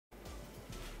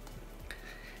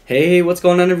Hey, what's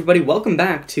going on everybody? Welcome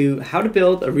back to How to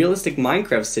Build a Realistic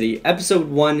Minecraft City, Episode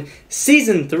 1,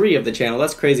 Season 3 of the channel.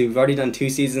 That's crazy. We've already done 2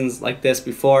 seasons like this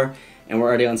before, and we're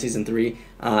already on Season 3.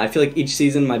 I feel like each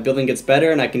season my building gets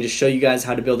better, and I can just show you guys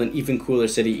how to build an even cooler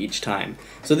city each time.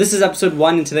 So this is Episode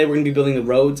 1, and today we're going to be building the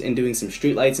roads and doing some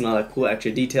streetlights and all that cool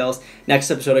extra details.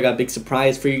 Next episode I got a big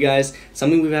surprise for you guys,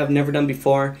 something we have never done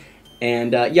before.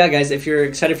 And yeah guys, if you're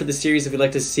excited for the series, if you'd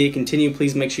like to see it continue,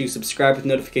 please make sure you subscribe with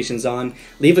notifications on.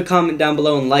 Leave a comment down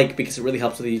below and like, because it really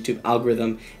helps with the YouTube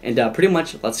algorithm. And pretty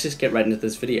much, let's just get right into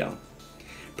this video.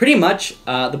 Pretty much,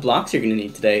 the blocks you're going to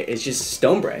need today is just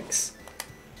stone bricks,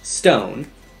 stone,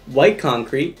 white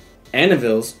concrete,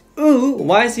 anvils. Ooh,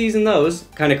 why is he using those?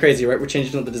 Kind of crazy, right? We're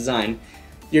changing up the design.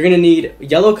 You're going to need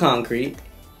yellow concrete,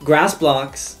 grass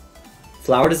blocks,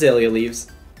 flowered azalea leaves,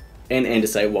 and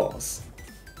andesite walls.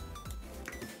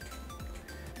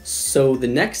 So the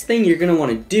next thing you're going to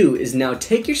want to do is now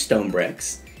take your stone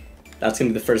bricks. That's going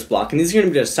to be the first block, and these are going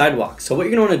to be the sidewalks. So what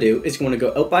you're going to want to do is you want to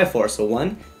go out by 4. So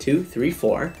 1, 2, 3,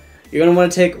 4. You're going to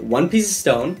want to take one piece of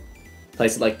stone,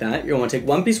 place it like that. You're going to want to take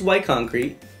one piece of white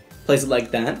concrete, place it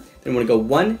like that. Then you want to go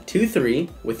 1, 2, 3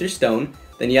 with your stone.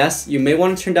 Then yes, you may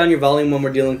want to turn down your volume when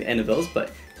we're dealing with anvils,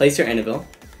 but place your anvil.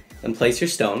 Then place your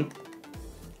stone.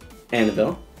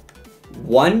 Anvil.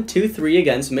 1, 2, 3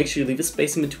 again, so make sure you leave a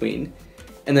space in between.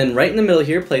 And then right in the middle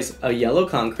here, place a yellow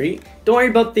concrete. Don't worry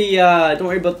about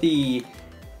the,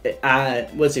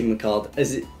 what's it even called?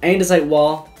 Is it andesite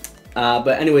wall?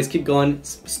 But anyways, keep going.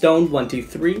 Stone, 1, 2,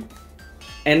 3.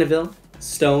 Anvil,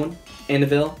 stone,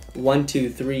 anvil, 1, 2,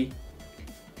 3.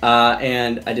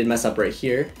 And I did mess up right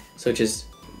here. So it's just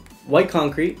white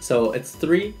concrete. So it's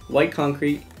 3 white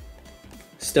concrete,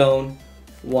 stone,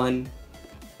 1,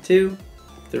 2,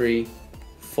 3,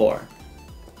 4.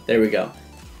 There we go.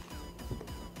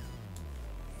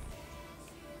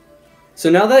 So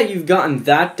now that you've gotten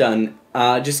that done,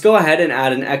 just go ahead and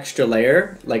add an extra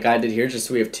layer, like I did here, just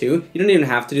so we have 2. You don't even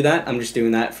have to do that. I'm just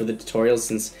doing that for the tutorials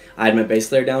since I had my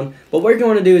base layer down. But what you're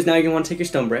going to do is now you're going to want to take your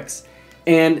stone bricks.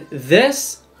 And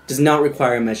this does not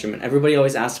require a measurement. Everybody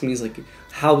always asks me, like,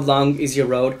 how long is your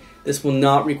road? This will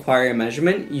not require a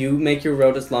measurement. You make your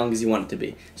road as long as you want it to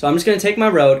be. So I'm just going to take my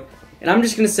road, and I'm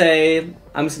just going to say,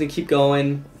 I'm just going to keep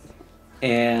going.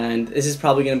 And this is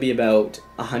probably going to be about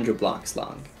 100 blocks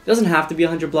long. It doesn't have to be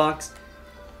 100 blocks,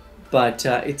 but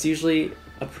it's usually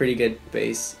a pretty good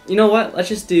base. You know what? Let's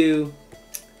just do,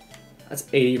 that's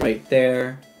 80 right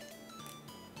there.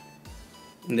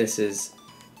 And this is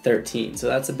 13. So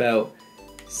that's about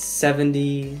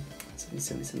 70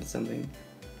 something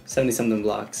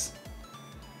blocks.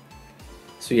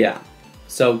 So yeah.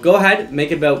 So go ahead,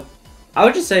 make it about, I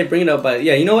would just say bring it up by,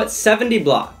 yeah, you know what? 70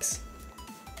 blocks.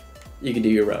 You can do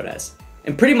your road as.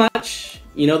 And pretty much,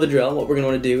 you know the drill. What we're going to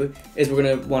want to do is we're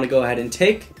going to want to go ahead and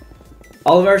take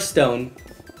all of our stone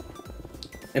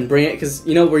and bring it, because,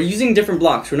 you know, we're using different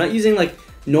blocks. We're not using, like,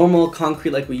 normal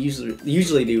concrete like we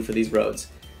usually do for these roads.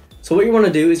 So what you want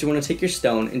to do is you want to take your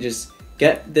stone and just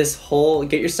get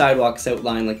your sidewalks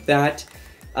outlined like that.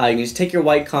 You can just take your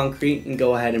white concrete and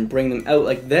go ahead and bring them out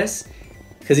like this,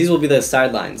 because these will be the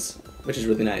sidelines, which is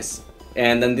really nice.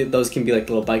 And then those can be like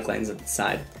little bike lanes at the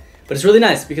side. But it's really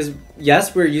nice because,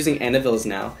 yes, we're using anvils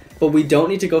now, but we don't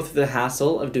need to go through the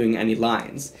hassle of doing any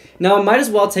lines. Now, I might as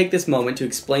well take this moment to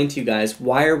explain to you guys,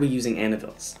 why are we using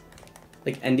anvils?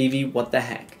 Like, NDV, what the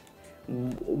heck?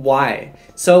 Why?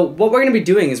 So, what we're going to be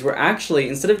doing is we're actually,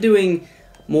 instead of doing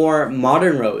more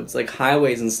modern roads, like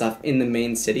highways and stuff in the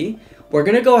main city, we're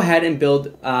going to go ahead and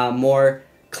build more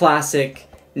classic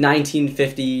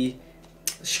 1950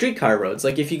 streetcar roads.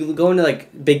 Like if you go into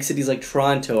like big cities like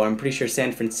Toronto, I'm pretty sure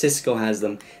San Francisco has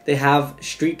them, they have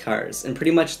streetcars, and pretty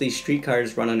much these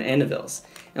streetcars run on anvils.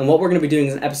 And what we're going to be doing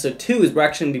in episode 2 is we're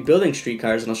actually going to be building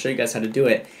streetcars, and I'll show you guys how to do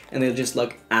it, and they'll just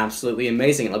look absolutely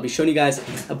amazing. And I'll be showing you guys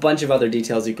a bunch of other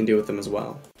details you can do with them as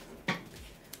well.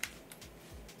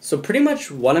 So pretty much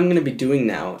what I'm going to be doing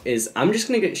now is I'm just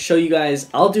going to show you guys,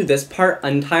 I'll do this part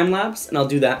untime-lapse, and I'll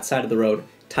do that side of the road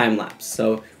time-lapse,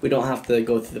 so we don't have to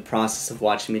go through the process of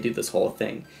watching me do this whole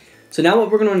thing. So now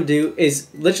what we're going to do is,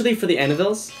 literally for the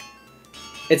anvils,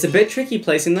 it's a bit tricky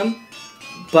placing them,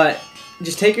 but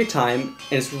just take your time,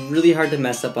 and it's really hard to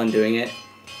mess up on doing it,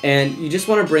 and you just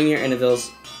want to bring your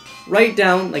anvils right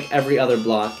down like every other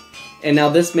block. And now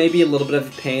this may be a little bit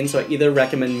of a pain, so I either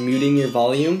recommend muting your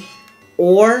volume,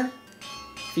 or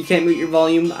if you can't mute your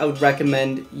volume, I would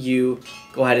recommend you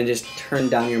go ahead and just turn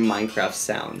down your Minecraft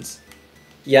sounds.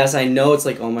 Yes, I know it's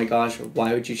like, oh my gosh,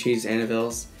 why would you choose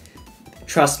anvils?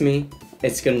 Trust me,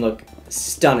 it's gonna look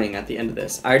stunning at the end of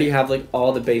this. I already have like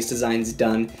all the base designs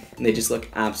done, and they just look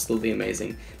absolutely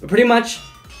amazing. But pretty much,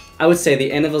 I would say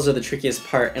the anvils are the trickiest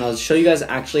part, and I'll show you guys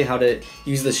actually how to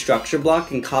use the structure block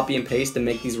and copy and paste to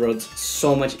make these roads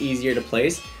so much easier to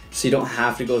place, so you don't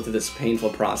have to go through this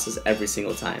painful process every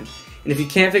single time. And if you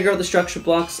can't figure out the structure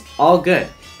blocks, all good.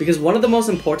 Because one of the most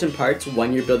important parts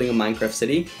when you're building a Minecraft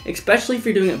city, especially if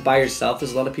you're doing it by yourself,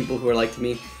 there's a lot of people who are like to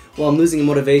me, well, I'm losing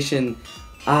motivation,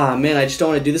 man, I just don't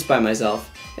want to do this by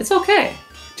myself. It's okay.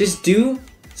 Just do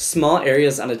small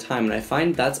areas at a time, and I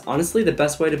find that's honestly the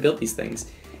best way to build these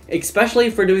things. Especially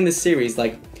if we're doing this series,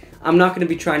 like, I'm not going to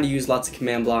be trying to use lots of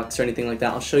command blocks or anything like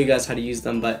that. I'll show you guys how to use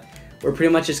them, but we're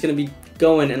pretty much just going to be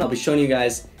going, and I'll be showing you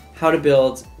guys how to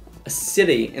build a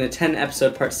city in a 10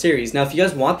 episode part series. Now, if you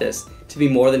guys want this to be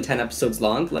more than 10 episodes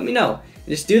long, let me know. And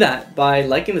just do that by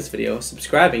liking this video,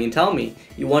 subscribing, and telling me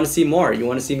you want to see more. You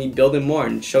want to see me building more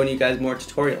and showing you guys more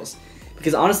tutorials.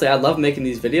 Because honestly, I love making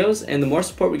these videos, and the more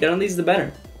support we get on these, the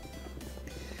better.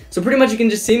 So pretty much you can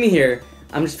just see me here.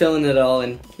 I'm just filling it all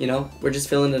in, you know, we're just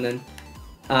filling it in.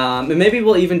 And maybe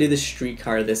we'll even do the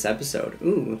streetcar this episode.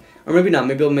 Ooh, or maybe not,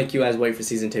 maybe we'll make you guys wait for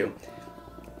season 2.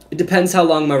 It depends how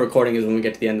long my recording is when we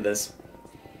get to the end of this.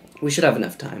 We should have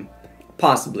enough time.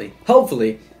 Possibly.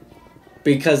 Hopefully.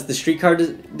 Because the streetcar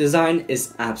design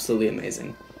is absolutely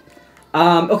amazing.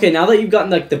 Okay, now that you've gotten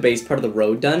like the base part of the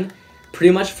road done,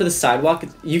 pretty much for the sidewalk,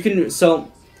 you can, so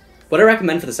what I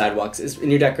recommend for the sidewalks is in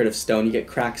your decorative stone, you get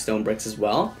cracked stone bricks as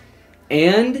well.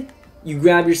 And you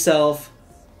grab yourself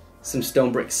some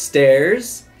stone brick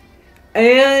stairs.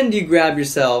 And you grab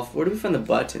yourself, where do we find the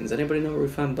buttons? Anybody know where we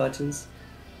find buttons?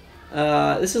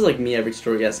 This is like me every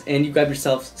tutorial, yes. And you grab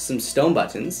yourself some stone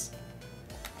buttons.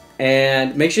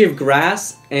 And make sure you have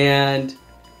grass, and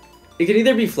it can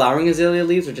either be flowering azalea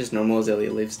leaves or just normal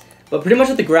azalea leaves. But pretty much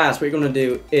with the grass, what you're going to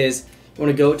do is you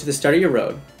want to go to the start of your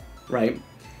road, right?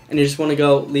 And you just want to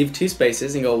go leave 2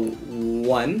 spaces and go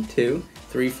 1, 2,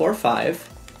 3, 4, 5,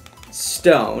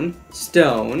 stone,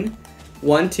 stone,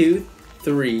 1, 2,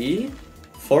 3,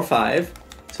 4, 5,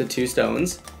 so 2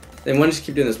 stones. Then one, just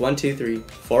keep doing this, 1, 2, 3,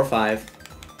 4, 5,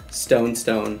 stone,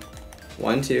 stone,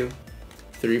 1, 2,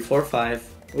 3, 4,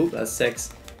 5, oop, that's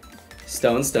 6,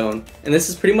 stone, stone. And this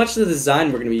is pretty much the design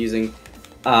we're going to be using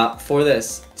for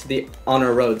this on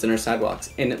our roads and our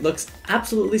sidewalks. And it looks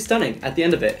absolutely stunning at the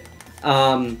end of it.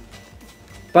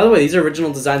 By the way, these are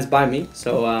original designs by me,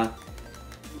 so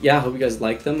yeah, I hope you guys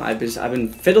like them. I've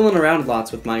been fiddling around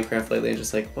lots with Minecraft lately and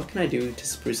just like, what can I do to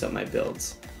spruce up my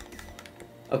builds?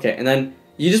 Okay, and then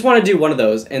you just want to do one of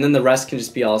those, and then the rest can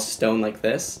just be all stone like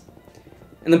this.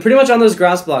 And then pretty much on those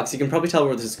grass blocks, you can probably tell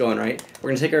where this is going, right? We're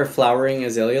going to take our flowering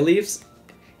azalea leaves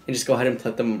and just go ahead and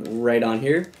put them right on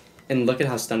here. And look at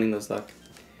how stunning those look.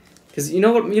 Because you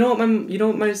know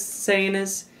what my saying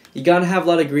is? You gotta have a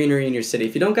lot of greenery in your city.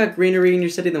 If you don't got greenery in your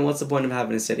city, then what's the point of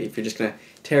having a city if you're just gonna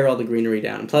tear all the greenery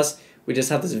down? And plus, we just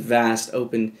have this vast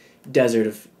open desert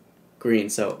of green.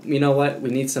 So you know what? We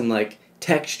need some like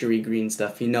textury green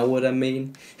stuff. You know what I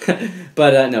mean?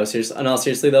 But no, seriously. In all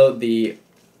seriously though, the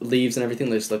leaves and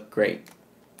everything just look great.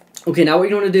 Okay, now what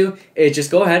you want to do is just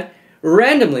go ahead,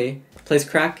 randomly place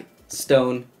crack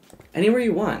stone anywhere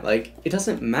you want. Like, it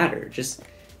doesn't matter. Just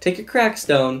take your crack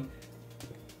stone,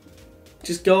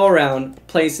 just go around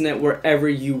placing it wherever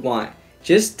you want,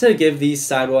 just to give these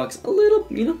sidewalks a little,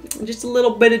 you know, just a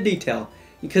little bit of detail.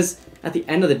 Because at the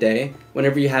end of the day,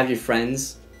 whenever you have your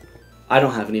friends, I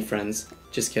don't have any friends,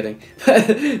 just kidding.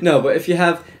 No, but if you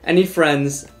have any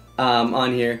friends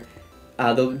on here,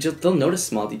 they'll notice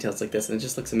small details like this, and it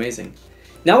just looks amazing.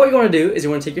 Now what you want to do is you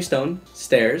want to take your stone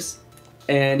stairs,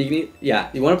 and you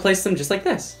want to place them just like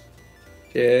this.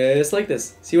 Just like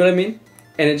this. See what I mean?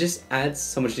 And it just adds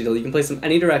so much detail. You can place them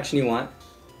any direction you want.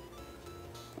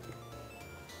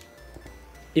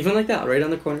 Even like that, right on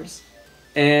the corners.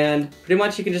 And pretty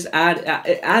much you can just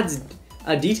it adds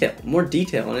a detail, more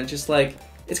detail, and it's just like,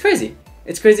 it's crazy.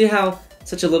 It's crazy how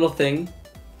such a little thing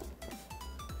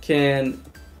can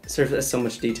serve as so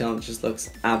much detail, and it just looks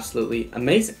absolutely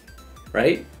amazing,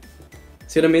 right?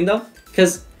 See what I mean though?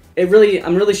 Because I'm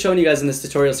really showing you guys in this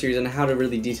tutorial series on how to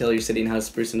really detail your city and how to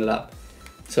sprucing it up.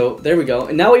 So there we go.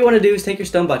 And now what you want to do is take your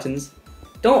stone buttons.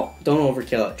 Don't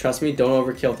overkill it. Trust me, don't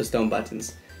overkill the stone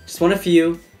buttons. Just want a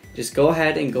few. Just go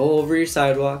ahead and go over your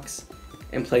sidewalks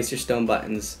and place your stone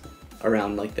buttons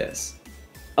around like this.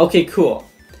 Okay, cool.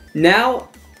 Now,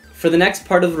 for the next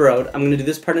part of the road, I'm going to do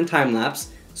this part in time lapse.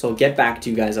 So I'll get back to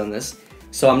you guys on this.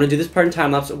 So I'm going to do this part in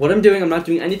time lapse. What I'm doing, I'm not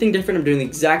doing anything different. I'm doing the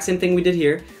exact same thing we did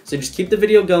here. So just keep the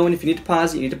video going. If you need to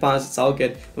pause it, you need to pause. It's all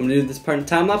good. I'm going to do this part in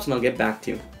time lapse, and I'll get back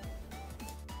to you.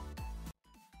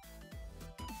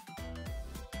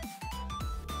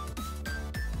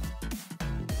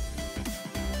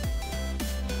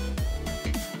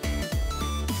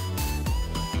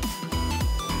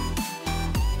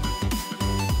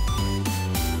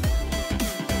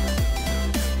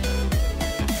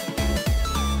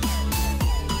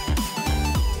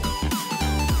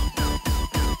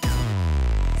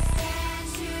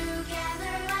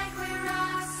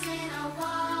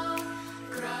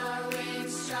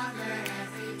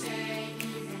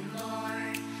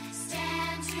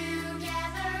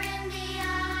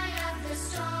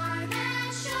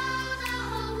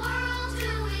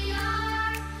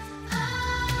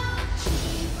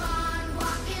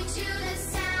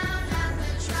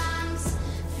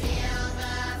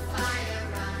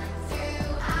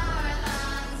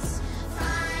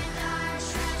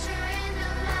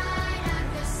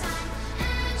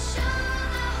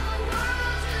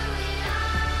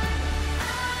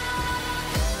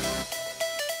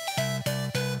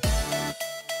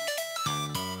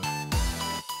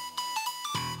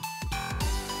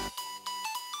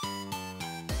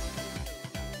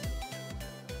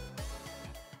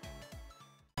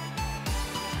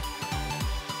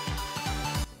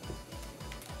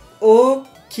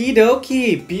 Okie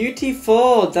dokie,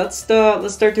 beautiful. Let's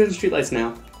start doing streetlights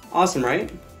now. Awesome,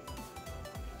 right?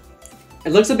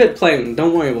 It looks a bit plain.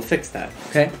 Don't worry, we'll fix that.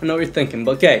 Okay, I know what you're thinking,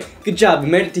 but okay, good job. We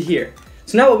made it to here.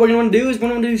 So now what we're gonna do is we're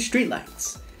gonna do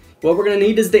streetlights. What we're gonna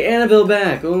need is the anvil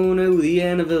back. Oh no, the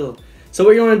anvil. So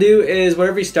what you want to do is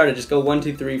wherever you started, just go 1,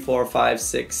 2, 3, 4, 5,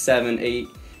 6, 7, 8,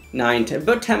 9, 10,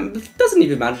 about 10. It doesn't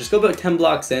even matter. Just go about 10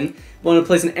 blocks in. You want to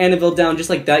place an anvil down just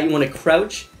like that. You want to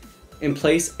crouch and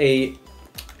place a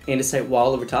andesite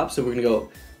wall over top. So we're gonna go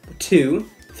 2,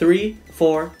 3,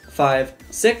 4, 5,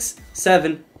 6,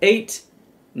 7, 8,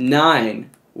 9.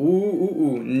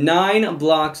 9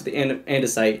 blocks with the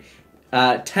andesite.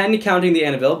 10 counting the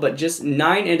anvil, but just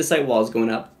 9 andesite walls going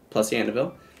up plus the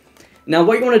anvil. Now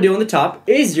what you want to do on the top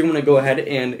is you want to go ahead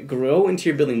and grow into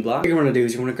your building block. What you want to do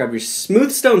is you want to grab your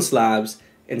smooth stone slabs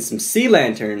and some sea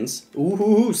lanterns.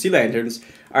 Ooh, sea lanterns.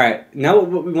 Alright, now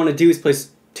what we want to do is place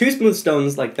 2 smooth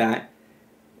stones like that.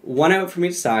 1 out from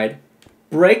each side.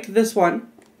 Break this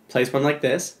one. Place one like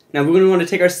this. Now we're going to want to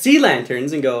take our sea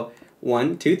lanterns and go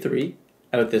 1, 2, 3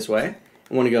 out this way.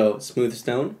 I want to go smooth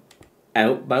stone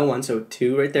out by 1. So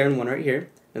 2 right there and 1 right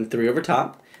here. And 3 over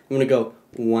top. I'm going to go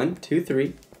 1, 2,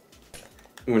 3.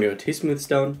 I'm going to go 2 smooth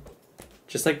stone,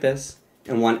 just like this,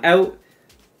 and 1 out,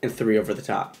 and 3 over the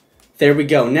top. There we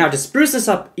go. Now, to spruce this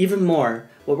up even more,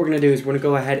 what we're going to do is we're going to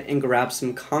go ahead and grab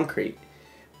some concrete.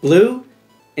 Blue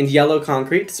and yellow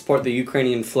concrete to support the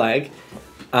Ukrainian flag.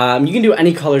 You can do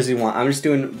any colors you want. I'm just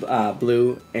doing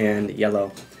blue and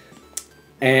yellow.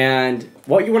 And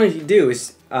what you want to do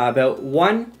is about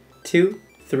 1, 2,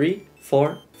 3,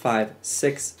 4, 5,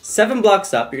 6, 7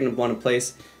 blocks up, you're going to want to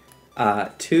place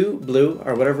 2 blue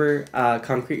or whatever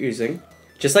concrete you're using,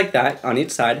 just like that on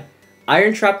each side.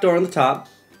 Iron trapdoor on the top,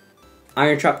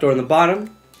 iron trapdoor on the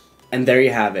bottom, and there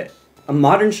you have it. A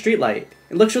modern street light.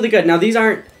 It looks really good. Now these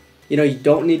aren't, you know, you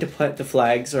don't need to put the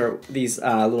flags or these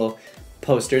little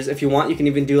posters. If you want, you can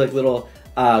even do like little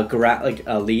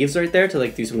leaves right there to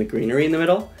like do some like greenery in the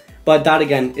middle. But that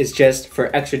again is just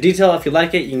for extra detail. If you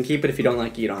like it, you can keep it. If you don't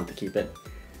like it, you don't have to keep it.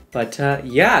 But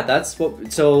yeah, that's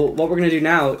what. So what we're gonna do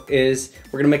now is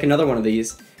we're gonna make another one of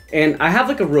these, and I have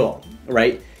like a rule,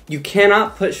 right? You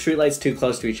cannot put streetlights too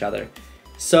close to each other.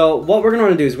 So what we're gonna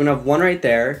want to do is we're gonna have one right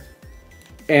there,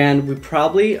 and we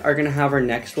probably are gonna have our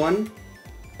next one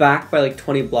back by like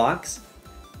 20 blocks.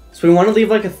 So we want to leave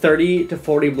like a 30 to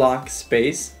 40 block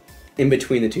space in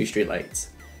between the 2 streetlights.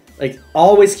 Like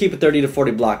always keep a 30 to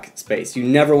 40 block space. You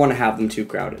never want to have them too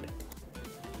crowded.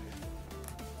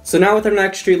 So now with our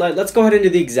next street light, let's go ahead and do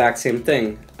the exact same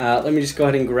thing. Let me just go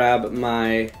ahead and grab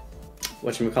my,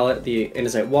 whatchamacallit, the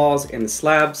andesite walls and the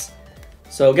slabs.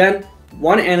 So again,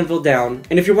 1 anvil down.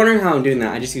 And if you're wondering how I'm doing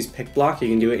that, I just use pick block. You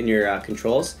can do it in your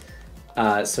controls.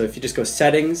 So if you just go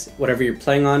settings, whatever you're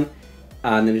playing on,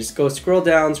 and then just go scroll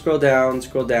down, scroll down,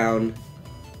 scroll down.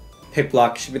 Pick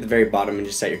block should be at the very bottom and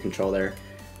just set your control there.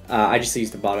 I just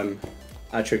use the bottom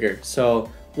trigger. So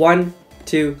 1,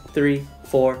 2, 3,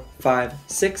 4, 5,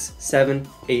 6, 7,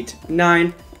 8,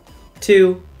 9,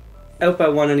 2, out by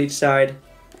 1 on each side,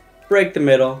 break the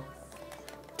middle,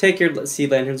 take your sea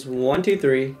lanterns, 1, 2,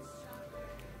 3,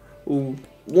 ooh,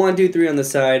 1, 2, 3 on the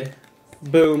side,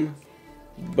 boom,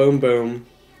 boom, boom,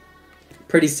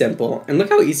 pretty simple, and look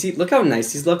how easy, look how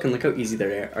nice these look, and look how easy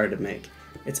they are to make.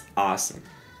 It's awesome,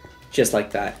 just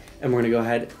like that. And we're gonna go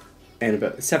ahead and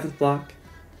about the 7th block,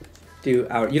 do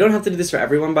our, you don't have to do this for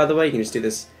everyone, by the way, you can just do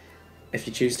this if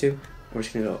you choose to. We're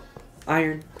just gonna go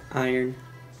iron, iron,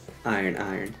 iron,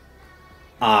 iron.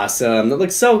 Awesome, that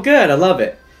looks so good, I love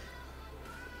it.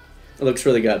 It looks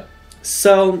really good.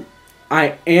 So,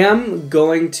 I am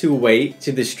going to wait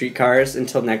to the streetcars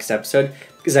until next episode,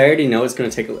 because I already know it's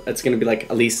gonna be like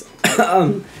at least,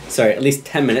 at least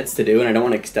 10 minutes to do, and I don't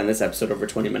want to extend this episode over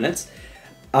 20 minutes.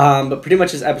 But pretty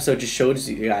much this episode just shows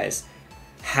you guys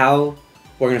how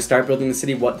we're going to start building the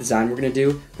city, what design we're going to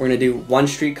do. We're going to do 1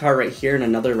 streetcar right here and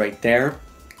another right there.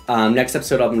 Next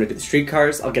episode, I'm going to do the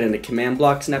streetcars. I'll get into command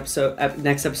blocks in next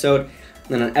episode. And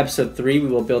then on episode 3, we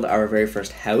will build our very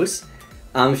first house.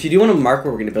 If you do want to mark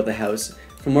where we're going to build the house,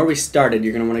 from where we started,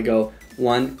 you're going to want to go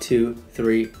 1, 2,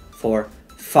 3, 4,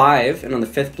 5. And on the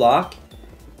 5th block,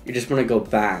 you just want to go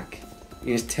back.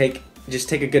 You just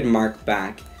take a good mark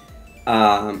back.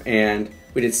 And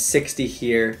we did 60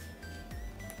 here.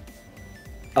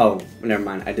 Oh, never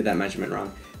mind. I did that measurement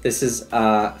wrong. This is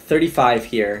 35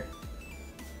 here.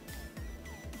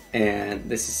 And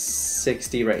this is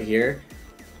 60 right here.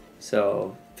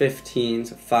 So 15,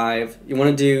 so 5. You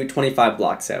want to do 25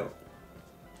 blocks out.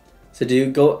 So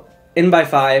go in by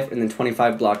 5 and then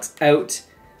 25 blocks out.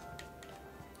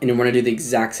 And you want to do the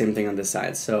exact same thing on this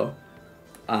side. So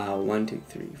 1, 2,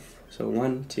 3, 4. So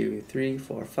 1, 2, 3,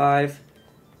 4, 5.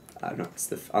 No,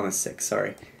 it's on the 6,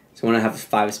 sorry. So we want to have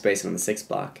 5 space on the 6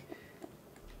 block.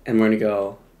 And we're going to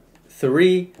go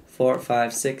 3, 4,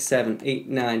 5, 6, 7, 8,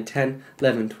 9, 10,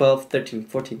 11, 12, 13,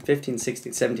 14, 15,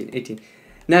 16, 17, 18,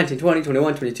 19, 20,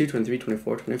 21, 22, 23,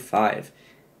 24, 25.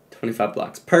 25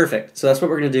 blocks. Perfect. So that's what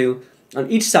we're going to do on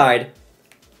each side,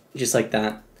 just like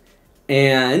that.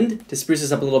 And to spruce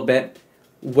this up a little bit,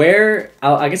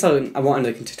 I guess I won't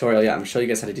end the tutorial yet. I'm going to show you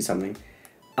guys how to do something.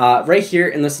 Right here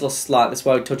in this little slot, that's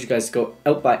why I told you guys to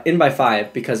go in by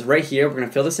 5, because right here we're going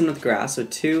to fill this in with grass. So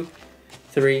 2,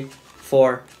 3,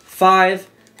 4, 5.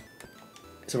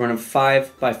 So we're going to have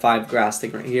 5 by 5 grass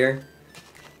thing right here.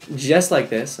 Just like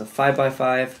this. So 5 by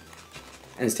 5.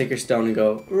 And just take your stone and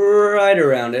go right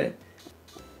around it.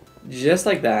 Just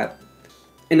like that.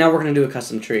 And now we're going to do a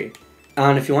custom tree.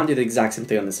 And if you want, do the exact same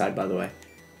thing on the side, by the way.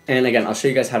 And again, I'll show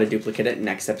you guys how to duplicate it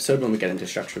next episode when we get into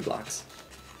structured blocks.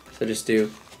 So just do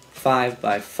 5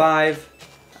 by 5.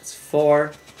 That's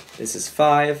 4. This is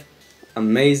 5.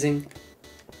 Amazing.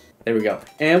 There we go.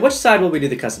 And which side will we do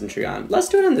the custom tree on? Let's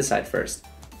do it on this side first.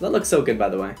 That looks so good, by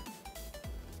the way.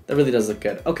 That really does look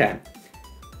good. Okay.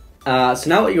 So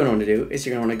now what you're going to want to do is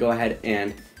you're going to want to go ahead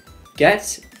and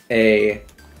get a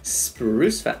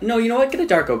spruce fence. No, you know what? Get a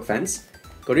dark oak fence.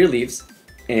 Go to your leaves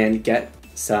and get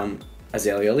some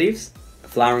azalea leaves.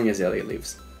 Flowering azalea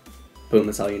leaves. Boom,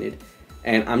 that's all you need.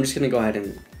 And I'm just going to go ahead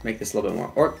and make this a little bit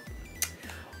more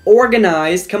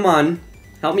organized. Come on.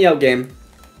 Help me out, game.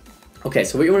 Okay,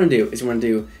 so what you want to do is you want to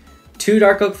do 2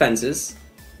 dark oak fences,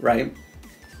 right?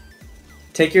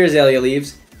 Take your azalea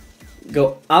leaves.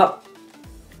 Go up.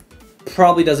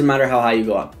 Probably doesn't matter how high you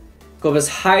go up. Go up as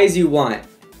high as you want.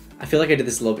 I feel like I did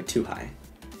this a little bit too high.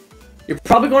 You're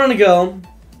probably going to go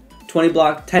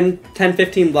 10,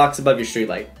 15 blocks above your street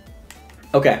light.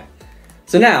 Okay.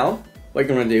 So now, what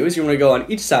you're going to do is you're going to go on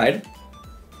each side.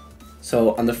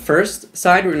 So on the first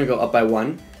side, we're going to go up by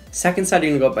 1. Second side,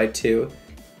 you're going to go up by 2.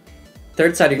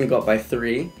 Third side, you're going to go up by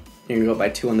 3. You're going to go up by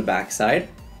 2 on the back side.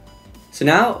 So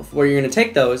now, where you're going to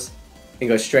take those and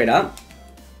go straight up.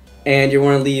 And you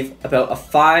want to leave about a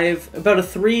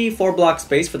 3-4 block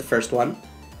space for the first one.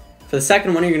 For the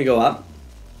second one, you're going to go up.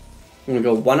 You're going to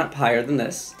go 1 up higher than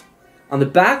this. On the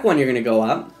back one, you're going to go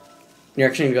up. You're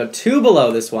actually going to go 2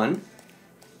 below this one.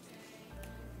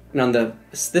 And on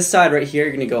this side right here,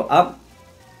 you're going to go up.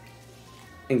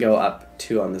 And go up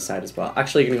 2 on this side as well.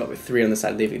 Actually, you're going to go up with 3 on this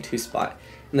side, leaving 2 spot.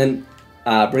 And then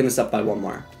bring this up by 1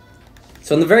 more.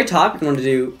 So on the very top, you're going to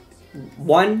do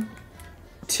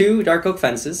 2 dark oak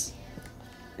fences,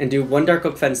 and do 1 dark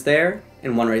oak fence there,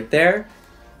 and 1 right there.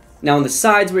 Now on the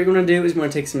sides, what you're going to do is you're going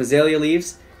to take some azalea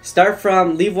leaves,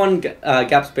 leave 1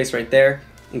 gap space right there,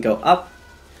 and go up,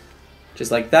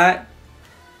 just like that.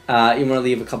 You want to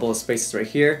leave a couple of spaces right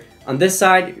here. On this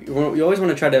side, you always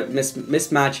want to try to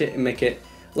mismatch it and make it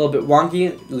a little bit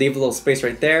wonky. Leave a little space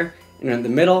right there, and in the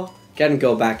middle, again,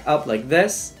 go back up like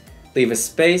this, leave a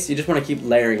space. You just want to keep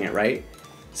layering it, right?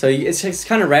 So it's just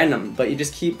kind of random, but you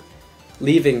just keep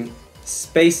leaving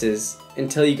spaces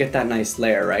until you get that nice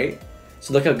layer, right?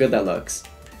 So look how good that looks.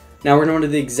 Now we're going to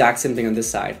do the exact same thing on this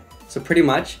side. So pretty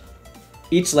much,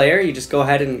 each layer, you just go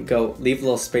ahead and leave a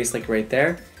little space like right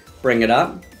there, bring it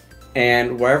up,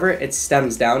 and wherever it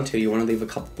stems down to, you want to leave a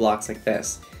couple blocks like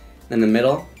this. Then in the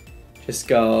middle, just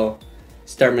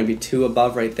start maybe 2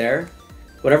 above right there.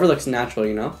 Whatever looks natural,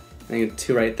 you know? And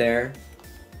 2 right there,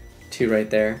 2 right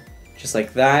there. Just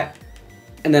like that.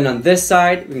 And then on this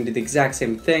side, we can do the exact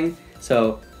same thing.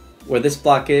 So where this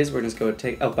block is, we're just going to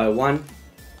take up by 1,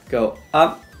 go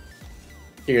up.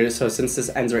 So since this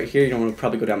ends right here, you don't want to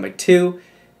probably go down by 2. You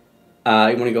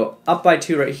want to go up by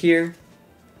 2 right here.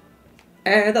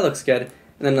 And that looks good. And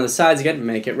then on the sides again,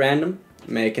 make it random.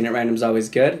 Making it random is always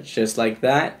good, just like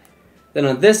that. Then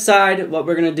on this side, what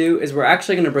we're going to do is we're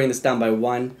actually going to bring this down by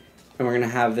 1. And we're going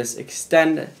to have this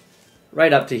extend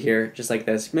right up to here, just like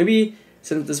this. Maybe,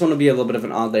 since this one will be a little bit of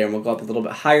an odd layer, and we'll go up a little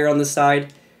bit higher on the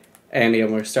side. And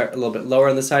again, we'll start a little bit lower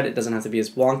on the side. It doesn't have to be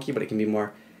as wonky, but it can be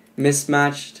more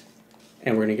mismatched.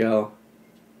 And we're going to go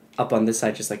up on this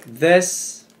side just like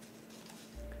this.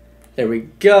 There we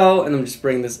go. And then just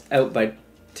bring this out by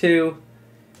 2.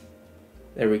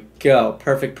 There we go.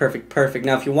 Perfect, perfect, perfect.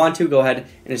 Now if you want to, go ahead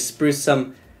and just spruce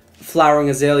some flowering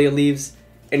azalea leaves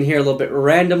in here a little bit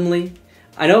randomly.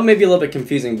 I know it may be a little bit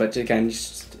confusing, but again,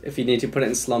 just, if you need to, put it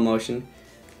in slow motion.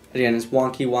 Again, it's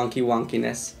wonky, wonky,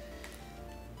 wonkiness.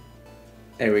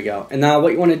 There we go. And now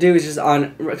what you want to do is just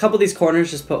on a couple of these corners,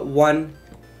 just put 1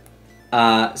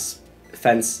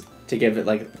 fence to give it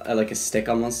like a stick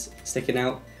almost sticking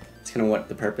out. It's kind of what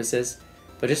the purpose is.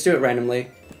 But just do it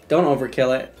randomly. Don't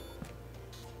overkill it.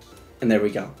 And there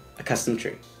we go. a custom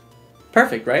tree.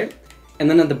 Perfect, right? And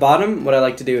then at the bottom, what I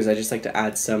like to do is I just like to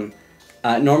add some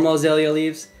normal azalea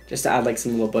leaves, just to add like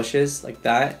some little bushes like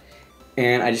that.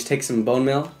 And I just take some bone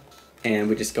meal and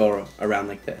we just go around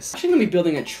like this. I'm actually gonna be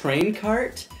building a train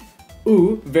cart.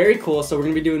 Ooh, very cool. So we're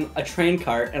gonna be doing a train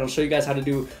cart and I'll show you guys how to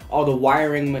do all the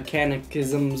wiring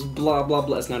mechanisms, blah, blah,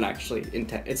 blah. It's not actually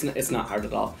intense. It's not hard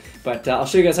at all. But I'll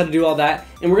show you guys how to do all that.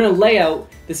 And we're gonna lay out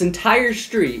this entire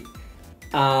street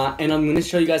and I'm gonna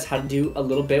show you guys how to do a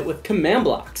little bit with command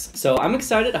blocks. So I'm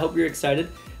excited, I hope you're excited.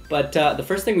 But the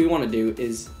first thing we wanna do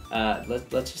is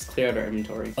let's just clear out our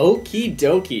inventory. Okie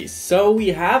dokie, so we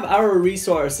have our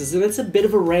resources and it's a bit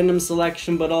of a random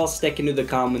selection, but all sticking to the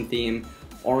common theme,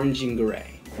 orange and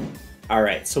gray. All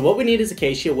right, so what we need is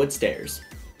acacia wood stairs,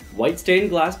 white stained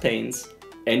glass panes,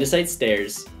 andesite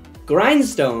stairs,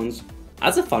 grindstones,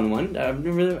 that's a fun one. I don't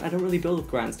really build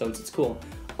with grindstones, it's cool.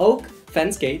 Oak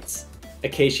fence gates,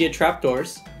 acacia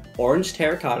trapdoors, orange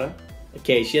terracotta,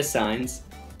 acacia signs,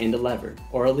 and a lever,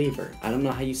 or a lever. I don't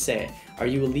know how you say it. Are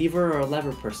you a lever or a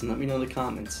lever person? Let me know in the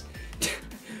comments.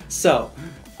 So,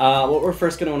 what we're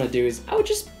first gonna wanna do is, I would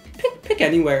just pick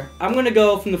anywhere. I'm gonna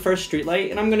go from the first street light,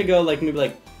 and I'm gonna go like maybe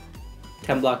like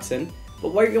 10 blocks in.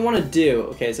 But what you're gonna wanna do,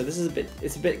 okay, so this is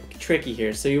it's a bit tricky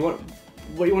here. So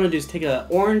what you wanna do is take an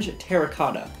orange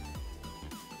terracotta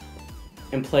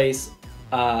and place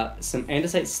some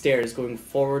andesite stairs going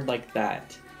forward like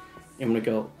that. I'm gonna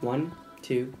go 1,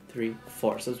 2, 3,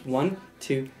 4. So it's 1,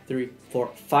 2, 3, 4,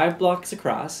 5 blocks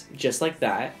across, just like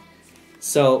that.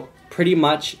 So pretty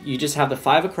much you just have the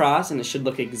 5 across and it should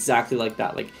look exactly like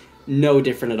that, like no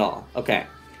different at all. Okay,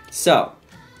 so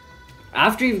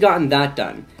after you've gotten that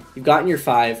done, you've gotten your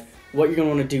 5, what you're gonna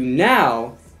wanna do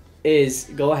now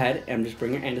is go ahead and just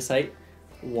bring your andesite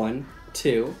 1,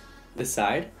 2, this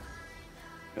side,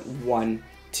 1,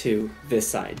 2, this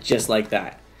side, just like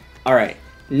that. All right.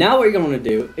 Now what you're going to want to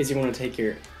do is you're going to take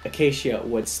your acacia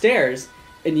wood stairs,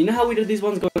 and you know how we did these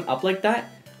ones going up like that?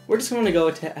 We're just going to go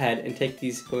ahead and take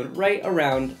these going right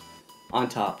around on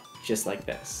top, just like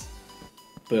this.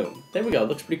 Boom. There we go.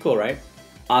 Looks pretty cool, right?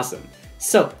 Awesome.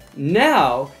 So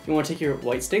now you want to take your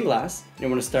white stained glass, and you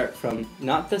want to start from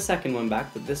not the second one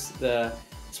back, but this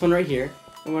one right here.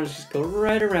 You want to just go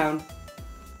right around.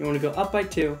 You want to go up by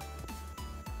 2,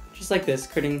 just like this,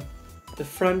 creating the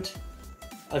front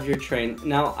of your train.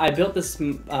 Now I built this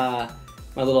my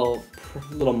little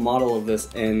model of this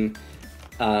in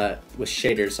with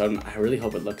shaders, so I really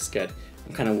hope it looks good.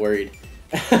 I'm kind of worried.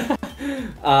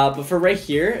 But for right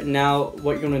here, now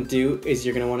what you're gonna do is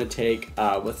you're gonna want to take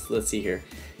let's see here.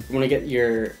 You want to get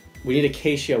we need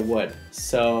acacia wood.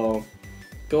 So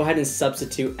go ahead and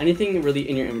substitute anything really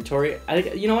in your inventory.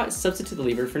 You know what? Substitute the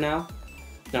lever for now.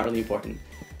 Not really important.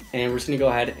 And we're just gonna go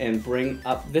ahead and bring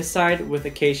up this side with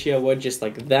acacia wood just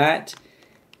like that.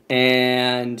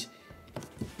 And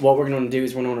what we're gonna wanna do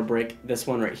is we're gonna wanna break this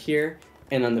one right here.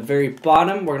 And on the very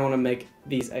bottom, we're gonna wanna make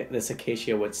this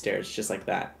acacia wood stairs just like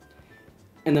that.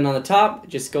 And then on the top,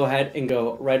 just go ahead and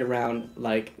go right around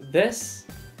like this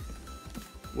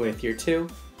with your 2.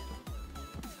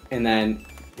 And then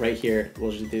right here,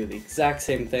 we'll just do the exact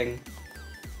same thing.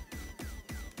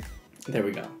 There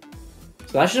we go.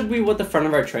 So that should be what the front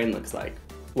of our train looks like.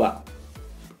 Well,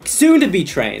 soon to be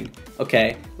train.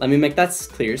 Okay, let me make that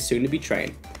clear, soon to be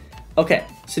train. Okay,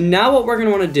 so now what we're gonna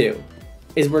wanna do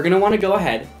is we're gonna wanna go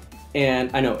ahead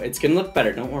and I know it's gonna look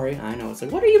better, don't worry. I know, it's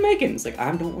like, what are you making? It's like,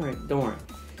 don't worry.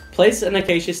 Place an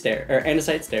acacia stair, or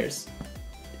andesite stairs.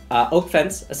 Oak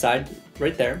fence aside,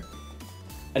 right there.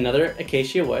 Another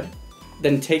acacia wood.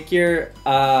 Then take your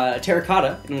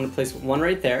terracotta and I'm gonna place one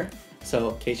right there. So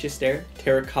acacia stair,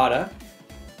 terracotta,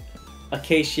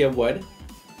 acacia wood,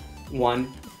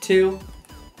 1, 2,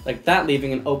 like that,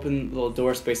 leaving an open little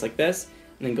door space like this,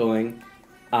 and then going,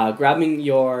 grabbing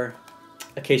your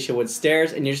acacia wood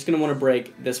stairs, and you're just gonna want to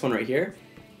break this one right here,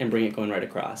 and bring it going right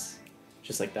across,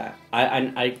 just like that.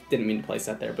 I didn't mean to place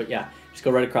that there, but yeah, just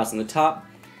go right across on the top.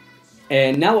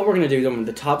 And now what we're gonna do,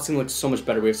 the top's gonna look so much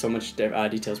better. We have so much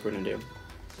details we're gonna do.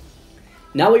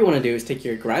 Now what you want to do is take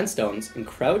your grindstones and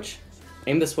crouch,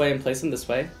 aim this way, and place them this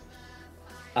way.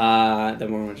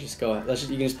 Then we're gonna just go. You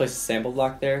can just place a sample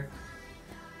block there.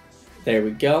 There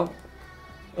we go.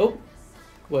 Oh,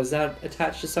 was that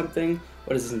attached to something?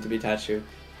 What does this need to be attached to?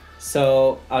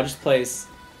 So I'll just place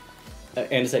an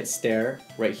andesite stair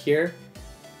right here,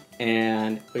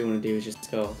 and what you want to do is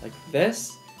just go like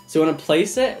this. So you want to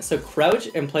place it, so crouch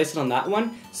and place it on that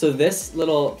one. So this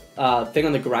little thing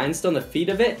on the grindstone, the feet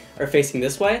of it, are facing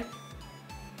this way.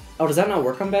 Oh, does that not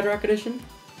work on Bedrock Edition?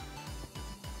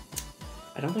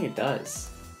 I don't think it does.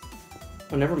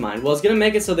 Oh, never mind. Well, it's gonna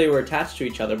make it so they were attached to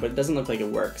each other, but it doesn't look like it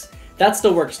works. that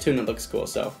still works too and it looks cool,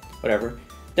 so whatever.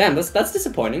 Damn, that's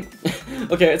disappointing.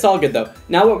 Okay, it's all good though.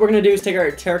 Now what we're gonna do is take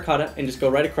our terracotta and just go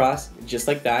right across, just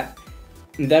like that.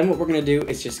 And then what we're gonna do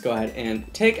is just go ahead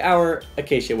and take our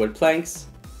acacia wood planks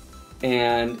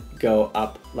and go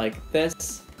up like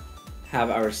this. Have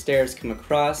our stairs come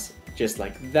across, just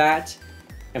like that.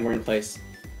 And we're gonna place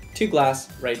 2 glass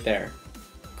right there.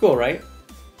 Cool, right?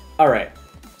 Alright,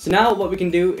 so now what we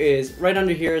can do is, right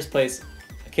under here is place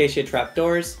acacia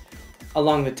trapdoors.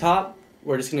 Along the top,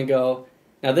 we're just gonna go,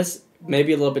 now this may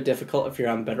be a little bit difficult if you're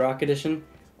on Bedrock Edition,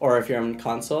 or if you're on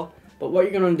console, but what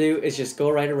you're gonna do is just go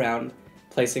right around,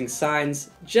 placing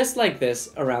signs just like this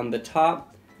around the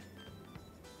top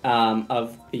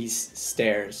of these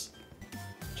stairs.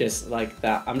 Just like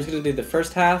that. I'm just gonna do the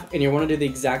first half, and you wanna do the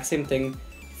exact same thing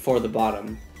for the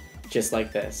bottom, just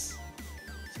like this.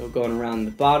 So going around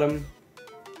the bottom,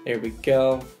 there we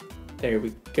go, there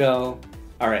we go.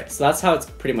 Alright, so that's how it's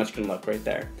pretty much gonna look right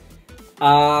there.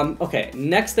 Okay,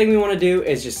 next thing we wanna do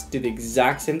is just do the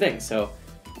exact same thing. So,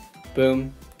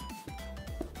 boom,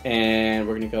 and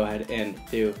we're gonna go ahead and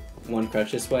do 1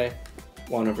 crouch this way,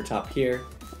 1 over top here,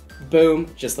 boom,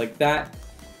 just like that.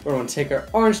 We're gonna take our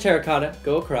orange terracotta,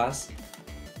 go across,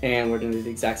 and we're gonna do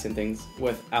the exact same things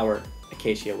with our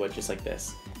acacia wood, just like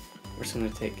this. We're just gonna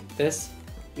take this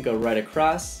and go right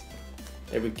across.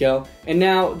 There we go. And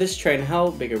now this train, how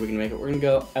big are we gonna make it? We're gonna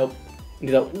go out and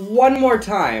do that 1 more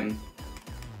time,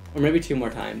 or maybe 2 more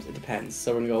times, it depends.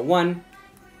 So we're gonna go 1,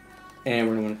 and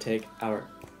we're gonna wanna take our,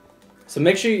 so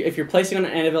make sure if you're placing on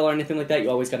an anvil or anything like that, you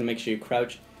always gotta make sure you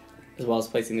crouch, as well as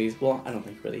placing these. Well, I don't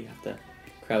think really you have to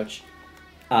crouch.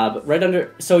 But right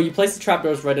under, so you place the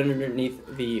trapdoors right underneath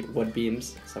the wood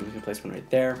beams. So I'm just gonna place one right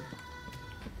there.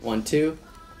 1, 2.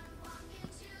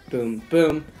 Boom,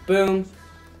 boom, boom.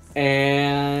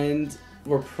 And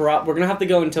we're gonna have to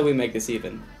go until we make this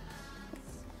even.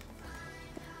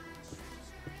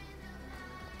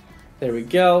 There we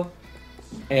go.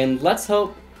 And let's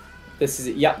hope this is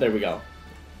it. Yep, there we go.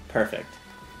 Perfect.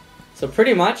 So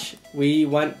pretty much we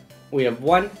have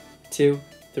 1, 2,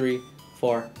 3,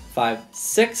 4, 5,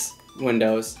 6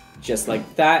 windows, just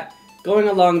like that. Going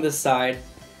along this side,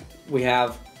 we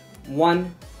have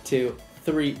 1, 2,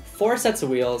 3, 4 sets of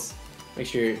wheels. Make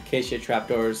sure your acacia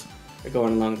trapdoors are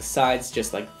going along the sides,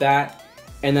 just like that.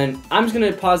 And then I'm just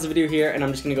gonna pause the video here, and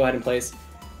I'm just gonna go ahead and place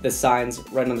the signs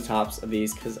right on the tops of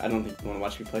these, because I don't think you want to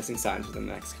watch me placing signs within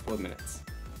the next couple of minutes.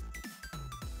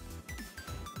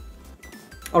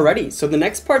 Alrighty, so the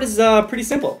next part is pretty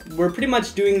simple. We're pretty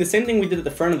much doing the same thing we did at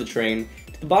the front of the train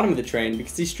to the bottom of the train,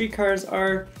 because these streetcars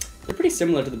they're pretty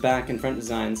similar to the back and front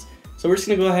designs. So we're just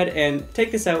gonna go ahead and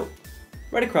take this out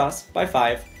right across by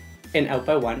 5 and out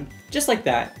by 1, just like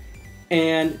that.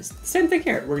 And same thing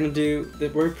here.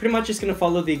 We're pretty much just gonna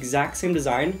follow the exact same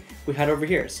design we had over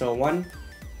here. So 1,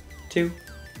 2,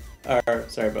 or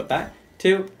sorry about that,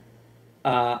 2.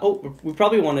 Oh, we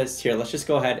probably want this here. Let's just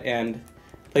go ahead and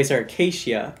place our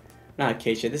acacia, not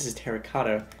acacia, this is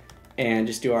terracotta, and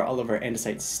just do all of our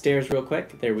andesite stairs real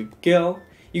quick. There we go.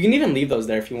 You can even leave those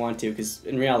there if you want to, because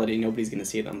in reality nobody's gonna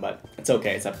see them, but it's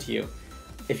okay, it's up to you.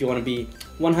 If you want to be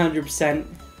 100%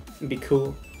 and be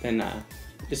cool, then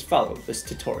just follow this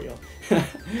tutorial.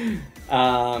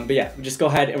 But yeah, just go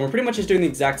ahead, and we're pretty much just doing the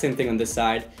exact same thing on this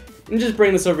side. And just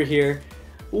bring this over here.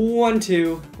 1,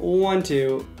 2, 1,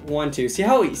 2, 1, 2. See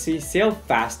how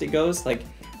fast it goes? Like,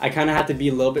 I kind of had to be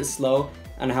a little bit slow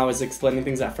on how I was explaining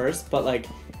things at first, but like,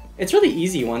 it's really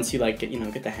easy once you like get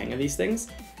the hang of these things.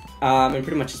 And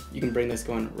pretty much you can bring this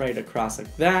going right across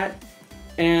like that.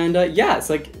 And yeah, it's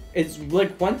like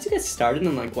once you get started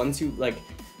and like once you like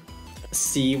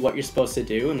see what you're supposed to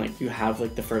do and like you have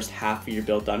like the first half of your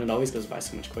build done, it always goes by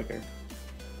so much quicker.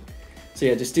 So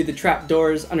yeah, just do the trap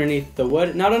doors underneath the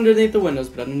wood, not underneath the windows,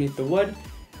 but underneath the wood.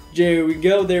 There we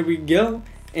go, there we go.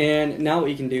 And now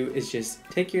what you can do is just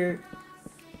take your,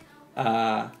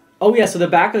 oh yeah, so the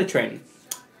back of the train.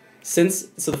 So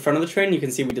the front of the train, you can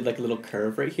see we did like a little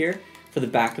curve right here. For the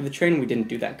back of the train, we didn't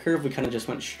do that curve, we kind of just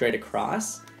went straight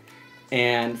across.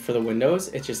 And for the windows,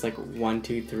 it's just like 1,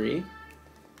 2, 3.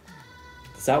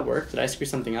 Does that work? Did I screw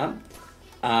something up?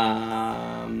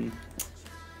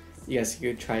 You guys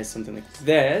could try something like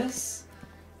this.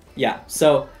 Yeah,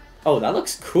 so, oh, that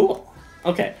looks cool.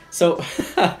 Okay, so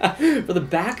for the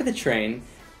back of the train,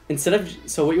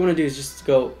 so what you want to do is just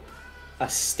go a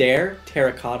stair,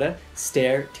 terracotta,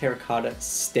 stair, terracotta,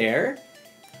 stair.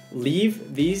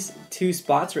 Leave these 2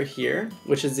 spots right here,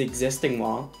 which is the existing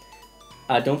wall.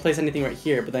 Don't place anything right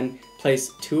here, but then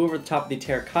place 2 over the top of the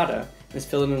terracotta and just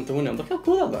fill it in with the window. Look how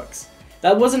cool that looks.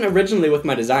 That wasn't originally with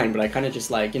my design, but I kind of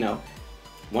just like,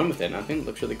 went with it, and I think it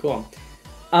looks really cool.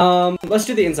 Let's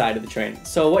do the inside of the train.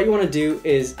 So what you want to do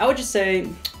is, I would just say,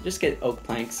 just get oak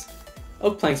planks.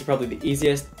 Oak planks are probably the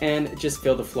easiest, and just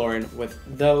fill the floor in with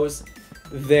those.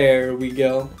 There we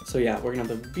go. So yeah, we're gonna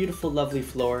have a beautiful, lovely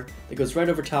floor that goes right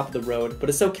over top of the road, but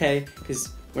it's okay, because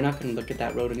we're not gonna look at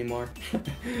that road anymore.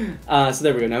 So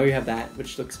there we go, now we have that,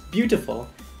 which looks beautiful.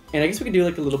 And I guess we can do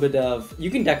like a little bit of,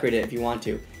 you can decorate it if you want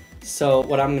to. So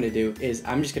what I'm gonna do is,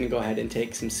 I'm just gonna go ahead and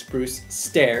take some spruce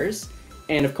stairs.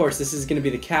 And of course, this is gonna be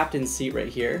the captain's seat right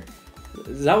here.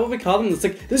 Is that what we call them? It's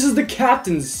like, this is the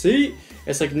captain's seat!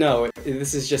 It's like, no,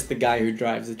 this is just the guy who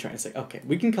drives the train. It's like, okay,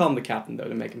 we can call him the captain though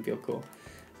to make him feel cool.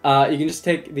 You can just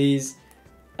take these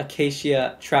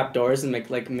acacia trapdoors and make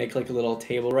like a little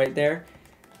table right there.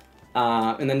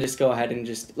 And then just go ahead and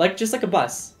just like a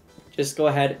bus. Just go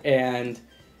ahead and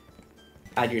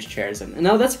add your chairs in. And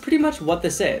now that's pretty much what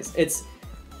this is.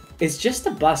 It's just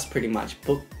a bus pretty much,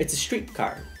 but it's a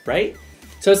streetcar, right?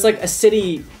 So it's like a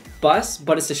city bus,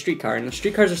 but it's a streetcar. And the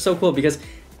streetcars are so cool because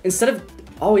instead of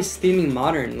always theming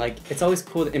modern, like it's always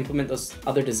cool to implement those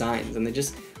other designs, and they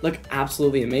just look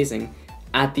absolutely amazing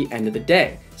at the end of the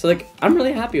day. So like, I'm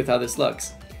really happy with how this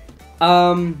looks.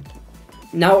 Now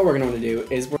what we're gonna want to do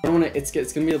is we're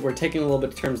taking a little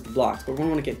bit in terms of the blocks, but we're gonna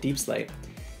want to get deep slate.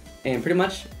 And pretty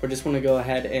much, we just want to go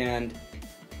ahead and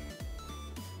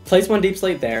place one deep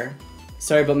slate there.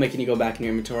 Sorry about making you go back in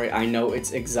your inventory. I know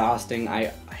it's exhausting. I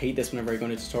hate this whenever I go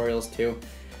into tutorials too.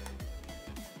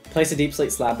 Place a deep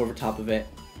slate slab over top of it.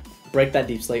 Break that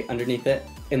deep slate underneath it.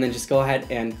 And then just go ahead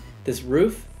and this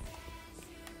roof.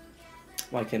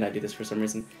 Why can't I do this for some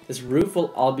reason? This roof will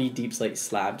all be deep slate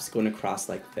slabs going across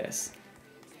like this.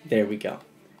 There we go.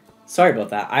 Sorry about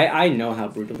that. I know how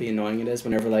brutally annoying it is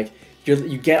whenever like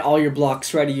you get all your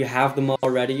blocks ready, you have them all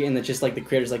ready, and it's just like the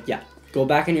creator's like, yeah, go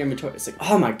back in your inventory. It's like,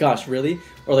 oh my gosh, really?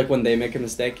 Or like when they make a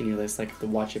mistake and you just like have to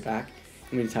watch it back.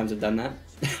 How many times I've done that?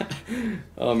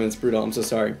 Oh man, it's brutal. I'm so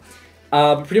sorry.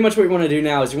 But pretty much what you want to do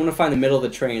now is you want to find the middle of the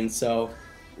train. So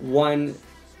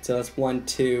so that's 1,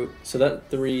 2, so that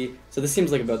 3. So this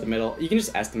seems like about the middle. You can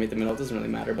just estimate the middle. It doesn't really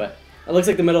matter, but it looks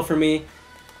like the middle for me.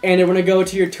 And you're gonna go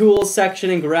to your tools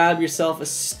section and grab yourself a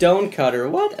stone cutter.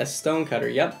 What? A stone cutter,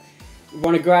 yep. You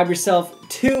wanna grab yourself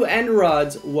 2 end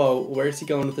rods. Whoa, where's he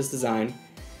going with this design?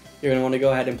 You're gonna wanna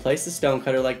go ahead and place the stone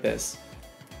cutter like this.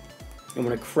 I'm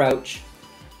gonna crouch.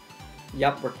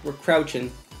 Yep, we're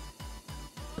crouching.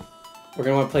 We're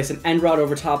gonna wanna place an end rod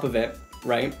over top of it,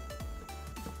 right?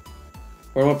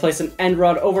 We're gonna wanna place an end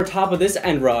rod over top of this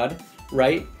end rod,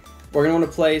 right? We're gonna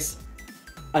wanna place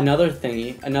another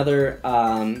thingy, another,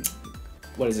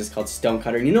 what is this called? Stone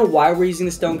cutter. And you know why we're using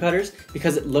the stone cutters?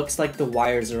 Because it looks like the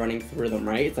wires are running through them,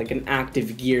 right? It's like an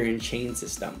active gear and chain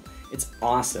system. It's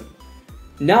awesome.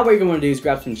 Now what you're going to do is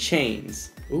grab some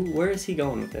chains. Ooh, where is he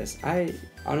going with this?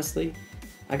 Honestly,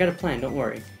 I got a plan, don't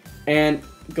worry. And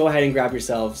go ahead and grab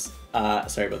yourselves,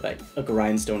 sorry about that, a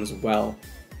grindstone as well.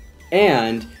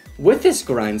 And with this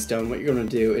grindstone, what you're going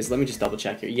to do is, let me just double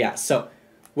check here. Yeah, so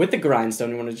with the grindstone,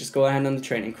 you want to just go ahead on the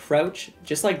train and crouch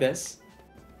just like this.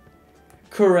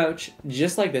 Crouch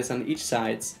just like this on each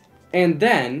sides. And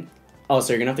then, oh,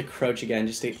 so you're going to have to crouch again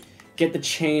just to get the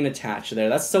chain attached there.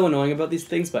 That's so annoying about these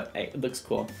things, but hey, it looks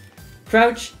cool.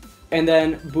 Crouch, and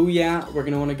then booyah, we're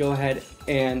going to want to go ahead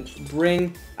and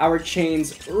bring our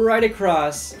chains right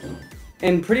across.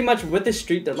 And pretty much with the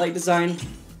street light design,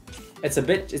 it's a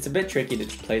bit tricky to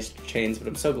place chains, but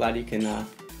I'm so glad you can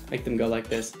make them go like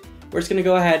this. We're just gonna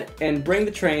go ahead and bring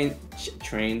the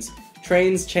chains,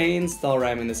 it's all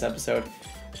rhyming this episode,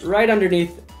 right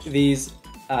underneath these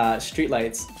street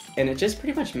lights, and it just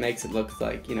pretty much makes it look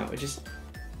like, you know, it just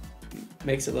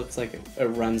makes it look like it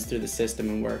runs through the system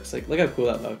and works. Like, look how cool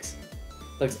that looks.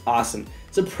 Looks awesome.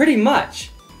 So pretty much,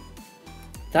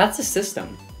 that's a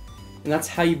system, and that's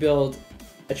how you build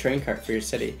a train cart for your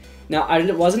city. Now,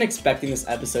 I wasn't expecting this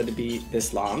episode to be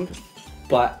this long,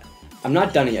 but I'm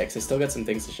not done it yet because I still got some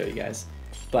things to show you guys.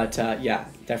 But yeah,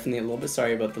 definitely a little bit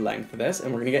sorry about the length of this,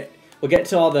 and we'll get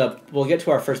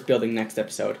to our first building next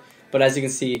episode. But as you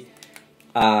can see,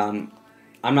 I'm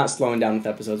not slowing down with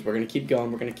episodes. We're gonna keep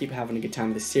going. We're gonna keep having a good time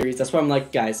with this series. That's why I'm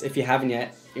like, guys, if you haven't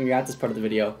yet, and you're at this part of the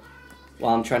video,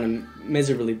 while I'm trying to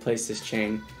miserably place this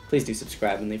chain, please do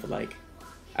subscribe and leave a like.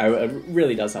 It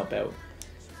really does help out.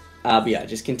 But yeah,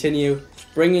 just continue.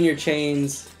 Bring in your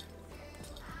chains.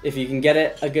 If you can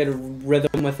get a good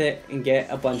rhythm with it and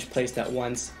get a bunch placed at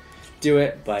once, do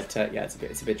it. But yeah, it's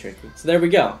a bit tricky. So there we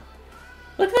go.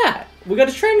 Look at that. We got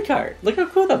a train cart. Look how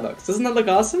cool that looks. Doesn't that look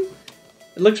awesome?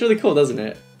 It looks really cool, doesn't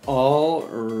it?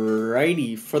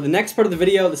 Alrighty. For the next part of the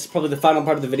video, this is probably the final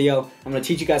part of the video, I'm going to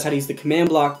teach you guys how to use the command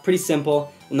block. Pretty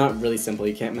simple. Well, not really simple.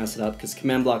 You can't mess it up because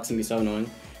command blocks can be so annoying.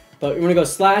 but we're gonna go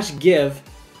slash give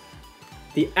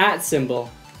the @ symbol,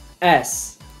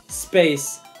 S,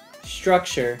 space,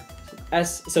 structure,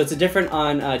 S, so it's a different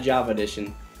on Java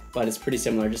Edition, but it's pretty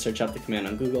similar. Just search up the command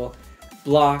on Google.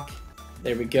 Block,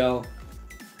 there we go,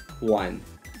 1.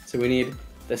 So we need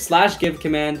the slash give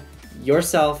command,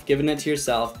 yourself, giving it to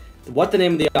yourself, what the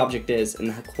name of the object is, and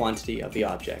the quantity of the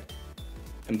object.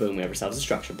 And boom, we have ourselves a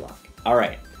structure block.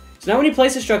 Alright, so now when you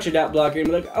place a structure block, you're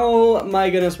gonna be like, oh my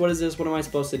goodness, what is this? What am I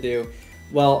supposed to do?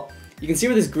 Well, you can see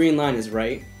where this green line is,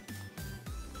 right?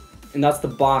 And that's the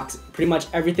box. Pretty much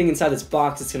everything inside this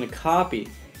box is gonna copy.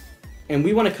 And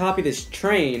we wanna copy this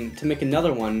train to make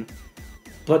another one,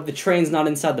 but the train's not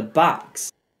inside the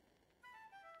box.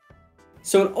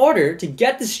 So in order to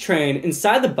get this train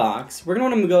inside the box, we're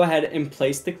going to go ahead and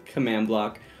place the command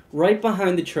block right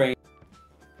behind the train.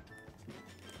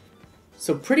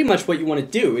 So pretty much what you want to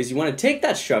do is you want to take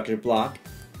that structure block,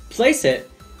 place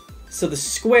it so the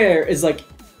square is like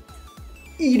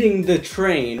eating the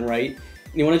train, right?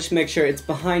 And you want to just make sure it's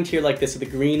behind here like this, so the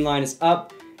green line is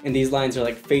up and these lines are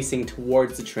like facing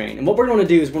towards the train. And what we're going to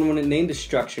do is we're going to want to name the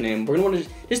structure name. We're going to want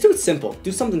to just do it simple.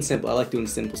 Do something simple. I like doing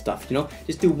simple stuff, you know?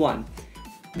 Just do 1.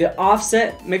 The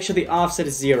offset, make sure the offset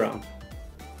is 0.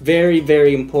 Very,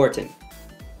 very important.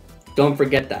 Don't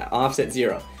forget that, offset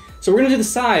 0. So we're gonna do the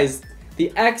size,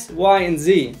 the X, Y, and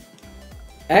Z.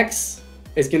 X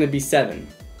is gonna be 7.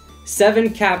 7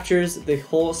 captures the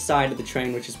whole side of the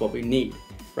train, which is what we need,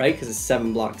 right? Because it's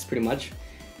 7 blocks pretty much.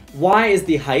 Y is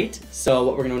the height, so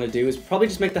what we're gonna wanna do is probably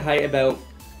just make the height about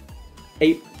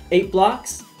 8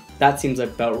 blocks. That seems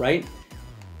like about right.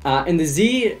 And the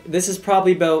Z, this is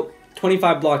probably about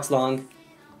 25 blocks long.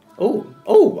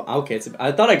 Okay.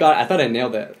 I thought I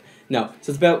nailed it. No, so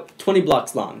it's about 20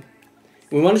 blocks long.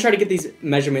 We want to try to get these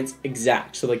measurements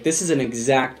exact. So like this is an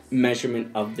exact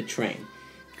measurement of the train.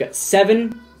 We've got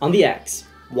 7 on the X,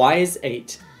 Y is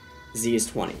 8, Z is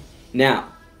 20. Now,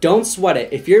 don't sweat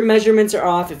it. If your measurements are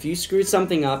off, if you screwed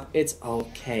something up, it's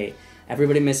okay.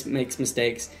 Everybody makes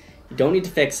mistakes. You don't need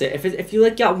to fix it. If you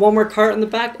like got one more cart in the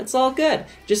back, it's all good.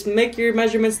 Just make your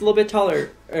measurements a little bit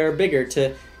taller or bigger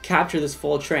to capture this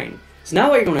full train. So now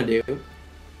what you're going to do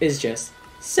is just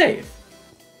save.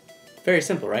 Very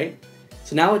simple, right?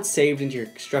 So now it's saved into your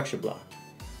structure block.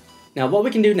 Now what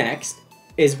we can do next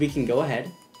is we can go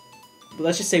ahead.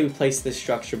 Let's just say we place this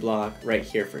structure block right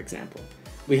here, for example.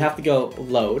 We have to go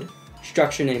load,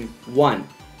 structure name 1.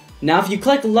 Now if you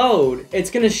click load, it's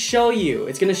going to show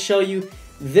you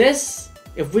this.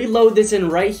 If we load this in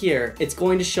right here, it's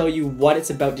going to show you what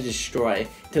it's about to destroy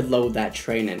to load that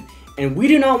train in. And we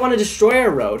do not want to destroy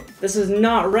our road. This is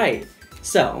not right.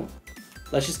 So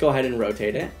let's just go ahead and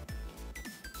rotate it.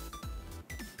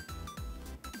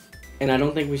 And I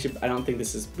don't think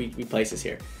we place this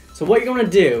here. So what you're going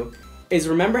to do is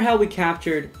remember how we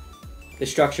captured the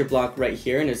structure block right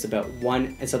here, and it's about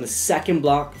 1, it's on the second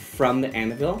block from the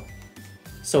anvil.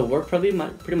 So we're pretty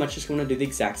much just going to do the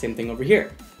exact same thing over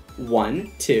here.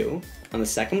 1, 2 on the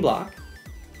second block,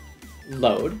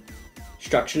 load,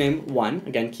 structure name 1,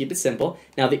 again keep it simple.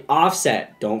 Now the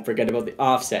offset, don't forget about the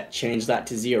offset, change that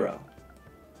to 0.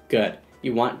 Good.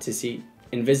 You want to see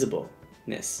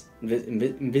invisibleness.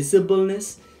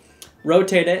 Invisibleness.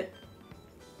 Rotate it.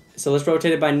 So let's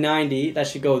rotate it by 90, that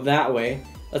should go that way.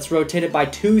 Let's rotate it by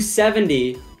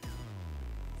 270. Oh,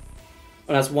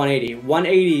 that's 180.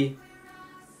 180.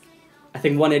 I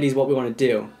think 180 is what we want to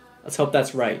do. Let's hope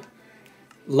that's right.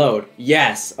 Load.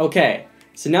 Yes. Okay.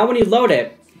 So now when you load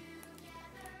it,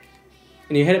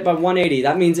 and you hit it by 180,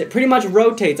 that means it pretty much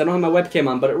rotates. I don't have my webcam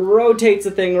on, but it rotates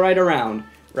the thing right around,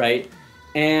 right?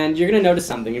 And you're going to notice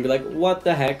something. You'll be like, what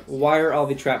the heck? Why are all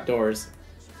the trapdoors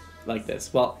like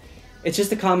this? Well, it's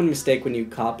just a common mistake when you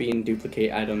copy and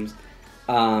duplicate items.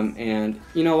 And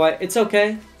you know what? It's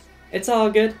okay. It's all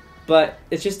good. But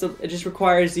it just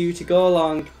requires you to go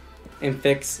along and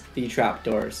fix the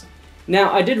trapdoors.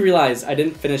 Now, I did realize I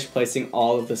didn't finish placing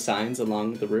all of the signs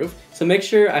along the roof. So make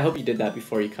sure, I hope you did that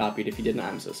before you copied. If you didn't,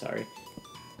 I'm so sorry.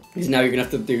 Because now you're going to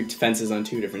have to do fences on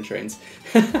 2 different trains.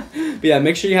 But yeah,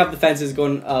 make sure you have the fences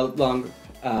going along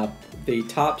the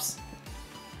tops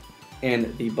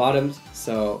and the bottoms.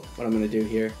 So what I'm going to do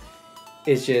here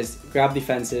is just grab the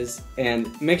fences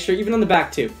and make sure, even on the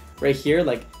back too, right here,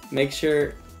 like make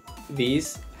sure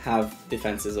these have the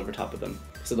fences over top of them.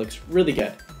 So it looks really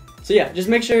good. So yeah, just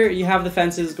make sure you have the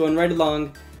fences going right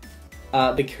along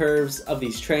the curves of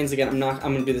these trains. Again, I'm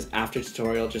going to do this after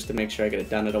tutorial just to make sure I get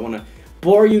it done. I don't want to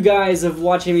bore you guys of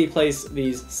watching me place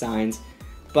these signs.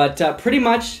 But pretty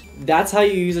much, that's how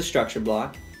you use a structure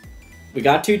block. We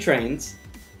got 2 trains.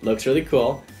 Looks really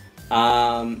cool.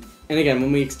 And again,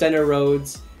 when we extend our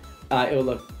roads, it will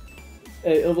look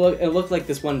it looked like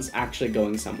this one's actually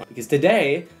going somewhere. Because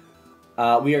today,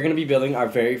 we are going to be building our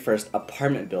very first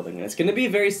apartment building. And it's going to be a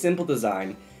very simple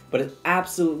design, but it's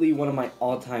absolutely one of my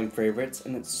all-time favorites,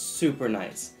 and it's super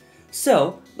nice.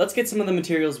 So, let's get some of the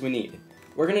materials we need.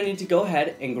 We're going to need to go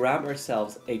ahead and grab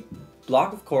ourselves a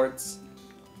block of quartz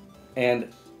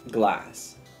and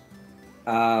glass.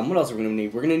 What else are we going to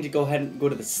need? We're going to need to go ahead and go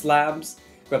to the slabs,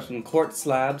 grab some quartz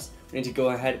slabs. We need to go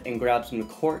ahead and grab some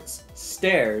quartz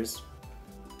stairs.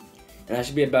 And that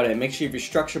should be about it. Make sure you have your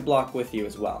structure block with you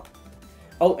as well.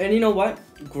 Oh, and you know what?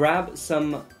 Grab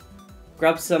some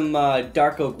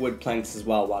dark oak wood planks as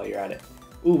well while you're at it.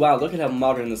 Ooh, wow, look at how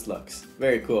modern this looks.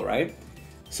 Very cool, right?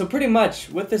 So pretty much,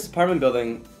 with this apartment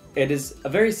building, it is a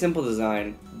very simple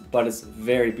design, but it's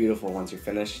very beautiful once you're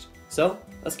finished. So,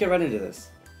 let's get right into this.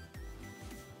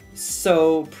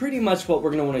 So, pretty much what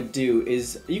we're going to want to do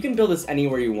is, you can build this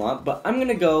anywhere you want, but I'm going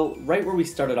to go right where we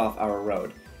started off our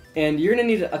road. And you're going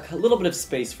to need a little bit of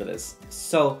space for this.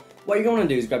 So, what you're going to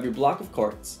do is grab your block of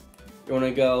quartz. You're going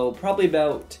to go probably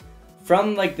about,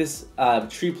 from like this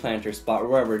tree planter spot or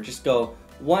wherever, just go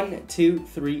 1, 2,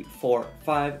 3, 4,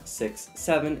 5, 6,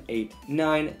 7, 8,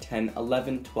 9, 10,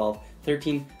 11, 12,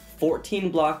 13, 14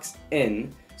 blocks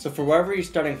in. So for wherever you're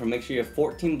starting from, make sure you have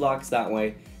 14 blocks that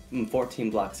way, and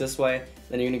 14 blocks this way.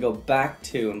 Then you're going to go back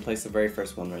 2 and place the very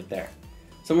first one right there.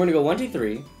 So we're going to go 1, 2,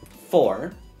 3,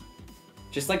 4,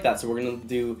 just like that. So we're going to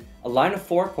do a line of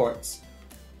 4 quartz.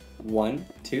 1,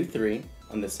 2, 3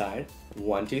 on this side.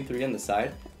 1, 2, 3 on this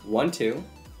side. 1, 2.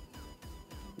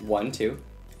 1, 2.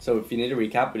 So if you need to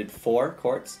recap, we did 4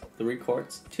 quartz, 3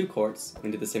 quartz, 2 quartz.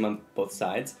 We did the same on both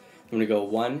sides. We're going to go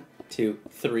 1, 2,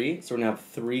 3. So we're going to have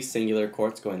 3 singular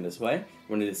quartz going this way.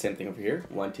 We're going to do the same thing over here.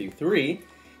 1, 2, 3.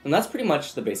 And that's pretty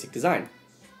much the basic design.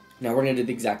 Now we're going to do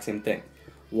the exact same thing.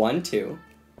 1, 2,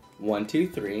 1, 2,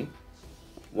 3,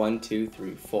 1, 2,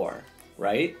 3, 4.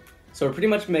 Right? So we're pretty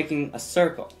much making a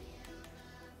circle.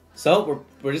 So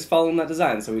we're just following that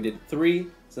design. So we did 3.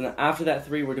 So then after that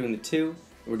 3, we're doing the 2.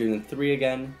 We're doing the 3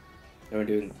 again. And we're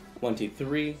doing 1, 2,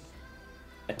 3,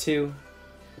 a 2,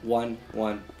 1,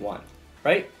 1, 1.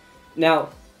 Right? Now,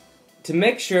 to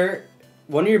make sure,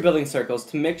 when you're building circles,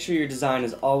 to make sure your design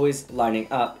is always lining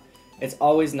up, it's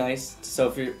always nice. So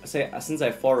if you're, say, since I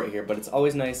have 4 right here, but it's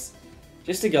always nice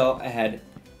just to go ahead,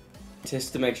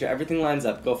 just to make sure everything lines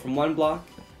up. Go from 1 block.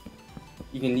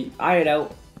 You can eye it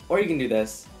out, or you can do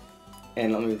this.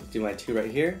 And let me do my 2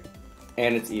 right here,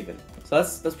 and it's even. So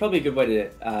that's probably a good way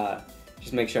to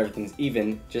just make sure everything's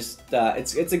even. Just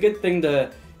it's a good thing to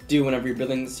do whenever you're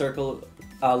building circle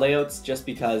layouts, just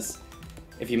because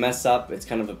if you mess up, it's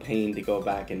kind of a pain to go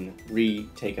back and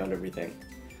retake out everything.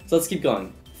 So let's keep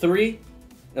going. 3,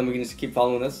 then we can just keep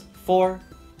following this. 4,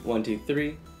 1, 2,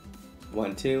 3,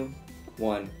 1, 2,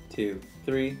 1, 2,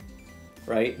 3,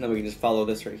 right? And then we can just follow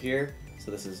this right here.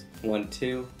 So this is 1,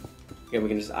 2. Again, we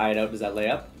can just eye it out. Does that lay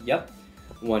up? Yep.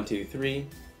 1, 2, 3.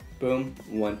 Boom.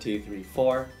 1, 2, 3,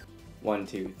 4. 1,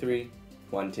 2, 3.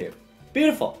 1, 2.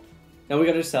 Beautiful. Now we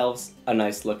got ourselves a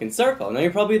nice looking circle. Now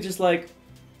you're probably just like,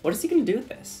 what is he going to do with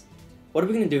this? What are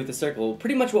we going to do with the circle? Well,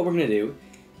 pretty much what we're going to do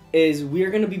is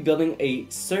we're going to be building a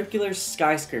circular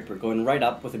skyscraper going right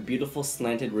up with a beautiful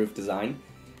slanted roof design.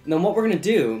 And then what we're going to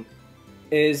do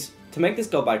is, to make this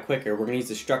go by quicker, we're going to use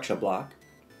the structure block.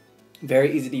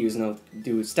 Very easy to use, and I'll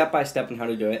do step by step on how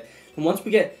to do it. And once we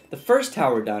get the first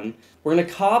tower done, we're going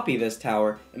to copy this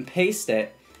tower and paste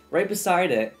it right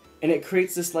beside it, and it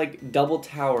creates this like double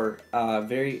tower,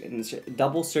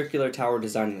 double circular tower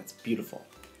design, and it's beautiful.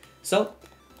 So,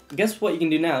 guess what you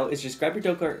can do now is just grab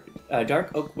your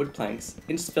dark oak wood planks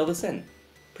and just fill this in.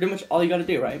 Pretty much all you got to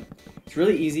do, right? It's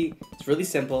really easy, it's really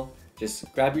simple.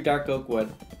 Just grab your dark oak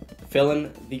wood, fill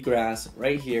in the grass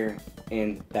right here,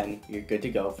 and then you're good to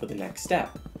go for the next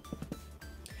step.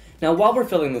 Now, while we're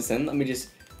filling this in, let me just,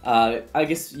 I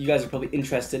guess you guys are probably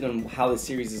interested in how the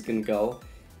series is going to go.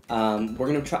 I'm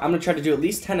going to try to do at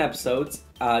least 10 episodes.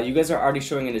 You guys are already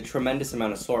showing in a tremendous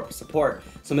amount of support,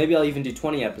 so maybe I'll even do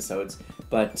 20 episodes.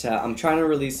 But I'm trying to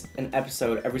release an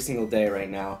episode every single day right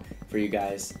now for you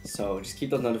guys. So just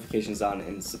keep those notifications on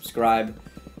and subscribe.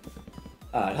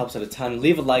 It helps out a ton.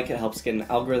 Leave a like, it helps get an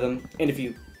algorithm. And if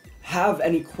you have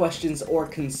any questions or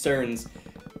concerns,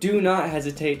 do not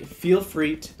hesitate. Feel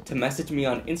free to message me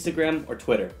on Instagram or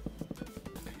Twitter.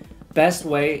 Best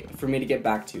way for me to get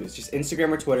back to you is just Instagram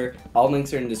or Twitter. All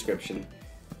links are in the description,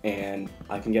 and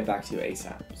I can get back to you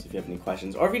ASAP. So if you have any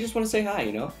questions, or if you just want to say hi,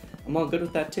 you know, I'm all good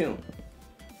with that too.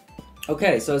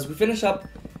 Okay, so as we finish up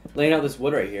laying out this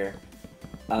wood right here,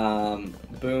 boom,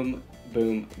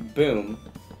 boom, boom,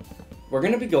 we're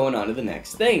going to be going on to the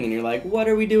next thing. And you're like, what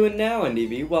are we doing now,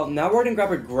 NDB? Well, now we're going to grab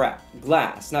our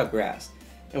glass, not grass.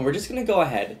 And we're just going to go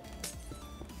ahead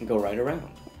and go right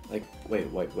around. Like, wait,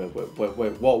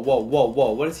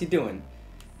 whoa, what is he doing?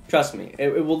 Trust me,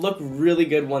 it will look really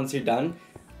good once you're done.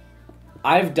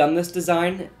 I've done this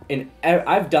design,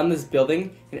 I've done this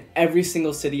building in every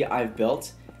single city I've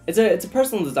built. It's a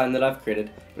personal design that I've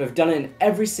created, but I've done it in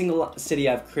every single city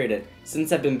I've created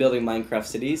since I've been building Minecraft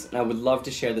cities, and I would love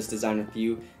to share this design with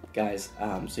you guys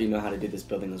so you know how to do this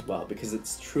building as well, because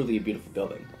it's truly a beautiful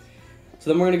building. So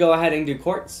then we're going to go ahead and do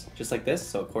quartz, just like this.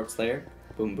 So a quartz layer,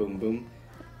 boom, boom, boom,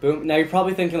 boom. Now you're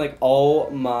probably thinking like, oh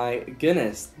my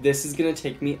goodness, this is going to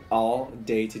take me all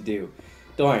day to do.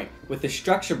 Don't worry, with the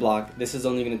structure block, this is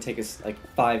only going to take us like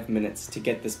 5 minutes to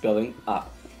get this building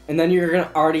up. And then you're going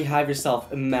to already have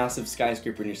yourself a massive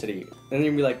skyscraper in your city. And then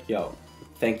you're going to be like, yo,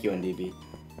 thank you, NDB.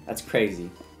 That's crazy.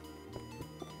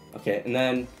 Okay, and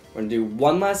then we're going to do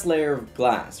one last layer of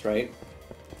glass, right?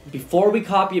 Before we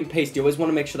copy and paste, you always want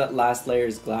to make sure that last layer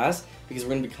is glass, because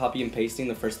we're going to be copy and pasting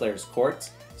the first layer is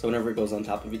quartz. So whenever it goes on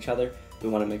top of each other, we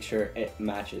want to make sure it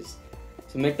matches.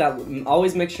 So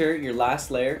always make sure your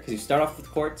last layer, because you start off with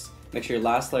quartz, make sure your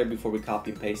last layer before we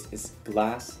copy and paste is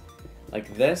glass,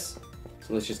 like this.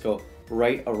 So let's just go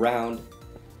right around.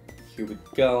 Here we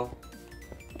go.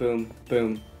 Boom,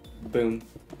 boom, boom.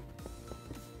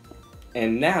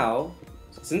 And now,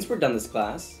 since we're done this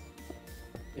glass,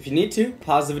 if you need to,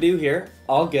 pause the video here.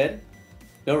 All good.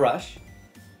 No rush.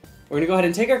 We're going to go ahead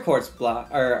and take our quartz block,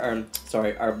 our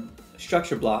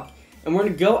structure block, and we're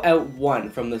going to go out one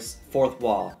from this fourth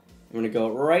wall. We're going to go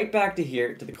right back to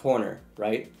here, to the corner,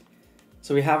 right?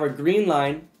 So we have our green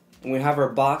line, and we have our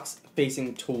box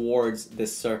facing towards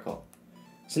this circle.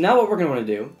 So now what we're going to want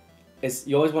to do is,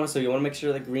 you want to make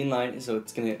sure the green line is, so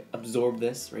it's going to absorb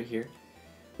this right here.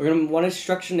 We're going to want to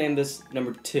structure name this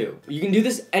number 2. You can do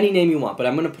this any name you want, but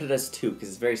I'm going to put it as 2 because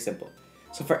it's very simple.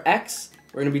 So for X,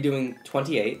 we're going to be doing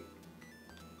 28.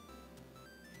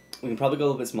 We can probably go a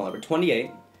little bit smaller, but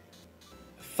 28,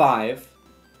 5,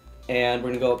 and we're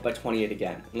going to go up by 28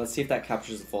 again. And let's see if that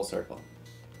captures the full circle.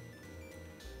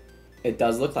 It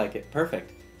does look like it.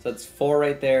 Perfect. So that's 4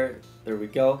 right there. There we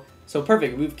go. So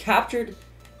perfect. We've captured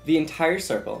the entire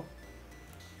circle.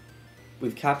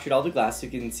 We've captured all the glass, so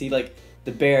you can see like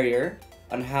the barrier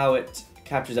on how it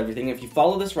captures everything. If you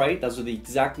follow this right, those are the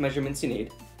exact measurements you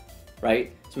need,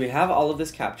 right? So we have all of this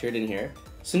captured in here.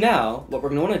 So now, what we're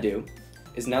going to want to do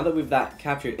is, now that we've that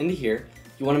captured into here,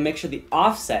 you want to make sure the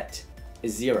offset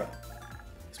is 0.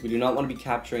 So we do not want to be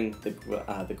capturing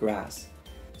the grass.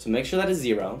 So make sure that is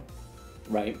 0,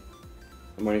 right?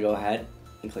 And we're going to go ahead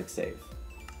and click save.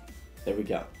 There we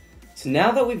go. So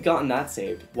now that we've gotten that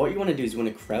saved, what you want to do is you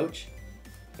want to crouch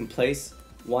and place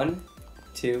 1,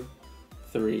 2,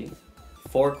 3,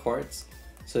 4 quartz.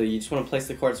 So you just want to place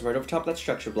the quartz right over top of that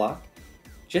structure block,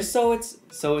 just so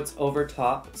it's over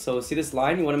top. So see this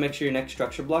line? You want to make sure your next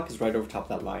structure block is right over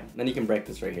top of that line. Then you can break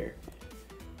this right here.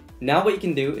 Now what you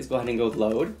can do is go ahead and go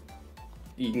load.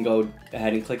 You can go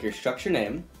ahead and click your structure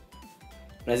name.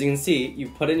 And as you can see,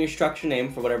 you've put in your structure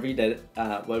name for whatever you did,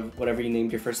 whatever you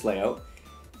named your first layout.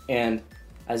 And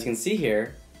as you can see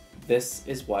here, this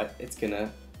is what it's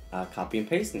gonna copy and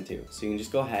paste into. So you can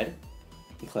just go ahead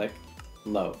and click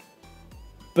load.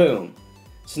 Boom.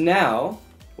 So now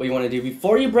what you want to do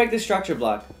before you break the structure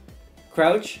block,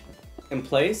 crouch and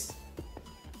place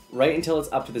right until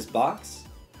it's up to this box,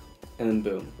 and then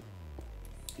boom.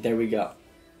 There we go.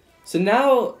 So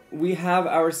now we have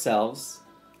ourselves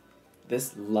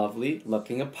this lovely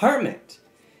looking apartment.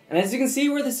 And as you can see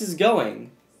where this is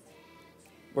going,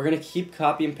 we're going to keep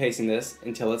copy and pasting this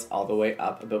until it's all the way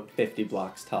up about 50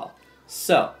 blocks tall.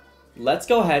 So let's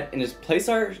go ahead and just place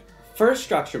our first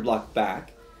structure block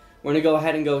back. We're going to go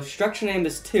ahead and go structure name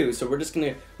this 2. So we're just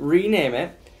going to rename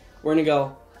it. We're going to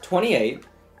go 28,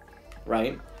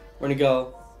 right? We're going to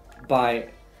go by,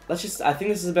 I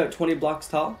think this is about 20 blocks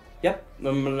tall. Yep,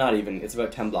 not even, it's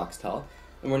about 10 blocks tall.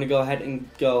 And we're going to go ahead and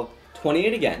go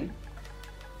 28 again.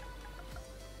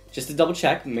 Just to double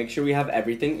check, make sure we have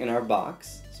everything in our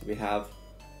box. So we have,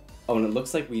 oh, and it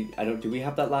looks like do we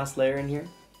have that last layer in here?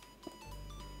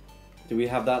 Do we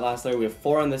have that last layer? We have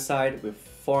 4 on this side, we have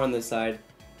 4 on this side,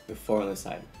 we have 4 on this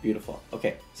side. Beautiful.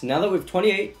 Okay, so now that we have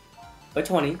 28 by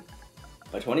 20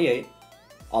 by 28,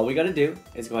 all we gotta do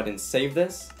is go ahead and save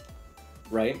this,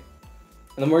 right?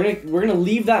 And then we're gonna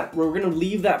leave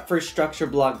that first structure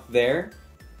block there,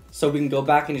 so we can go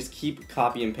back and just keep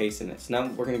copy and pasting it. So now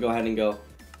we're gonna go ahead and go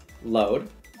load,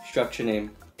 structure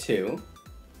name 2,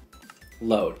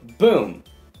 load, boom.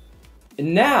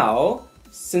 And now,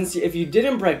 since if you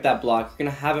didn't break that block, you're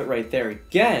gonna have it right there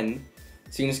again.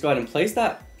 So you can just go ahead and place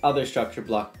that other structure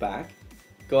block back.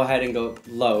 Go ahead and go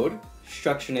load,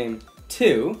 structure name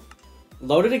 2,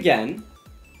 load it again,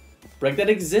 break that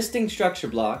existing structure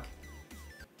block,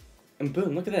 and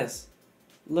boom, look at this.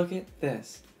 Look at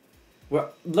this.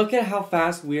 Look at how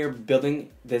fast we are building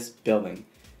this building.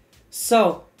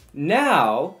 So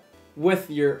now, with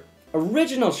your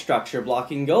original structure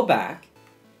block, you can go back.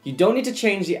 You don't need to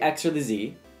change the X or the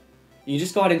Z. You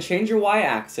just go ahead and change your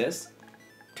Y-axis,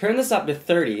 turn this up to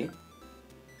 30,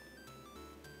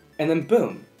 and then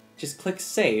boom, just click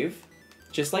save,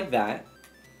 just like that,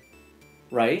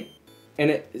 right? And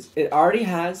it already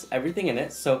has everything in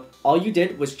it, so all you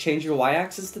did was change your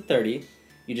Y-axis to 30.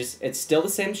 It's still the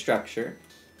same structure.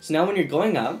 So now when you're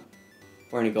going up,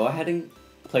 we're gonna go ahead and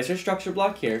place our structure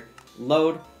block here,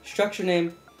 load, structure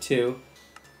name 2,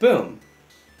 boom.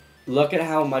 Look at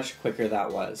how much quicker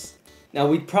that was. Now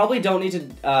we probably don't need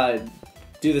to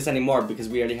do this anymore because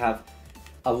we already have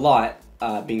a lot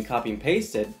being copy and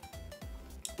pasted.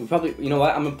 We probably, you know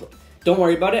what, don't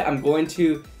worry about it. I'm going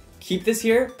to keep this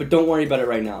here, but don't worry about it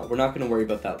right now. We're not gonna worry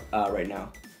about that right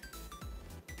now.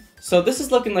 So this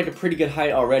is looking like a pretty good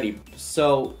height already.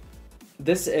 So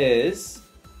this is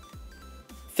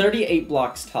 38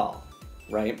 blocks tall,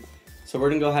 right? So we're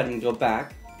gonna go ahead and go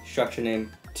back, structure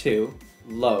name 2,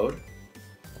 load,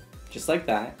 just like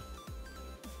that.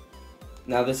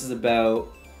 Now this is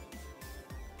about,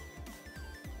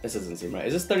 this doesn't seem right.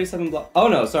 Is this 37 blocks? Oh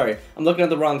no, sorry, I'm looking at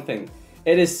the wrong thing.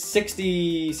 It is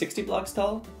 60 blocks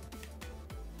tall.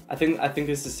 I think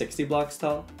this is 60 blocks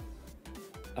tall.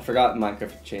 I forgot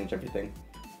Minecraft changed everything.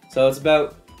 So it's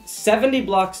about 70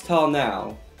 blocks tall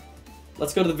now.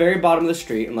 Let's go to the very bottom of the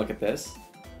street and look at this.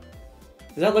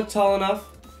 Does that look tall enough?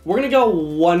 We're gonna go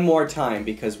one more time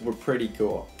because we're pretty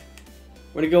cool.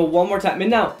 We're gonna go one more time.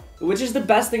 And now, which is the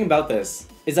best thing about this,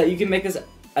 is that you can make this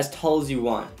as tall as you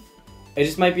want. It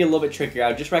just might be a little bit trickier. I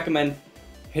would just recommend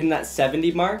hitting that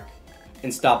 70 mark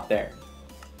and stop there.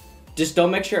 Just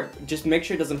make sure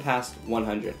it doesn't pass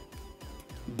 100.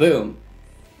 Boom.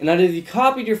 And now if you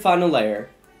copied your final layer,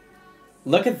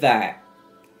 look at that.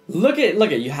 Look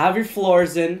at, you have your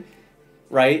floors in,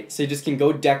 right? So you just can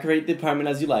go decorate the apartment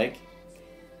as you like.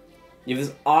 You have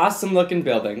this awesome looking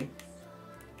building.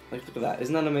 Look at that,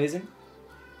 isn't that amazing?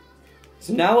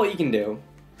 So now what you can do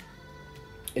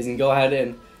is you can go ahead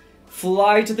and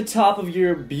fly to the top of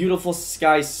your beautiful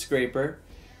skyscraper.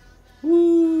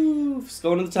 Woo, just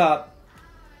going to the top.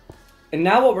 And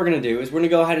now what we're gonna do is we're gonna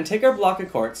go ahead and take our block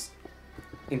of quartz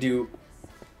and do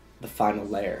the final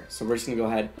layer. So we're just gonna go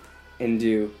ahead and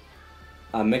do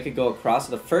make it go across.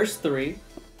 So the first 3,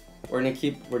 we're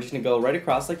just gonna go right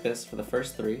across like this for the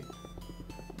first 3.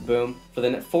 Boom. For the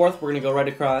 4th, we're gonna go right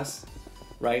across,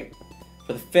 right?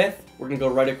 For the 5th, we're gonna go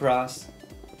right across.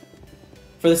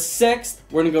 For the 6th,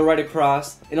 we're gonna go right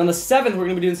across. And on the 7th, we're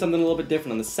gonna be doing something a little bit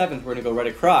different. On the 7th, we're gonna go right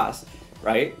across,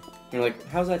 right? And you're like,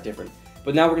 how's that different?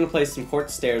 But now we're gonna place some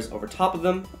quartz stairs over top of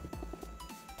them.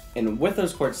 And with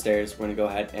those quartz stairs, we're gonna go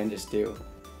ahead and just do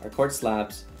our quartz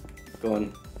slabs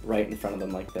going right in front of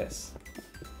them like this.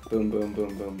 Boom, boom,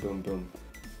 boom, boom, boom, boom.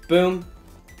 Boom.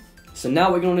 So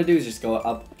now what we're gonna do is just go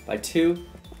up by 2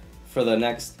 for the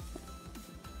next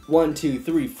 1, 2,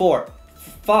 3, 4,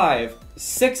 5,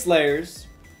 6 layers.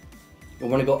 We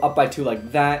want to go up by 2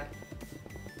 like that.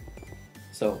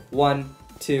 So 1,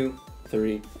 2,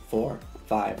 3, 4,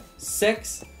 5,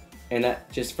 6. And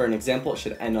that, just for an example, it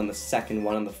should end on the second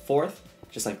one on the 4th,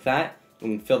 just like that. And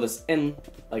we can fill this in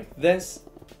like this.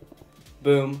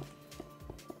 Boom,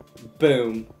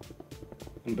 boom,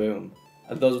 and boom.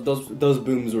 Those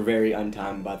booms were very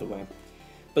untimed, by the way.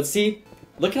 But see,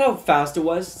 look at how fast it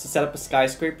was to set up a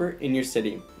skyscraper in your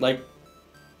city. Like,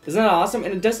 isn't that awesome?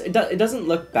 And it doesn't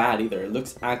look bad either. It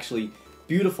looks actually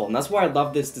beautiful, and that's why I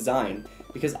love this design.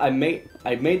 Because I made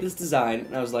this design,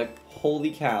 and I was like,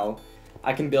 holy cow,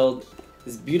 I can build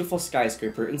this beautiful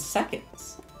skyscraper in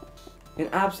seconds, in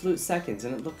absolute seconds,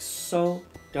 and it looks so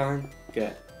darn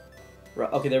good.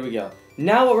 Right, okay, there we go.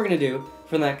 Now what we're gonna do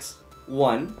for the next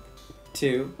 1,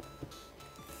 2,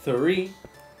 3,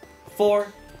 4,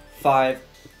 5,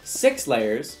 6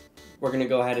 layers, we're gonna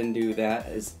go ahead and do that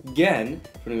as again.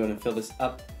 We're gonna go and fill this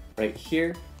up right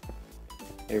here.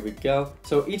 There we go.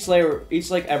 So each layer,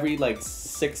 every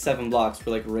 6, 7 blocks,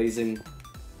 we're raising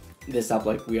this up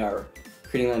like we are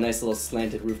creating a nice little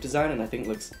slanted roof design, and I think it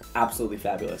looks absolutely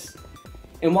fabulous.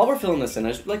 And while we're filling this in, I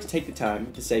just would like to take the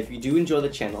time to say, if you do enjoy the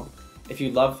channel, if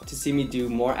you'd love to see me do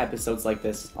more episodes like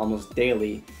this almost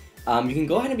daily, you can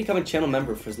go ahead and become a channel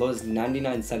member for as low as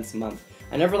 99 cents a month.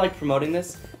 I never like promoting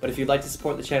this, but if you'd like to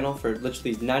support the channel for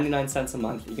literally 99 cents a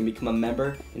month, you can become a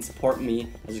member and support me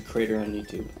as a creator on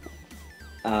YouTube.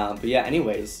 But yeah,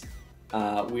 anyways,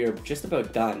 we are just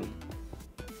about done.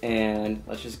 And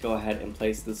let's just go ahead and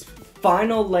place this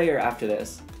final layer after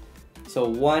this. So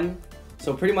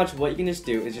pretty much what you can just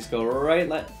do is just go right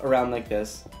around like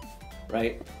this,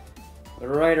 right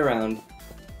around.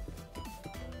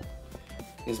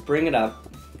 Just bring it up.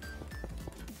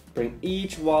 Bring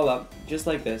each wall up just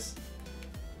like this.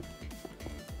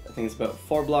 I think it's about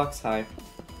 4 blocks high,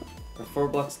 or 4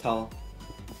 blocks tall.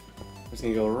 We're just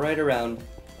gonna go right around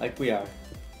like we are.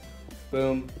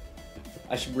 Boom.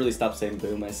 I should really stop saying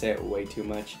boom, I say it way too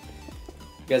much.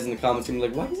 You guys in the comments are gonna be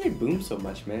like, why do you say boom so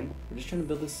much, man? We're just trying to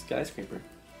build this skyscraper.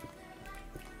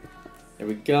 There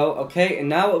we go. Okay, and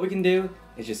now what we can do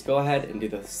is just go ahead and do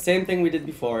the same thing we did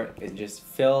before and just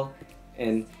fill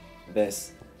in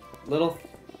this little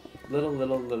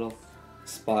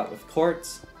spot with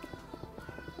quartz.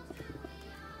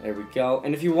 There we go.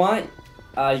 And if you want,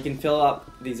 you can fill up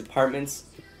these apartments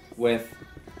with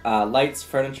lights,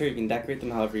 furniture. You can decorate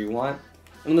them however you want.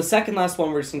 And on the second last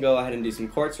one, we're just gonna go ahead and do some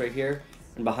quartz right here.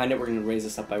 And behind it, we're gonna raise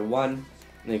this up by 1. And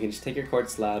then you can just take your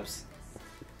quartz slabs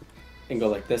and go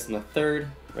like this in the third,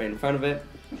 right in front of it.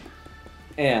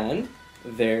 And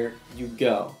there you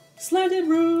go. Slanted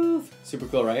roof! Super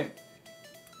cool, right?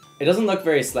 It doesn't look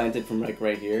very slanted from like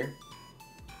right here.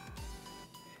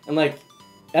 And like,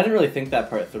 I didn't really think that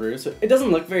part through, so it doesn't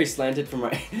look very slanted from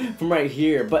right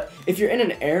here. But if you're in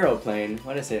an aeroplane,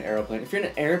 why did I say an aeroplane? If you're in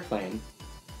an airplane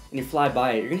and you fly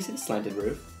by it, you're gonna see the slanted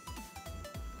roof.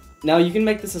 Now you can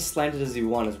make this as slanted as you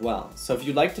want as well. So if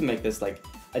you'd like to make this like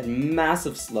a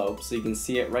massive slope so you can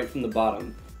see it right from the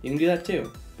bottom, you can do that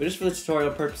too. But just for the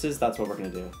tutorial purposes, that's what we're gonna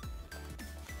do.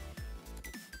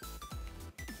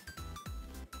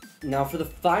 Now for the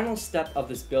final step of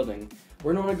this building,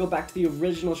 we're going to go back to the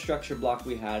original structure block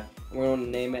we had, and we're going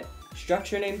to name it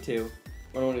structure name 2.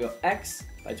 We're going to go X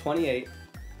by 28.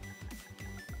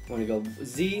 We're going to go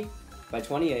Z by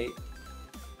 28.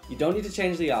 You don't need to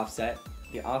change the offset.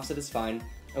 The offset is fine.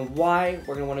 And Y,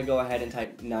 we're going to want to go ahead and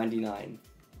type 99.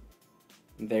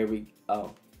 There we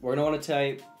go. We're going to want to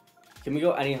type, can we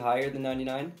go any higher than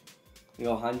 99? Can we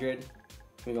go 100? Can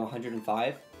we go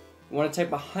 105? We want to type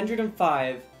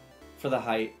 105 for the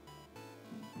height.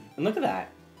 And look at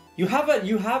that. You have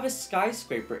a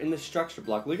skyscraper in the structure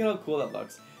block. Look at how cool that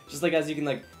looks. Just like as you can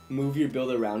like move your build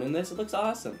around in this, it looks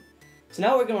awesome. So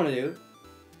now what we're going to do,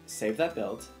 save that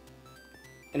build.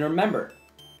 And remember,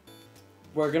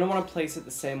 we're going to want to place it the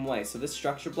same way. So this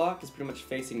structure block is pretty much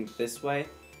facing this way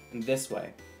and this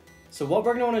way. So what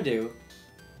we're going to want to do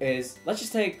is, let's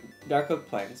just take dark oak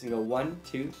planks and go 1,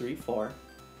 2, 3, 4.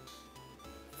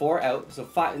 4 out, so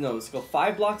 5, no, let's go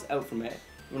 5 blocks out from it.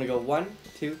 I'm gonna go 1,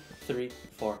 2, 3,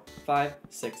 4, 5,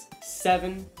 6,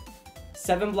 7.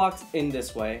 7 blocks in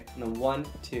this way, and then 1,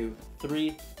 2,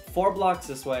 3, 4 blocks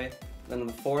this way. Then on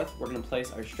the 4th, we're gonna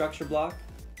place our structure block.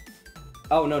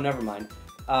 Oh no, never mind.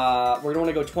 We're gonna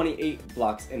wanna go 28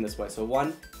 blocks in this way. So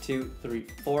 1, 2, 3,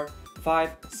 4,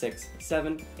 5, 6,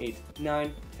 7, 8,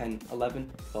 9, 10,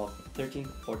 11, 12, 13,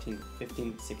 14,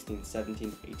 15, 16,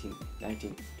 17, 18,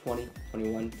 19, 20,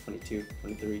 21, 22,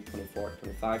 23, 24,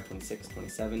 25, 26,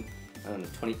 27, and on the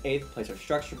 28th, place our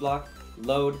structure block,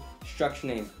 load, structure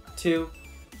name 2.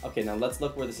 Okay, now let's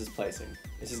look where this is placing.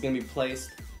 This is going to be placed,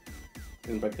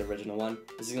 I'm going to break the original one,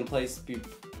 this is going to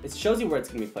it shows you where it's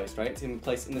going to be placed, right? It's going to be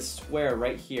placed in this square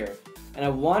right here, and I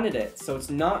wanted it so it's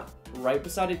not right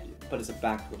beside it, but it's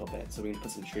back a little bit, so we can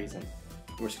put some trees in.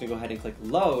 We're just going to go ahead and click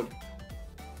load,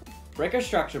 break our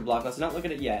structure block, let's not look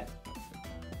at it yet.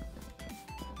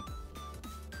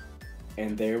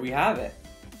 And there we have it.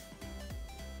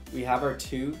 We have our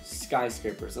 2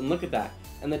 skyscrapers, and look at that.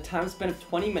 And the time span of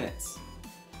 20 minutes.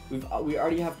 We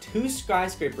already have 2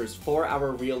 skyscrapers for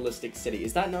our realistic city.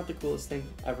 Is that not the coolest thing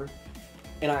ever?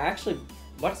 And I actually,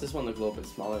 watch this one look a little bit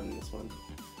smaller than this one.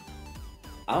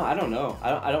 I don't know.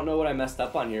 I don't know what I messed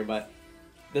up on here, but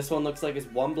this one looks like it's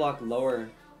 1 block lower.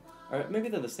 Or maybe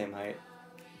they're the same height.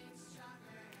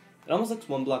 It almost looks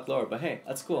 1 block lower, but hey,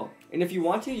 that's cool. And if you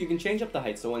want to, you can change up the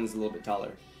height so one's a little bit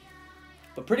taller.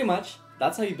 But pretty much,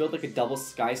 that's how you build like a double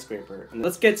skyscraper. And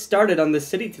let's get started on this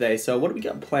city today. So what do we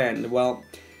got planned? Well,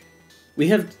 we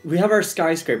have our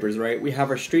skyscrapers, right? We have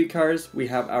our streetcars, we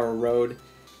have our road,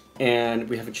 and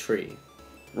we have a tree,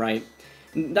 right?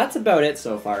 That's about it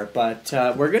so far, but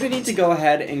we're gonna need to go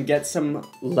ahead and get some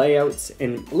layouts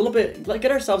and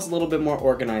get ourselves a little bit more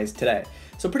organized today.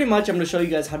 So pretty much I'm gonna show you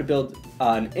guys how to build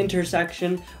an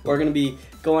intersection. We're gonna be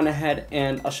going ahead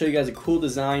and I'll show you guys a cool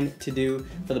design to do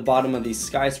for the bottom of these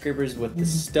skyscrapers with the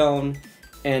stone.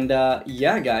 And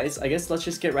yeah guys, I guess let's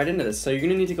just get right into this. So you're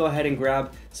gonna need to go ahead and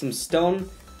grab some stone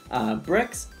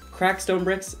bricks, cracked stone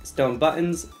bricks, stone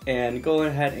buttons, and go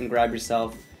ahead and grab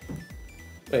yourself.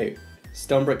 Wait,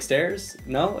 stone brick stairs?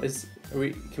 No,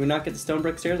 can we not get the stone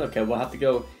brick stairs? Okay, we'll have to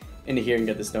go into here and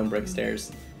get the stone brick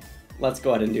stairs. Let's go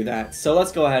ahead and do that. So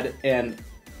let's go ahead and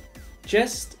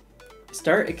just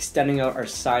start extending out our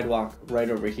sidewalk right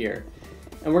over here.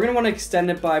 And we're gonna want to extend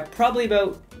it by probably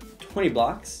about 20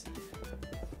 blocks.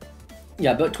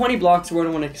 Yeah, about 20 blocks. We're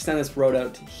gonna want to extend this road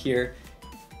out to here.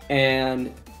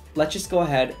 And let's just go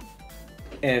ahead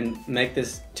and make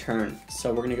this turn.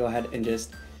 So we're gonna go ahead and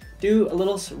just do a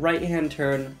little right-hand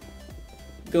turn,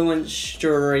 going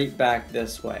straight back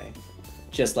this way,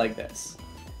 just like this.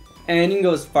 And you can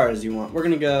go as far as you want. We're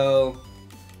gonna go,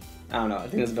 I don't know, I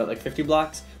think it's about like 50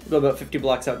 blocks. We'll go about 50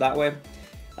 blocks out that way.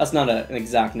 That's not an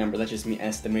exact number, that's just me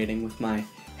estimating with my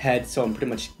head, so I'm pretty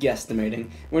much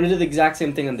guesstimating. We're gonna do the exact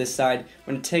same thing on this side.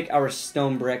 We're gonna take our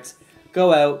stone bricks,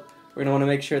 go out. We're gonna wanna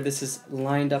make sure this is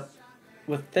lined up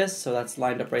with this, so that's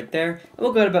lined up right there. And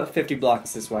we'll go at about 50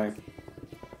 blocks this way.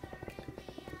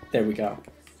 There we go.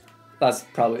 That's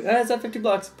probably, is that 50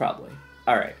 blocks? Probably.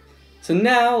 All right. So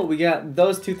now we got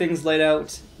those two things laid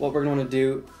out. What we're gonna wanna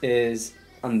do is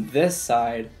on this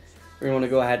side, we're gonna wanna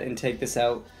go ahead and take this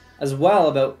out as well,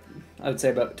 about, I would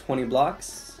say about 20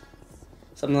 blocks,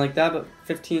 something like that, about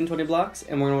 15, 20 blocks.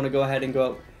 And we're gonna wanna go ahead and go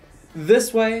out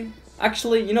this way.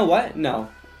 Actually, you know what? No,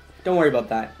 don't worry about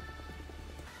that.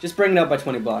 Just bring it out by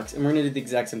 20 blocks. And we're gonna do the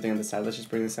exact same thing on this side. Let's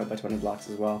just bring this out by 20 blocks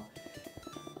as well.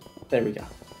 There we go.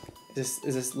 Is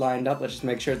this lined up? Let's just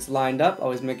make sure it's lined up.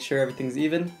 Always make sure everything's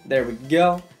even. There we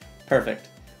go. Perfect.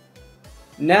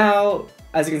 Now,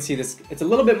 as you can see, it's a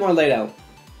little bit more laid out.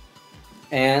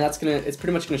 And it's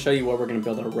pretty much gonna show you where we're gonna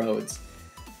build our roads.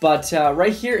 But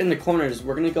right here in the corners,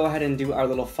 we're gonna go ahead and do our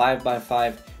little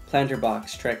 5x5 planter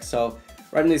box trick. So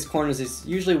right in these corners is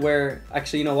usually where,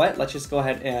 actually, you know what? Let's just go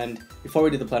ahead and, before we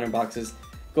do the planter boxes,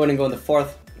 go ahead and go in the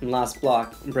fourth and last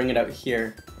block and bring it out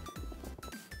here.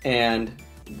 And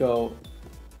go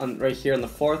on right here on the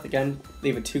fourth, again,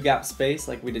 leave a 2 gap space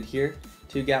like we did here.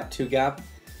 2 gap, 2 gap.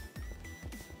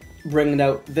 Bring it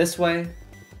out this way.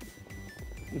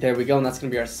 There we go, and that's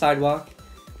gonna be our sidewalk.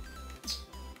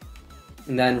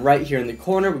 And then right here in the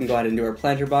corner, we can go ahead and do our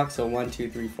planter box. So 1, 2,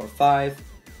 3, 4, 5.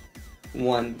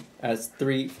 1 as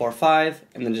 3, 4, 5,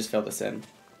 and then just fill this in.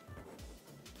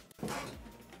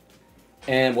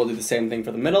 And we'll do the same thing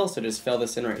for the middle, so just fill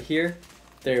this in right here.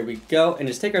 There we go, and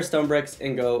just take our stone bricks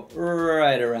and go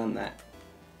right around that.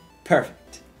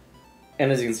 Perfect.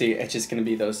 And as you can see, it's just gonna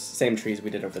be those same trees we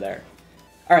did over there.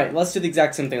 All right, let's do the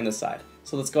exact same thing on this side.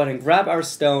 So let's go ahead and grab our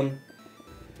stone,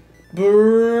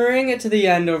 bring it to the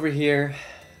end over here,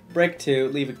 break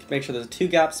 2, make sure there's a 2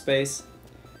 gap space,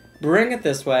 bring it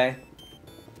this way,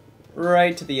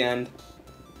 right to the end,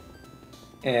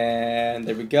 and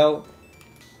there we go.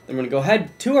 Then we're gonna go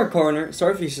ahead to our corner.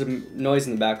 Sorry if you hear some noise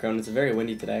in the background, it's very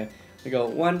windy today. We go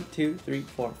 1, 2, 3,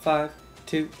 4, 5,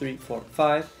 2, 3, 4,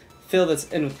 5, fill this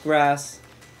in with grass,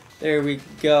 there we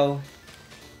go.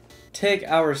 Take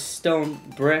our stone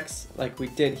bricks like we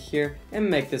did here and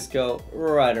make this go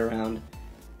right around.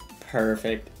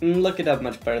 Perfect. And look at how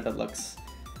much better that looks.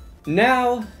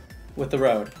 Now, with the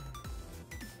road,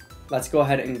 let's go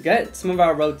ahead and get some of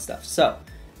our road stuff. So,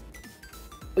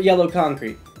 yellow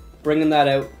concrete, bringing that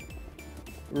out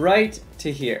right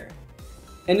to here.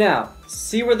 And now,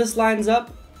 see where this lines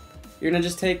up? You're gonna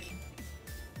just take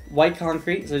white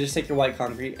concrete, so just take your white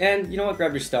concrete, and you know what,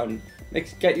 grab your stone.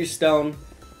 Get your stone,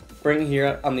 bring it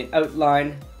here on the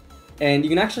outline, and you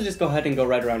can actually just go ahead and go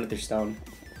right around with your stone.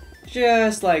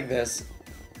 Just like this.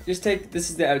 Just take, this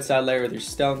is the outside layer with your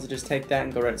stone, so just take that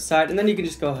and go right outside, and then you can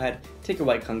just go ahead, take your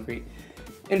white concrete,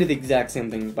 and do the exact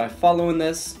same thing by following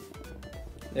this.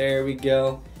 There we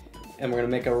go. And we're gonna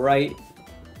make a right,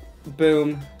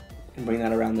 boom, and bring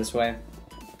that around this way.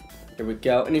 There we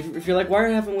go. And if you're like, why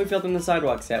haven't we filled in the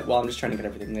sidewalks yet? Well, I'm just trying to get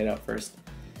everything laid out first.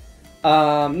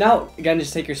 Now, again,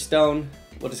 just take your stone.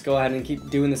 We'll just go ahead and keep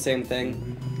doing the same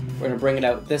thing. We're gonna bring it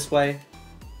out this way.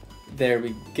 There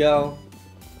we go.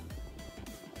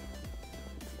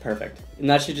 Perfect. And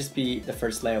that should just be the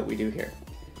first layout we do here.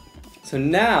 So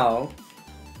now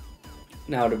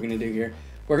what are we gonna do here?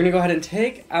 We're gonna go ahead and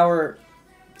take our,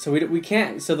 so we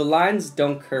can't, so the lines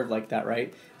don't curve like that,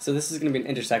 right? So this is gonna be an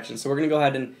intersection. So we're gonna go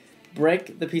ahead and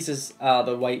break the pieces,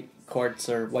 the white quartz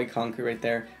or white concrete right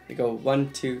there. We go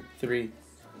 1, 2, 3.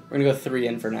 We're gonna go 3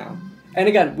 in for now. And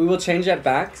again, we will change that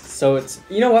back. So it's,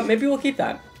 you know what? Maybe we'll keep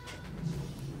that.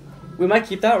 We might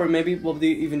keep that, or maybe we'll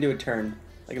even do a turn,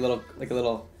 like a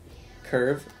little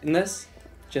curve in this,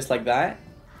 just like that.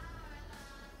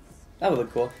 That would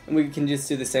look cool. And we can just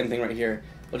do the same thing right here.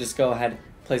 We'll just go ahead,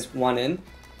 place 1 in,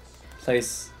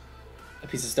 place a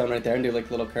piece of stone right there and do like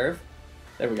a little curve.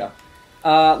 There we go.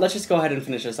 Let's just go ahead and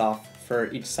finish this off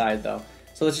for each side though.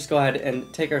 So let's just go ahead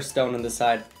and take our stone on this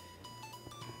side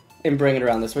and bring it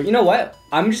around this way. You know what?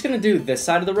 I'm just gonna do this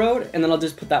side of the road and then I'll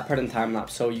just put that part in time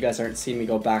lapse so you guys aren't seeing me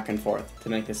go back and forth to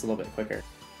make this a little bit quicker.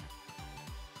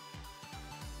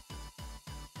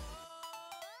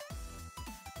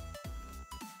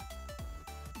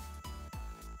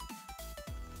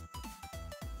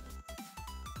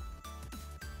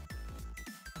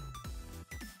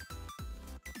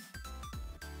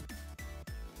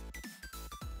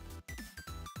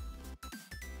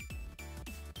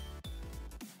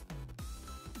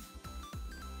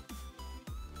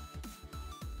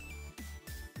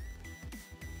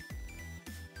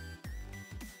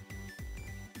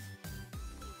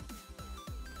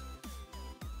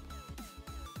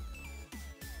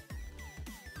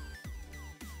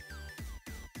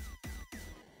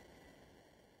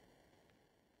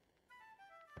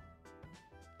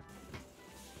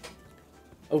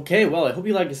 Okay, well, I hope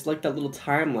you like that little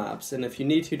time lapse, and if you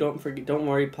need to, don't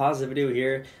worry, pause the video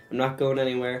here. I'm not going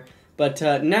anywhere. But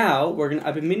now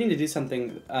I've been meaning to do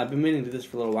something. I've been meaning to do this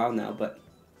for a little while now. But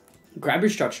grab your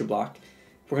structure block.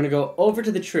 We're gonna go over to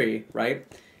the tree, right?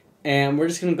 And we're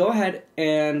just gonna go ahead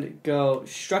and go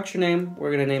structure name.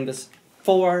 We're gonna name this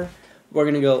 4. We're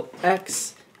gonna go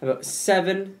X about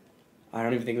 7. I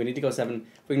don't even think we need to go 7.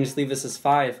 We can just leave this as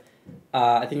 5.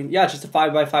 I think, yeah, it's just a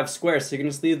 5 by 5 square, so you can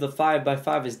just leave the 5 by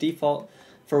 5 as default.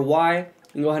 For Y, you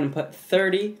can go ahead and put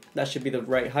 30. That should be the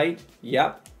right height.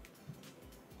 Yep.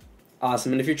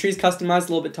 Awesome. And if your tree's customized,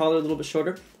 a little bit taller, a little bit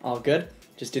shorter, all good.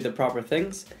 Just do the proper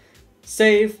things.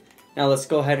 Save. Now let's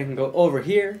go ahead and go over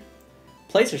here.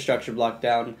 Place your structure block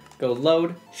down. Go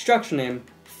load. Structure name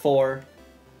 4.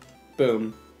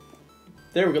 Boom.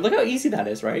 There we go. Look how easy that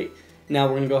is, right? Now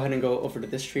we're going to go ahead and go over to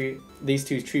this tree, these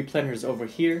 2 tree planters over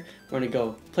here. We're going to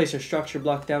go place our structure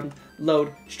block down,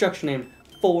 load, structure name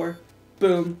 4,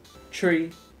 boom,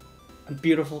 tree.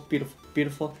 Beautiful, beautiful,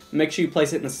 beautiful. Make sure you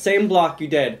place it in the same block you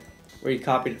did where you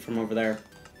copied it from over there.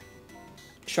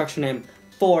 Structure name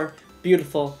 4,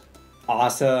 beautiful,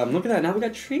 awesome. Look at that, now we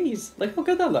got trees. Look how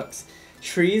good that looks.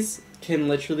 Trees can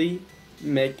literally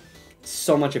make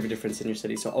so much of a difference in your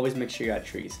city, so always make sure you add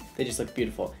trees. They just look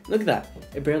beautiful. Look at that.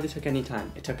 It barely took any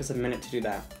time. It took us a minute to do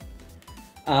that.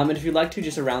 And if you'd like to,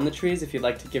 just around the trees, if you'd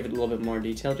like to give it a little bit more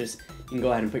detail, just you can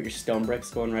go ahead and put your stone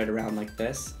bricks going right around like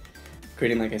this,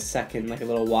 creating like a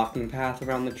little walking path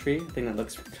around the tree. I think that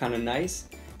looks kind of nice.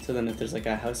 So then if there's like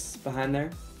a house behind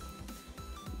there.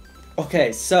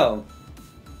 Okay, so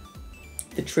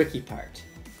the tricky part.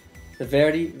 The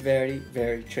very, very,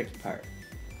 very tricky part.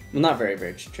 Well, not very,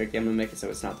 very tricky. I'm gonna make it so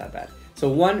it's not that bad. So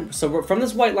we're from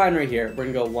this white line right here, we're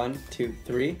gonna go 1, 2,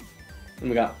 3. And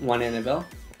we got 1 anvil,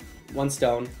 1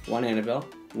 stone, 1 anvil,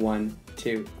 1,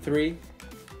 2, 3.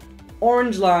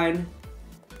 Orange line,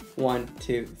 1,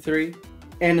 2, 3.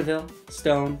 Anvil,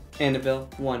 stone, anvil,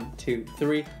 1, 2,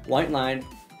 3. White line,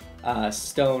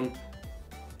 stone,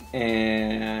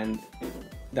 and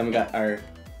then we got our,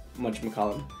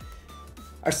 whatchamacallit,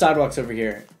 our sidewalks over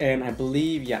here. And I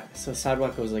believe, yeah, so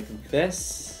sidewalk goes like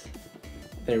this.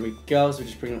 There we go. So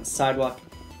just bring that sidewalk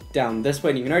down this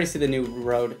way. And you can already see the new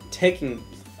road taking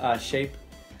shape,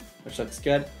 which looks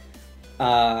good.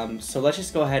 So let's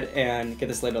just go ahead and get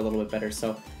this laid out a little bit better.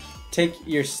 So take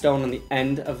your stone on the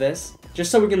end of this,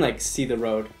 just so we can like see the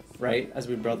road, right, as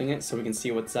we're building it, so we can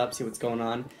see what's up, see what's going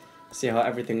on, see how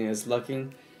everything is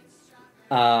looking.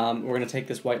 We're going to take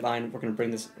this white line, we're going to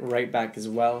bring this right back as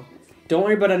well. Don't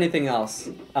worry about anything else.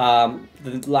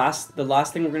 The last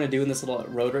thing we're going to do in this little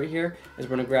road right here is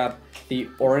we're going to grab the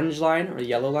orange line, or the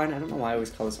yellow line. I don't know why I always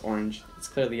call this orange. It's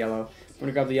clearly yellow. We're going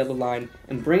to grab the yellow line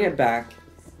and bring it back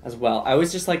as well. I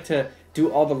always just like to do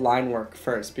all the line work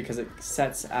first because it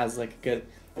sets as like a good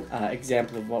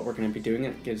example of what we're going to be doing.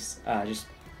 It gives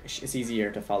it's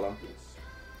easier to follow.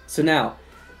 So now,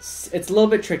 it's a little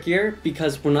bit trickier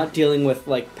because we're not dealing with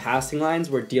like passing lines.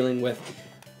 We're dealing with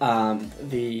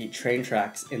the train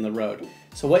tracks in the road.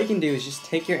 So what you can do is just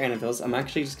take your anvils. I'm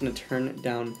actually just going to turn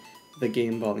down the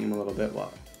game volume a little bit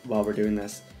while we're doing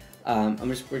this. We're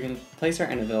going to place our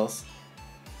anvils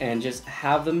and just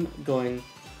have them going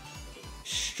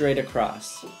straight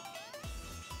across.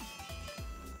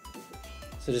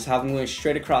 So just have them going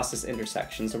straight across this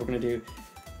intersection. So we're going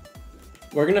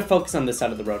to focus on this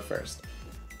side of the road first.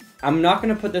 I'm not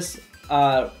going to put this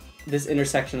this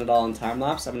intersection at all in time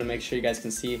lapse. I'm going to make sure you guys can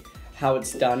see how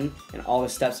it's done and all the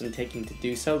steps I'm taking to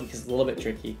do so because it's a little bit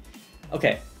tricky.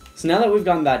 Okay, so now that we've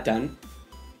gotten that done,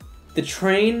 the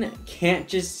train can't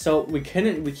just, we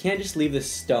can't just leave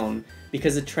this stone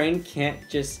because the train can't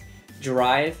just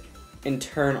drive and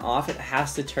turn off. It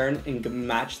has to turn and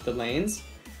match the lanes.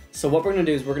 So what we're going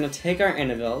to do is we're going to take our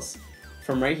anvils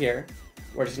from right here.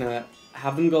 We're just going to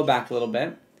have them go back a little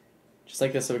bit, just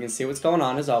like this, so we can see what's going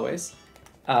on as always.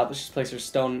 Let's just place our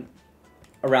stone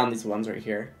around these ones right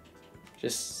here,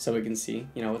 just so we can see,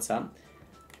 you know, what's up.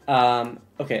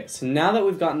 Okay, so now that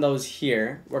we've gotten those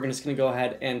here, we're just going to go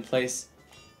ahead and place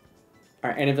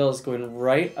our anvils going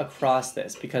right across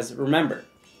this, because remember,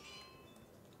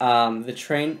 the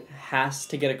train has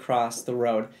to get across the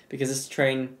road, because this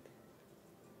train,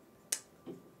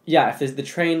 yeah, if the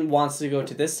train wants to go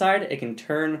to this side, it can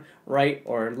turn right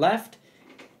or left.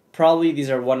 Probably these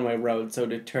are one-way roads, so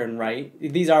to turn right,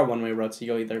 these are one-way roads, so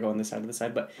you'll either go on this side or this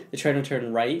side, but the train will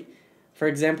turn right, for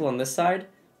example, on this side,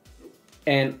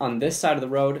 and on this side of the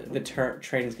road, the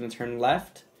train is going to turn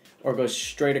left, or go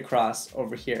straight across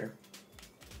over here.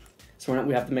 So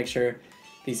we have to make sure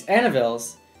these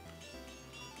anvils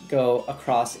go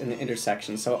across in the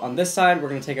intersection. So on this side, we're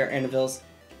going to take our anvils,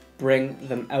 bring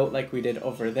them out like we did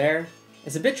over there.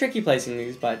 It's a bit tricky placing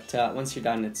these, but once you're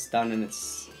done, it's done, and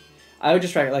it's... I would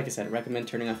just, like I said, recommend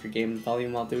turning off your game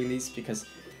volume while doing these, because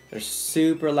they're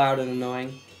super loud and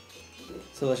annoying.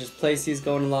 So let's just place these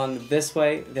going along this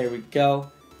way. There we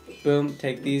go. Boom.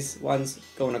 Take these ones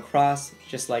going across,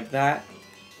 just like that.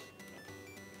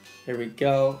 There we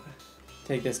go.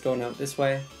 Take this going out this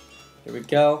way. There we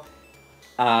go.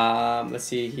 Let's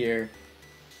see here.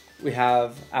 We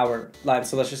have our line.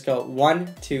 So let's just go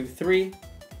 1, 2, 3.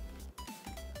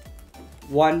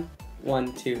 1,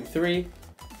 1, 2, 3.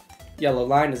 Yellow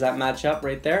line. Does that match up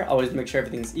right there? Always make sure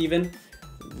everything's even.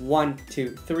 1,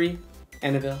 2, 3.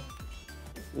 Anvil.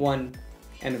 1.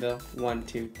 Anvil. 1,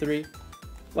 2, 3.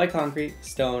 White concrete.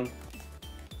 Stone.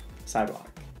 Sidewalk.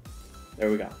 There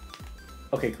we go.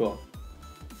 Okay, cool.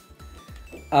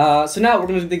 So now we're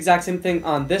going to do the exact same thing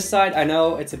on this side. I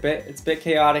know it's a bit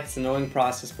chaotic, it's an annoying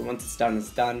process, but once it's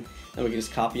done, and we can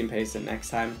just copy and paste it next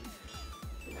time.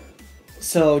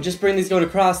 So just bring these going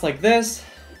across like this.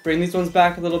 Bring these ones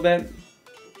back a little bit.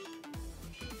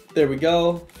 There we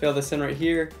go. Fill this in right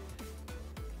here.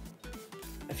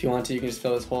 If you want to, you can just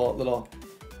fill this whole little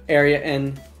area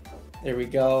in. There we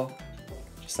go.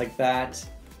 Just like that.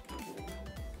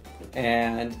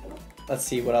 And let's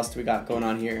see, what else do we got going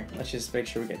on here? Let's just make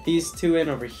sure we get these two in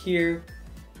over here.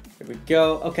 There we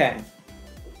go. Okay.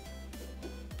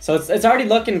 So it's already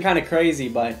looking kind of crazy,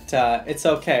 but it's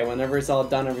okay. Whenever it's all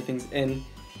done, everything's in,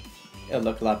 it'll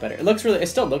look a lot better. It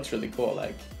still looks really cool.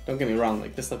 Like, don't get me wrong.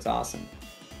 Like, this looks awesome.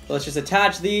 So let's just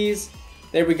attach these.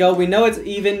 There we go. We know it's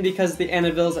even because the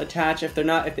anvils attach. If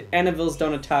the anvils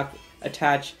don't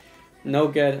attach, no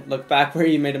good. Look back where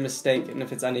you made a mistake, and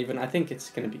if it's uneven, I think it's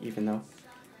gonna be even though.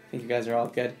 I think you guys are all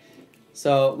good.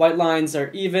 So white lines are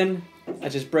even. I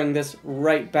just bring this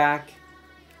right back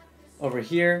over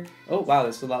here. Oh wow,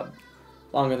 this is a lot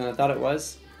longer than I thought it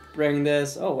was. Bring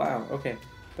this. Oh wow. Okay,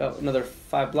 about another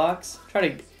 5 blocks. Try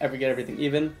to get everything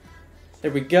even.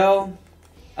 There we go.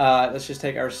 Let's just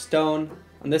take our stone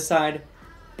on this side.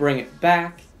 Bring it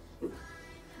back.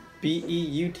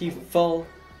 B-E-U-T full.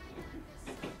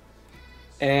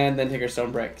 And then take our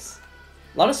stone bricks.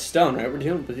 A lot of stone, right? We're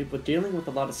dealing with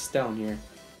a lot of stone here.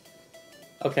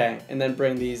 Okay, and then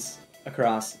bring these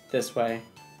across this way.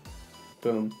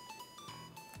 Boom.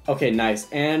 Okay, nice.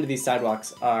 And these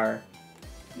sidewalks are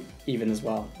even as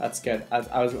well. That's good.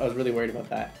 I was really worried about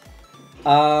that.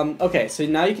 Okay, so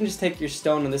now you can just take your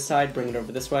stone on this side, bring it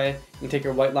over this way. You can take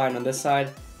your white line on this side,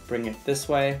 bring it this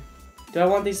way. Do I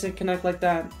want these to connect like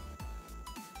that?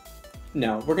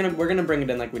 No, we're gonna bring it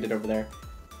in like we did over there.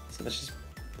 So let's just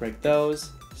break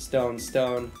those. Stone,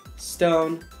 stone,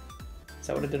 stone. Is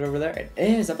that what it did over there? It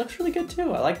is. That looks really good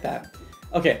too. I like that.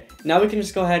 Okay, now we can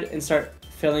just go ahead and start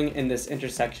filling in this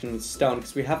intersection with stone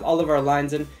because we have all of our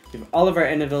lines in. We have all of our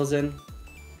anvils in.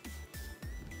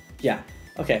 Yeah.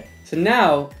 Okay. So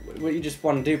now what you just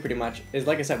want to do pretty much is,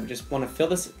 like I said, we just want to fill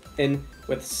this in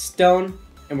with stone,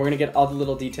 and we're gonna get all the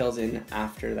little details in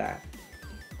after that.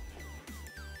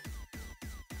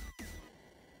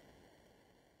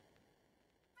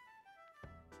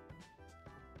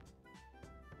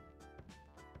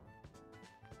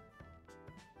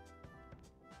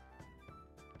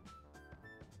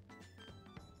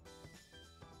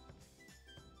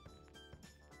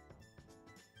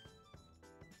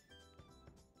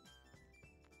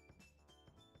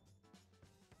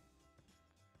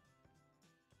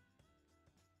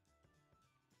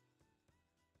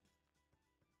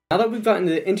 Now that we've gotten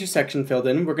the intersection filled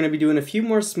in, we're going to be doing a few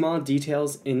more small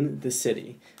details in the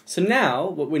city. So now,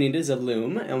 what we need is a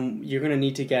loom, and you're going to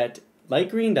need to get light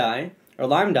green dye, or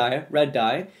lime dye, red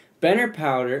dye, banner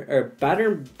powder or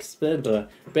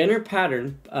banner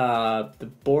pattern, the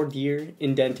bordier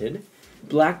indented,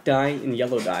 black dye and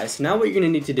yellow dye. So now what you're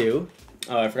gonna need to do,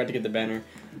 oh, I forgot to get the banner,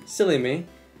 silly me,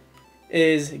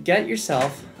 is get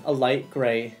yourself a light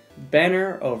gray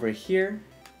banner over here.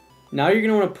 Now you're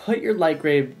gonna want to put your light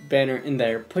gray banner in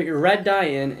there, put your red dye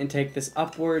in, and take this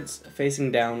upwards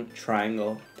facing down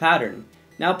triangle pattern.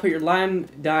 Now put your lime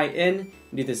dye in,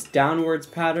 and do this downwards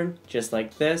pattern, just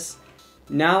like this.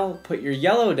 Now put your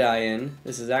yellow dye in,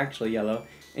 this is actually yellow,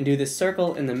 and do this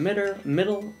circle in the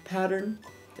middle pattern.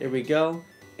 There we go.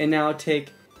 And now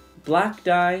take black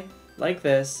dye, like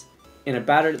this, in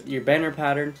your banner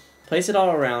pattern, place it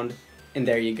all around, and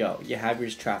there you go. You have your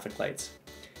traffic lights.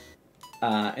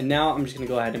 And now I'm just going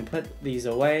to go ahead and put these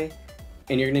away.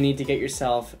 And you're going to need to get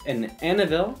yourself an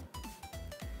anvil.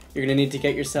 You're going to need to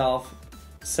get yourself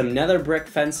some nether brick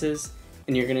fences.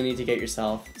 And you're going to need to get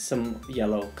yourself some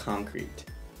yellow concrete.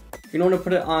 You're going to want to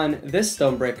put it on this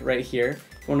stone brick right here.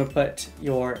 You want to put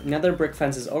your nether brick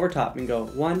fences over top and go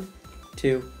 1,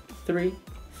 2, 3,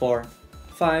 4,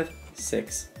 5,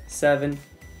 6, 7,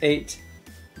 8,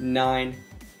 9,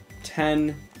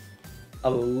 10,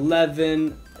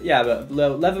 11, yeah, but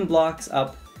 11 blocks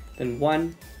up, then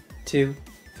 1, 2,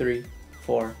 3,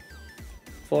 4,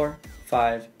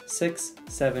 5, 6,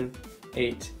 7,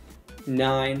 8,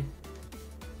 9,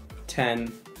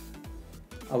 10,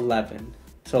 11.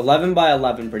 So 11 by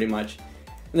 11 pretty much.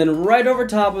 And then right over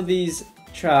top of these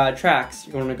tracks,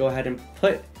 you're going to go ahead and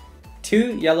put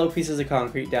 2 yellow pieces of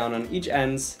concrete down on each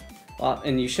ends.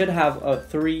 And you should have a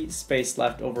 3 space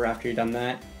left over after you've done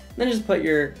that. And then just put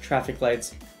your traffic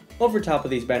lights over top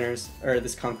of these banners, or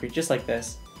this concrete, just like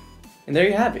this. And there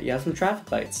you have it, you have some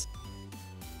traffic lights.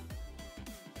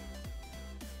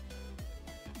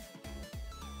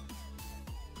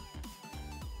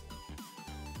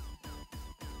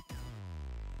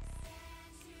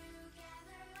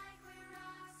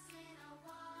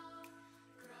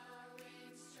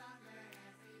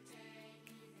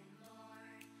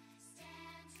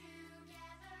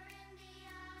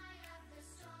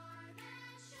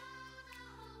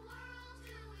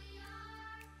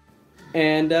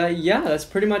 And yeah, that's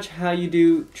pretty much how you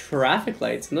do traffic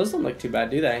lights. And those don't look too bad,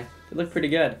 do they? They look pretty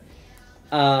good.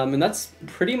 And that's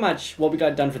pretty much what we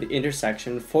got done for the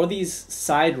intersection. For these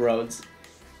side roads,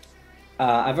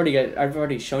 I've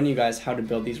already shown you guys how to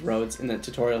build these roads in the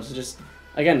tutorial. So just,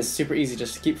 again, it's super easy.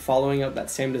 Just keep following up that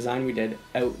same design we did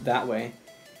out that way.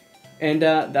 And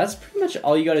that's pretty much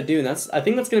all you got to do. And I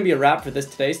think that's going to be a wrap for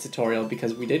today's tutorial,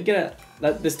 because we did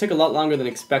this took a lot longer than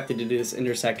expected to do this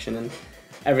intersection and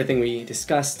everything we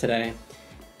discussed today.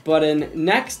 But in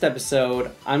next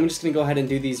episode, I'm just going to go ahead and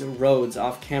do these roads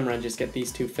off camera and just get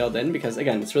these 2 filled in, because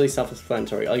again, it's really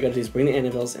self-explanatory. All you gotta do is bring the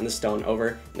anvils and the stone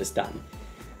over, and it's done.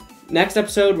 Next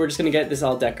episode, we're just going to get this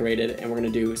all decorated, and we're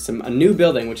going to do a new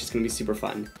building, which is going to be super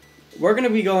fun. We're going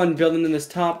to be building in this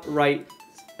top right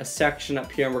section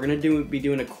up here, and we're going to be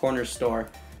doing a corner store.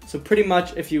 So pretty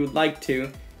much, if you would like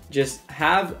to, just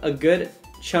have a good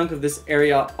chunk of this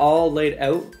area all laid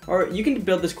out, or you can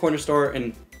build this corner store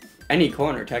in any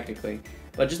corner technically,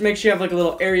 but just make sure you have like a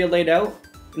little area laid out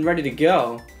and ready to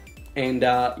go. And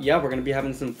yeah, we're gonna be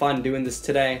having some fun doing this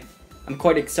today. I'm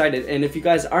quite excited, and if you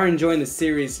guys are enjoying this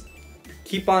series,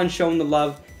 keep on showing the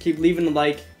love, keep leaving the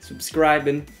like,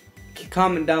 subscribing,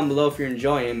 comment down below if you're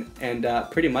enjoying, and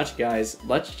pretty much guys,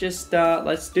 let's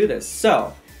do this.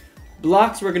 So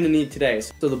blocks we're gonna need today.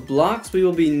 So the blocks we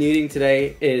will be needing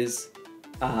today is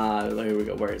here we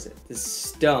go, where is it? The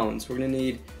stones. We're gonna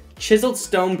need chiseled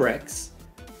stone bricks.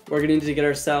 We're gonna need to get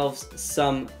ourselves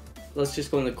some, let's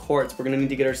just go in the quartz. We're gonna need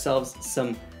to get ourselves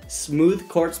some smooth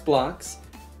quartz blocks.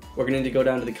 We're gonna need to go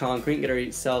down to the concrete and get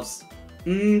ourselves,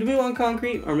 do we want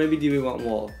concrete or maybe do we want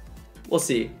wool? We'll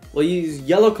see. We'll use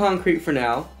yellow concrete for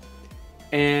now.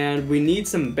 And we need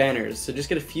some banners, so just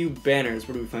get a few banners.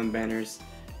 Where do we find banners?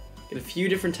 Get a few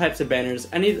different types of banners,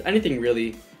 anything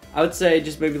really. I would say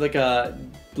just maybe like a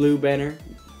blue banner,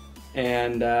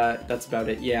 and that's about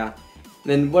it, yeah.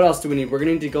 Then what else do we need? We're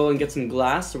gonna need to go and get some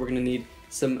glass, so we're gonna need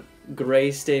some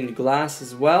gray stained glass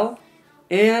as well.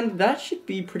 And that should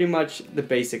be pretty much the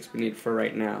basics we need for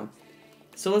right now.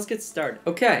 So let's get started.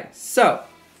 Okay, so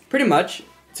pretty much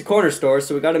it's a corner store,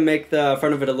 so we gotta make the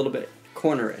front of it a little bit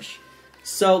cornerish.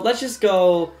 So let's just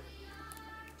go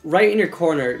right in your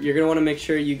corner. You're going to want to make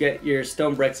sure you get your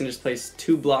stone bricks and just place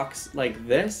 2 blocks like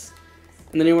this.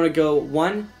 And then you want to go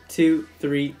 1, 2,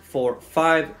 3, 4,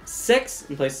 5, 6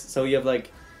 in place. So you have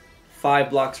like 5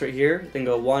 blocks right here. Then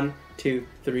go 1, 2,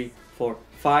 3, 4,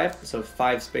 5. So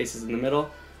 5 spaces in the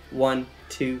middle. 1,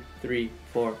 2, 3,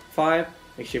 4, 5.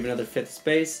 Make sure you have another 5th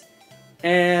space.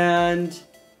 And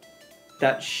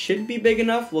that should be big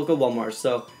enough. We'll go one more.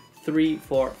 So 3,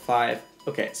 4, 5.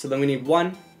 Okay, so then we need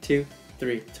 1, 2,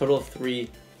 3. Total of 3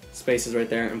 spaces right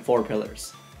there and 4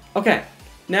 pillars. Okay,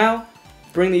 now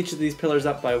bring each of these pillars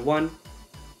up by 1.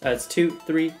 That's 2,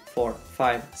 3, 4,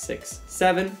 5, 6,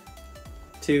 7.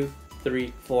 2,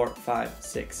 3, 4, 5,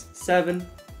 6, 7.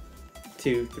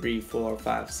 2, 3, 4,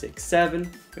 5, 6,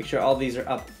 7. Make sure all these are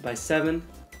up by 7.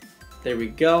 There we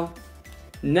go.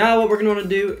 Now what we're going to want to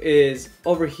do is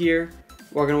over here,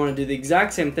 we're going to want to do the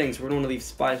exact same thing. So we're going to want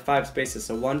to leave 5 spaces.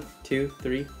 So 1, 2,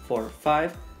 3, 4,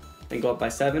 5. Then go up by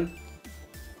 7.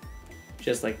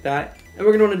 Just like that. And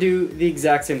we're going to want to do the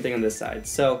exact same thing on this side.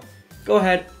 So go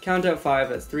ahead, count out 5.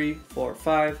 That's 3, 4,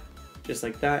 5. Just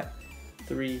like that.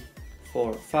 3,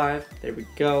 4, 5. There we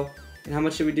go. And how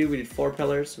much did we do? We did 4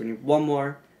 pillars. So we need 1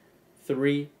 more.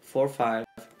 3, 4, 5.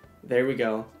 There we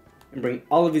go. And bring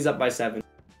all of these up by 7.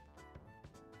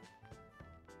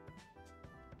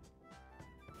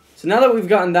 So now that we've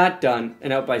gotten that done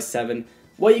and out by 7,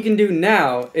 what you can do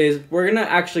now is we're going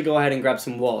to actually go ahead and grab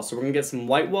some wool. So we're going to get some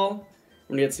white wool.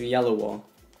 We're going to get some yellow wool.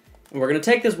 And we're going to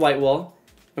take this white wool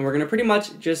and we're going to pretty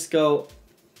much just go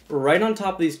right on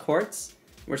top of these quartz.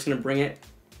 We're just going to bring it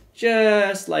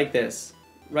just like this,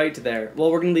 right to there.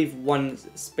 Well, we're going to leave 1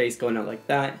 space going out like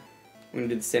that. We're going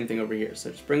to do the same thing over here. So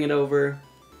just bring it over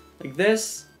like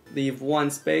this, leave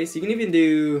 1 space. You can even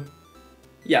do,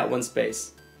 yeah, 1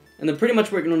 space. And then pretty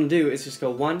much what you're going to do is just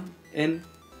go 1 in,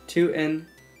 2 in,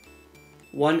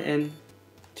 1 in,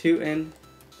 2 in,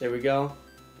 there we go,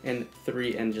 and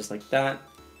 3 in, just like that.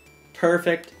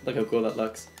 Perfect. Look how cool that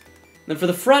looks. Then for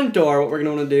the front door, what we're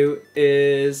going to want to do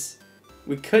is,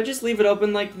 we could just leave it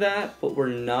open like that, but we're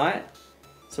not.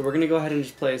 So we're going to go ahead and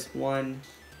just place 1,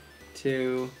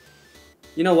 2,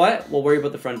 you know what? We'll worry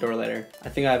about the front door later. I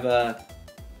think I have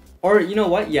or you know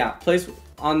what? Yeah, place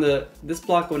on this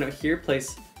block going out here,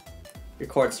 place your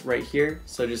quartz right here.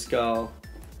 So just go,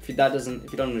 if you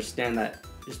don't understand that,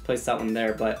 just place that one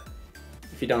there. But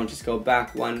if you don't, just go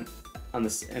back 1 on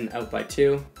this and out by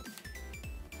 2.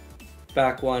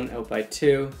 Back 1, out by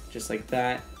 2, just like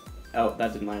that. Oh,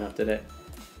 that didn't line up, did it?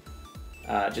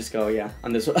 Just go, yeah,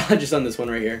 on this one, just on this one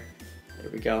right here.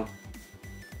 There we go.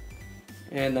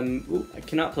 And then, ooh, I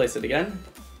cannot place it again.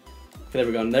 Okay, there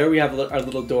we go. And there we have our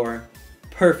little door.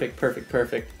 Perfect, perfect,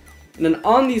 perfect. And then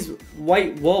on these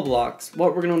white wall blocks,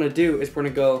 what we're going to want to do is we're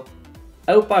going to go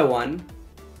out by 1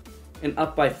 and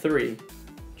up by 3.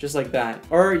 Just like that.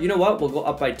 Or, you know what? We'll go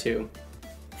up by 2.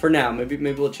 For now. Maybe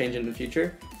we'll change it in the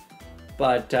future.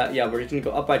 But, yeah, we're just going to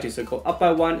go up by 2. So go up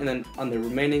by 1, and then on the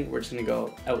remaining, we're just going to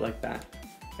go out like that.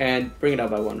 And bring it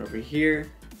out by 1 over here.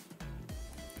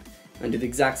 And do the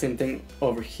exact same thing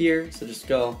over here. So just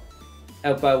go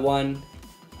out by 1,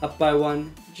 up by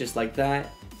 1, just like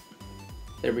that.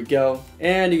 There we go.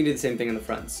 And you can do the same thing in the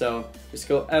front. So just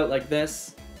go out like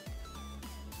this.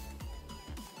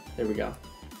 There we go.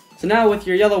 So now with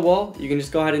your yellow wool, you can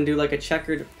just go ahead and do like a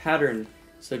checkered pattern.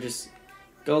 So just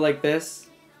go like this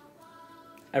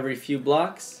every few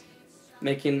blocks,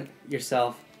 making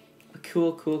yourself a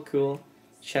cool, cool, cool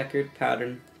checkered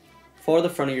pattern for the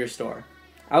front of your store.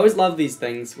 I always love these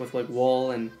things with like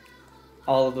wool and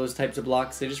all of those types of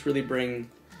blocks. They just really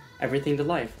bring everything to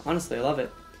life. Honestly, I love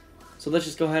it. So let's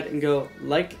just go ahead and go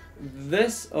like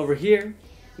this over here.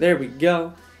 There we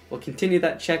go. We'll continue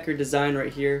that checker design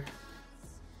right here.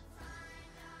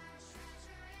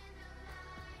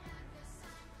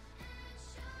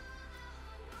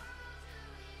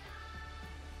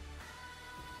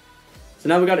 So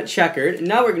now we got it checkered, and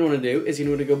now what you're going to want to do is you're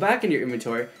going to go back into your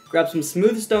inventory, grab some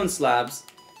smooth stone slabs,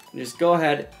 and just go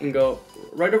ahead and go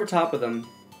right over top of them.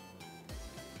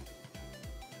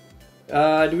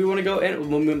 Do we want to go in?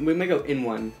 We may go in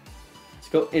one. Let's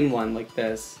go in one like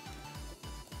this.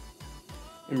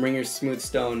 And bring your smooth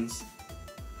stones.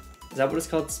 Is that what it's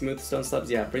called? Smooth stone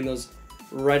slabs? Yeah, bring those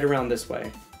right around this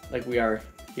way, like we are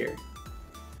here.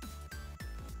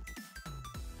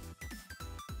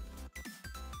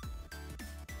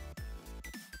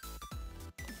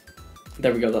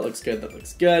 There we go, that looks good, that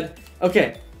looks good.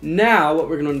 Okay, now what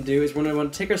we're going to do is we're going to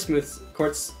want to take our smooth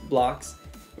quartz blocks.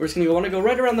 We're just going to want to go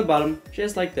right around the bottom,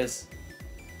 just like this.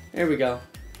 There we go.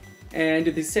 And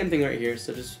do the same thing right here,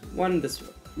 so just one this way.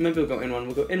 Maybe we'll go in one.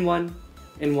 We'll go in one,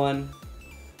 1,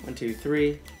 2,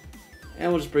 3.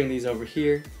 And we'll just bring these over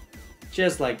here,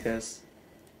 just like this.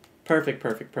 Perfect,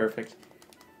 perfect, perfect.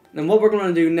 And what we're going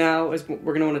to do now is we're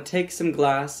going to want to take some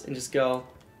glass and just go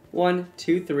 1,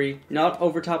 2, 3, not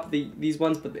over top of these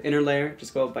ones, but the inner layer.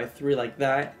 Just go up by 3 like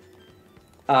that.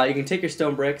 You can take your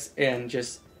stone bricks and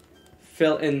just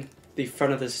fill in the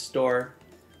front of this store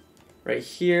right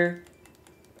here.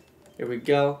 Here we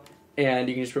go. And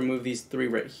you can just remove these 3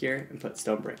 right here and put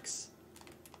stone bricks.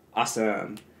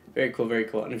 Awesome. Very cool, very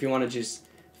cool. And if you want to just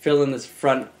fill in this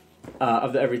front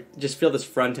of the just fill this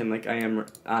front in like I am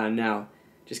now.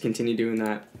 Just continue doing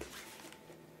that.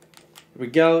 Here we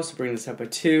go. So bring this up by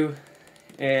 2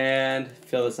 and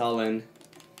fill this all in.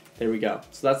 There we go.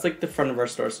 So that's like the front of our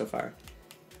store so far.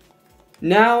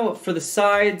 Now for the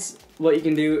sides, what you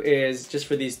can do is just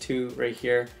for these 2 right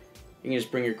here, you can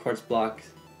just bring your quartz block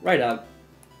right up.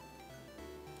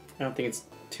 I don't think it's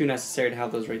too necessary to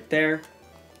have those right there.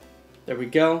 There we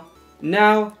go.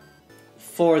 Now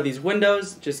for these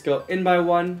windows, just go in by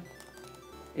 1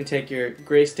 and take your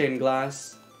gray stained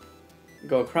glass,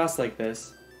 go across like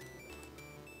this,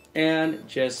 and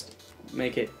just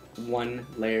make it 1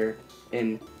 layer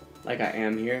in like I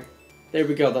am here. There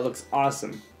we go. That looks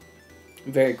awesome.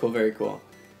 Very cool, very cool.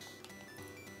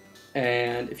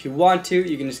 And if you want to,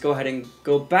 you can just go ahead and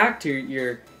go back to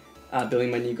your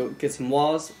building menu, go get some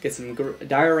walls, get some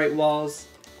diorite walls,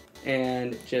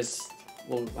 and just,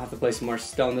 we'll have to place some more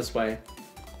stone this way.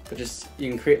 But just, you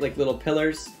can create like little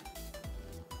pillars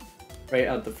right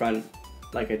out the front,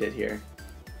 like I did here.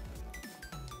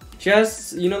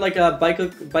 Just, you know, like a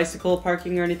bicycle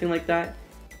parking or anything like that.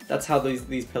 That's how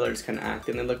these pillars can act,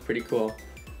 and they look pretty cool.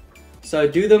 So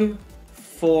do them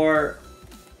for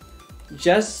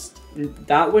just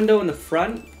that window in the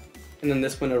front, and then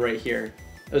this window right here.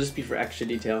 It'll just be for extra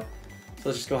detail. So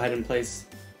let's just go ahead and place,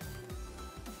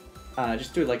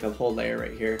 just do like a whole layer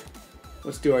right here.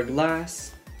 Let's do our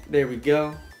glass. There we go.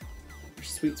 Our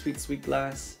sweet, sweet, sweet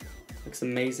glass. Looks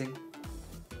amazing.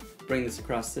 Bring this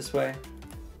across this way.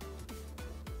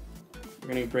 We're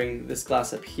gonna bring this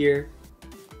glass up here.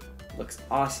 Looks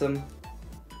awesome.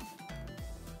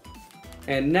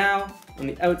 And now, on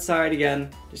the outside again,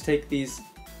 just take these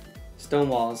stone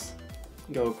walls,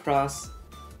 go across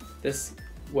this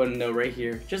window right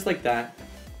here, just like that.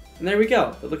 And there we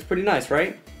go. It looks pretty nice,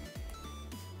 right?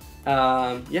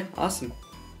 Yeah, awesome.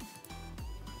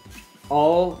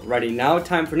 Alrighty, now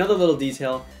time for another little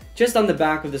detail. Just on the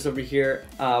back of this over here,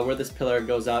 where this pillar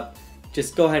goes up,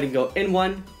 just go ahead and go in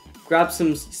 1, grab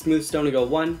some smooth stone and go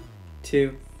 1,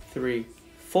 2, 3,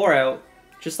 4 out,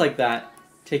 just like that.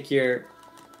 Take your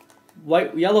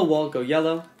yellow wall, go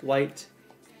yellow, white,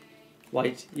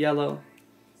 white, yellow,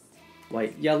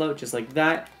 white, yellow, just like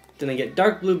that. Then I get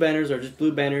dark blue banners or just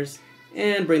blue banners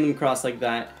and bring them across like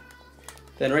that.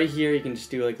 Then right here you can just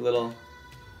do like a little,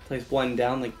 place 1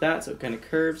 down like that so it kind of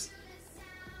curves.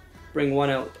 Bring 1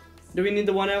 out. Do we need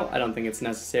the 1 out? I don't think it's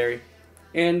necessary.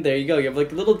 And there you go. You have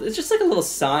like a little, it's just like a little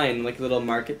sign, like a little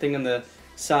market thing on the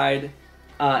side.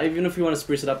 Even if you want to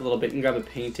spruce it up a little bit, you can grab a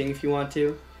painting if you want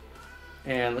to.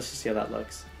 And let's just see how that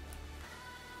looks.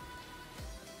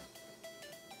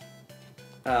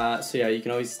 So yeah, you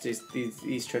can always do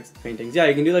these tricks with paintings. Yeah,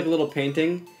 you can do like a little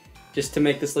painting just to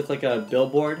make this look like a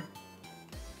billboard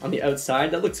on the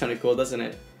outside. That looks kind of cool, doesn't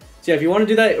it? So yeah, if you want to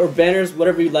do that, or banners,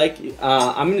 whatever you like,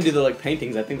 I'm going to do the like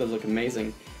paintings. I think those look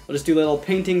amazing. We'll just do little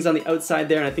paintings on the outside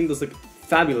there, and I think those look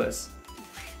fabulous.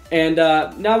 And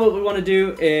now what we want to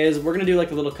do is we're going to do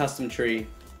like a little custom tree.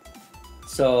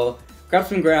 So grab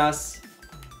some grass.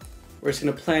 We're just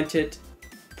going to plant it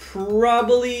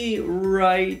probably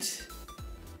right,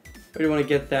 where do you want to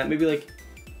get that? Maybe like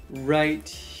right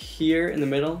here in the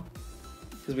middle,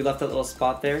 because we left that little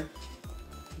spot there.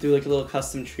 Do like a little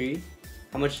custom tree.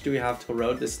 How much do we have till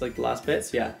road? This is like the last bit,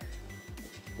 so yeah.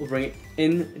 We'll bring it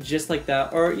in just like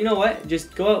that. Or you know what?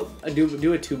 Just go out,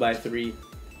 do a 2x3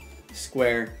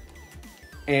 square.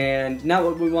 And now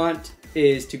what we want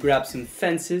is to grab some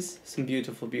fences, some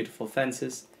beautiful, beautiful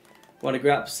fences. Want to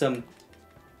grab some,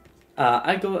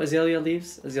 I go azalea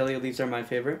leaves. Azalea leaves are my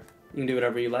favorite. You can do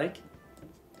whatever you like.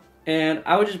 And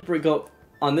I would just go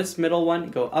on this middle one,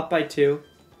 go up by 2.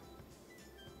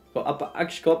 Go up,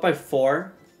 actually go up by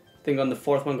 4. Then on the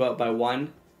 4th one, go up by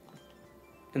 1.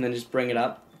 And then just bring it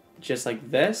up just like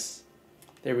this.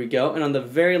 There we go. And on the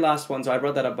very last one, so I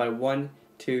brought that up by 1,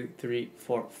 2, 3,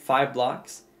 4, 5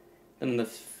 blocks. And on the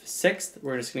 6th,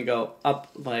 we're just going to go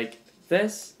up like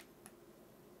this.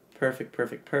 Perfect,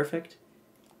 perfect, perfect.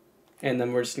 And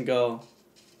then we're just going to go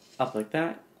up like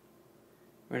that.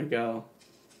 We're going to go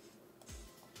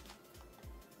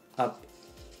up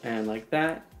and like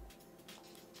that.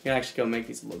 You can actually go make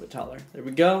these a little bit taller. There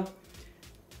we go.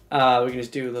 We can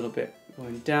just do a little bit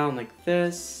going down like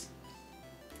this.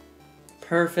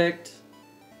 Perfect.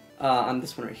 On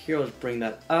this one right here, we'll just bring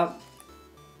that up.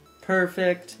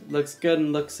 Perfect. Looks good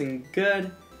and looking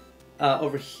good.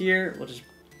 Over here, we'll just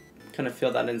kind of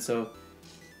fill that in so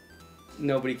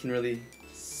nobody can really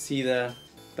see the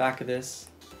back of this.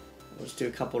 We'll just do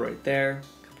a couple right there,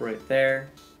 a couple right there.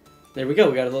 There we go,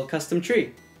 we got a little custom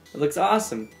tree. It looks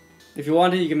awesome. If you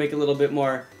wanted, you can make it a little bit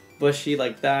more bushy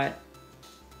like that.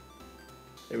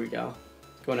 There we go.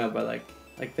 Going out by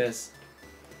like this.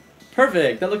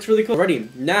 Perfect, that looks really cool.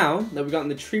 Alrighty, now that we've gotten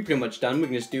the tree pretty much done, we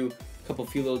can just do a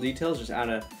few little details. Just add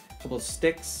a couple of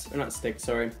sticks, or not sticks,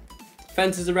 sorry.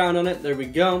 Fences around on it, there we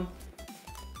go.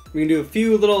 We can do a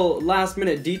few little last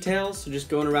minute details, so just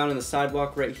going around on the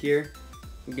sidewalk right here.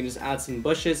 We can just add some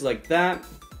bushes like that.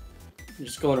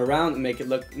 Just going around and make it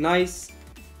look nice.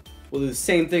 We'll do the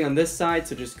same thing on this side,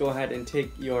 so just go ahead and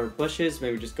take your bushes,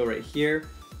 maybe just go right here.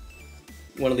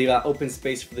 You want to leave that open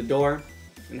space for the door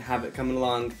and have it coming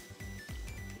along.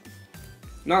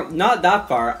 Not that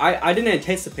far. I didn't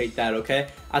anticipate that, okay?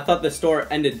 I thought the store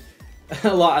ended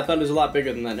a lot. I thought it was a lot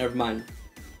bigger than that. Never mind.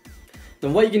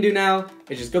 Then what you can do now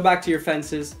is just go back to your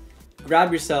fences,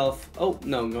 grab yourself,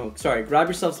 grab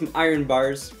yourself some iron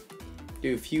bars.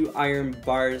 Do a few iron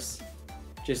bars,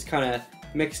 just kind of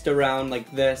mixed around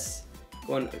like this,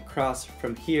 going across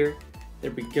from here.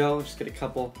 There we go, just get a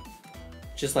couple,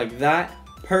 just like that.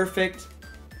 Perfect.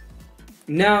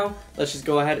 Now, let's just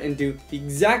go ahead and do the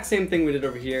exact same thing we did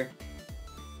over here.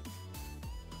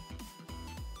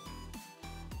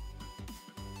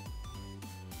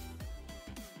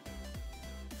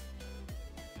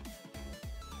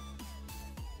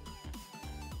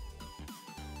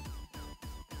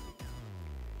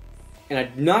 And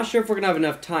I'm not sure if we're gonna have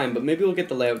enough time, but maybe we'll get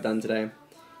the layout done today.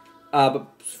 But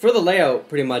for the layout,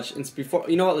 pretty much, it's before,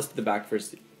 you know what, let's do the back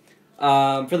first.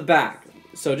 For the back,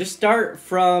 so just start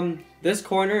from this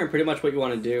corner, and pretty much what you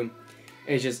want to do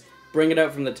is just bring it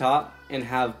out from the top and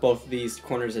have both of these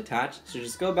corners attached. So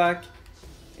just go back,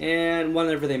 and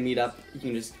whenever they meet up, you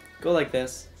can just go like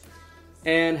this,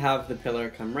 and have the pillar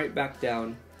come right back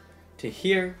down to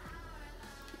here.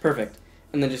 Perfect.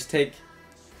 And then just take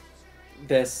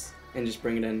this and just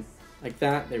bring it in like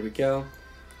that. There we go.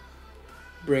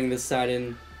 Bring this side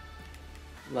in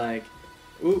like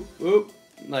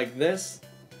like this.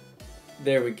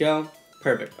 There we go.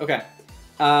 Perfect. Okay.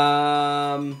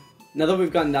 Now that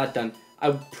we've gotten that done, I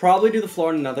would probably do the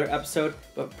floor in another episode,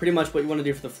 but pretty much what you want to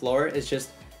do for the floor is just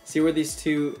see where these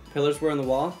two pillars were on the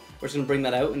wall. We're just going to bring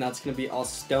that out, and that's going to be all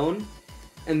stone.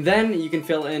 And then you can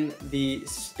fill in the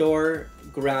store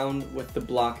ground with the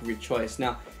block of your choice.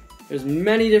 Now, there's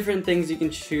many different things you can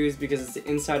choose because it's the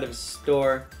inside of a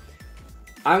store.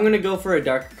 I'm going to go for a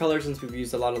darker color since we've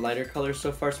used a lot of lighter colors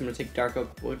so far, so I'm going to take dark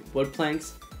oak wood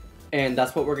planks, and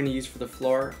that's what we're going to use for the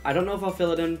floor. I don't know if I'll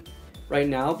fill it in right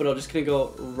now, but I'm just going to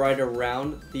go right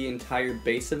around the entire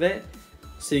base of it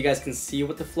so you guys can see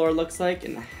what the floor looks like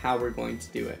and how we're going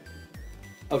to do it.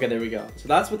 Okay, there we go. So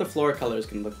that's what the floor color is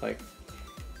going to look like.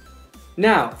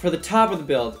 Now, for the top of the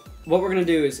build, what we're going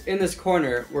to do is in this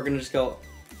corner, we're going to just go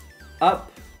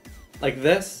up like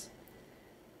this.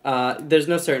 There's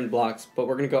no certain blocks, but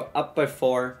we're going to go up by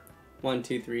 4. 1,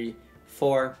 2, 3,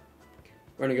 4.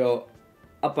 We're going to go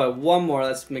up by 1 more.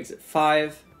 That makes it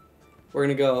 5. We're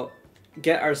going to go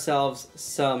get ourselves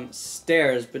some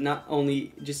stairs, but not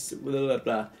only just blah, blah,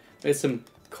 blah. There's some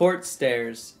court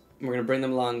stairs. And we're going to bring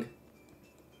them along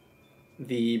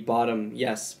the bottom.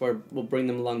 Yes, we'll bring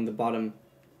them along the bottom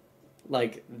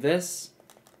like this.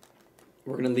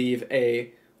 We're going to leave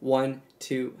a 1,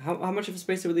 2, how much of a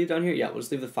space do we leave down here? Yeah, we'll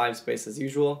just leave the 5 space as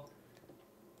usual.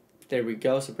 There we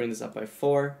go, so bring this up by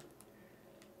 4.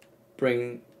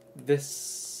 Bring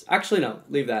this, actually no,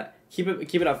 leave that. Keep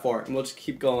it at 4, and we'll just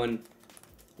keep going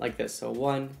like this. So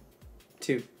 1,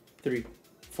 2, 3,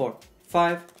 4,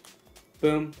 5.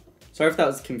 Boom. Sorry if that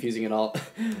was confusing at all.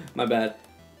 My bad.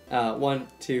 1,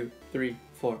 2, 3,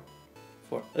 4,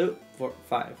 4,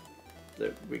 5.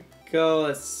 There we go.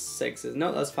 That's 6.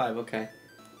 No, that's 5. Okay.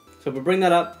 So we'll bring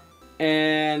that up,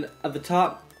 and at the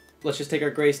top, let's just take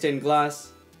our gray stained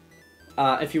glass.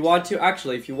 If you want to,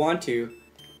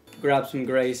 grab some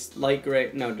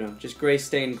just gray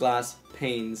stained glass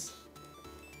panes.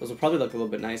 Those will probably look a little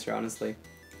bit nicer, honestly.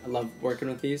 I love working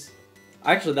with these.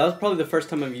 Actually, that was probably the first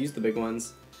time I've used the big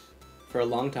ones for a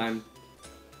long time.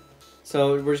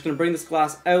 So we're just going to bring this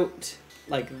glass out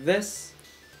like this.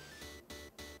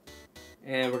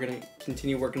 And we're going to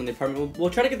continue working on the apartment. We'll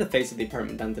try to get the face of the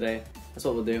apartment done today. That's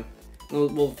what we'll do.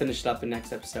 We'll finish it up in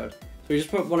next episode. So we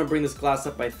just want to bring this glass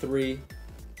up by 3.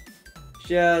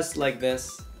 Just like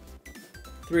this.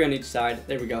 3 on each side.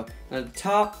 There we go. And at the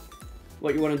top,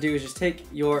 what you want to do is just take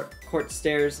your court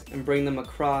stairs and bring them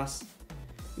across.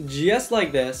 Just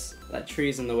like this. That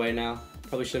tree's in the way now.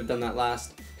 Probably should have done that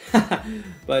last.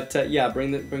 But yeah,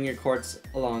 bring your courts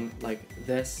along like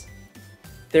this.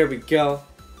 There we go.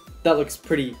 That looks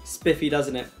pretty spiffy,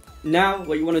 doesn't it? Now,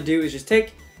 what you want to do is just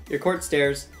take your court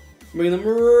stairs, Bring them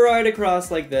right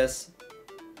across like this.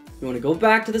 You want to go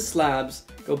back to the slabs.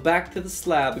 Go back to the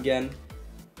slab again.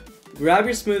 Grab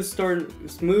your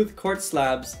smooth quartz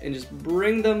slabs and just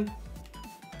bring them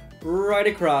right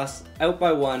across, out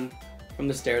by one from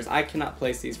the stairs. I cannot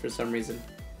place these for some reason.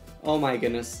 Oh my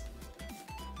goodness.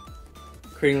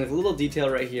 Creating like a little detail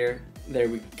right here. There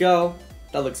we go.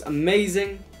 That looks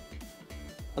amazing.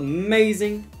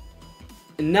 Amazing.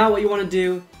 And now what you want to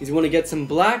do is you want to get some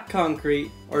black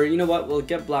concrete, or you know what, we'll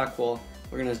get black wool.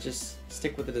 We're going to just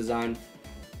stick with the design.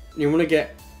 And you want to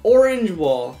get orange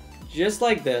wool, just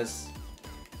like this.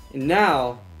 And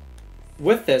now,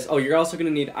 with this, oh, you're also going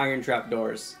to need iron trap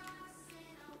doors.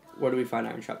 Where do we find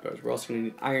iron trap doors? We're also going to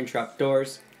need iron trap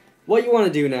doors. What you want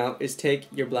to do now is take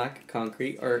your black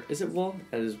concrete, or is it wool?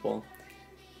 That is wool.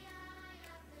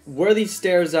 Where these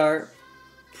stairs are,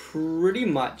 pretty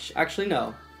much, actually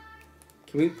no.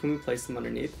 Can we place them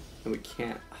underneath? No, we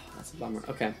can't. Oh, that's a bummer.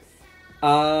 Okay.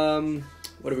 What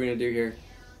are we gonna do here?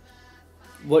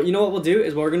 Well, you know what we'll do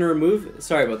is we're gonna remove.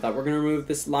 Sorry about that. We're gonna remove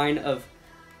this line of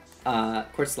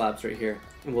quartz slabs right here,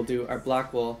 and we'll do our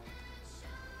black wool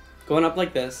going up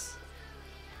like this.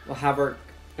 We'll have our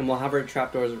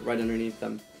trapdoors right underneath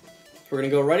them. So we're gonna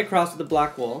go right across with the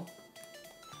black wool.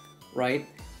 Right.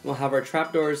 We'll have our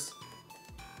trapdoors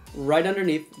right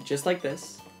underneath, just like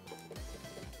this.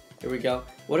 Here we go.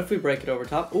 What if we break it over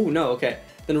top? Oh no, okay.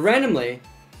 Then randomly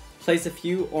place a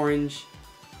few orange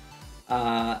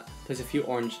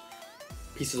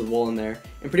pieces of wool in there.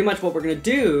 And pretty much what we're gonna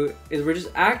do is we're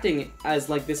just acting as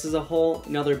like this is a whole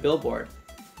another billboard.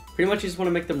 Pretty much you just want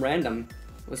to make them random.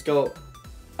 Let's go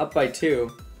up by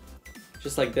 2,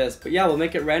 just like this. But yeah, we'll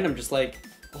make it random, just like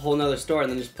a whole nother store,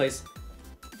 and then just place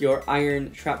your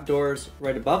iron trapdoors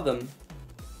right above them,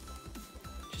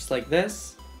 just like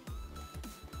this.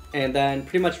 And then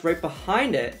pretty much right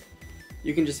behind it,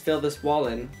 you can just fill this wall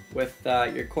in with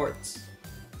your quartz.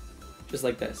 Just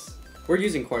like this. We're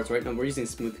using quartz, right? No, we're using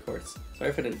smooth quartz. Sorry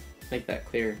if I didn't make that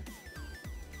clear.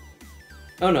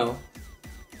 Oh no.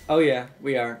 Oh yeah,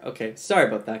 we are. Okay, sorry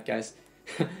about that, guys.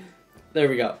 There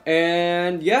we go.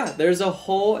 And yeah, there's a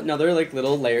whole another like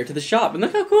little layer to the shop. And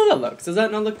look how cool that looks. Does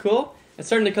that not look cool? It's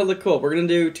starting to look cool. We're gonna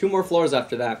do 2 more floors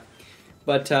after that.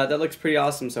 But that looks pretty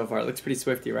awesome so far. It looks pretty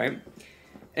swifty, right?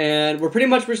 And we're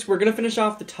gonna finish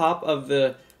off the top of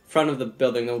the front of the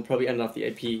building, then we'll probably end off the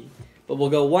AP. But we'll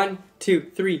go 1,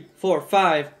 2, 3, 4,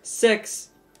 5, 6.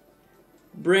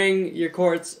 Bring your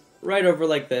quartz right over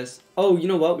like this. Oh, you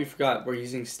know what? We forgot. We're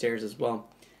using stairs as well.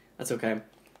 That's okay.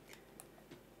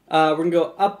 We're gonna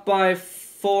go up by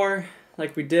 4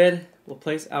 like we did. We'll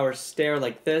place our stair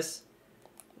like this.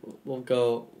 We'll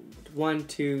go 1,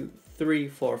 2, 3,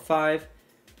 4, 5.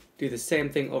 Do the same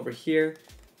thing over here.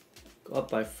 Go up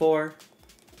by 4.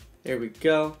 There we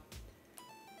go.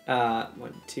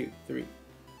 1, 2, 3.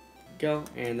 Go.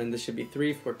 And then this should be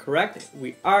 3 if we're correct.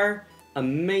 We are.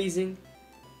 Amazing.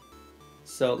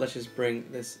 So let's just bring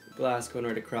this glass going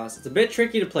right across. It's a bit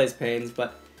tricky to place panes,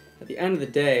 but at the end of the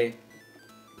day,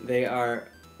 they are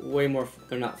way more.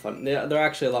 They're not fun. They're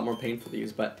actually a lot more painful to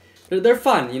use, but they're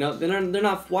fun. You know, they're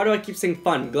not. Why do I keep saying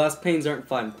fun? Glass panes aren't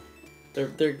fun.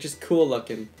 They're just cool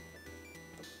looking.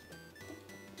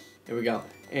 There we go.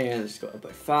 And let's go up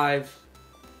by 5.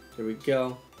 There we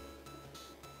go.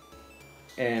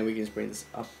 And we can just bring this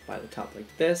up by the top like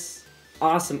this.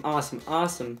 Awesome, awesome,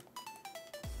 awesome.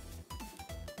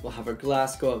 We'll have our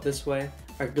glass go out this way,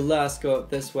 our glass go out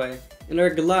this way, and our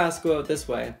glass go out this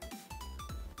way.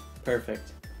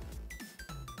 Perfect.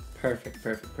 Perfect,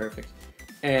 perfect, perfect.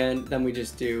 And then we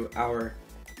just do our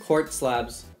quartz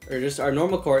slabs, or just our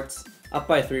normal quartz, up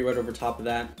by 3 right over top of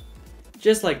that.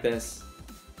 Just like this.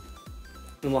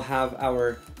 And we'll have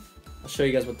our, I'll show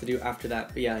you guys what to do after that.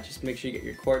 But yeah, just make sure you get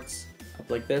your quartz up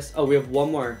like this. Oh, we have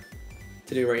one more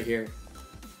to do right here.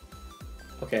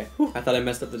 Okay, whew, I thought I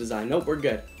messed up the design. Nope, we're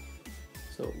good.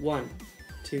 So 1,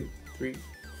 2, 3,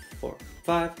 4,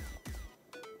 5,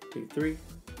 2, 3.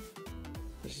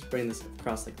 Let's just bring this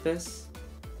across like this.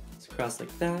 This across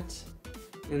like that.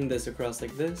 And this across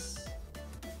like this.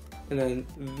 And then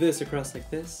this across like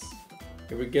this.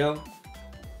 Here we go.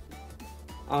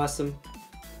 Awesome.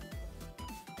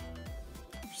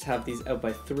 Just have these out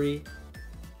by 3.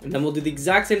 And then we'll do the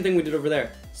exact same thing we did over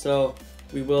there. So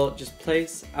we will just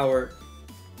place our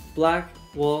black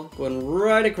wool going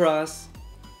right across.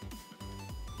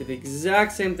 Do the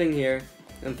exact same thing here.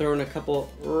 And throw in a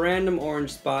couple random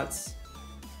orange spots.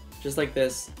 Just like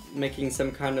this. Making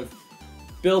some kind of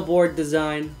billboard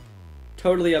design.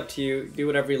 Totally up to you. Do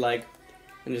whatever you like.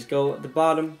 And just go at the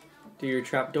bottom. Do your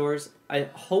trapdoors. I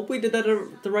hope we did that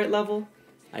at the right level.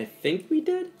 I think we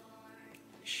did.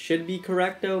 Should be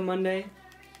correct though, Monday.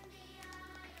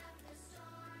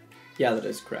 Yeah, that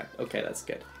is correct. Okay, that's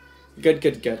good. Good,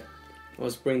 good, good.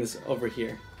 Let's bring this over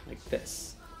here, like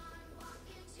this.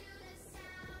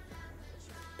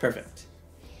 Perfect.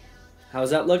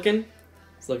 How's that looking?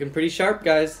 It's looking pretty sharp,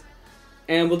 guys.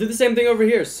 And we'll do the same thing over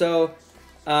here. So,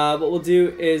 what we'll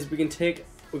do is we can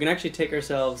actually take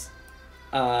ourselves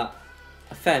a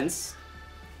fence,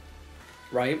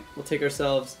 right? We'll take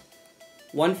ourselves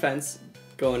one fence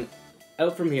going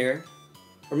out from here,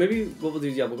 or maybe what we'll do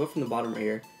is, yeah, we'll go from the bottom right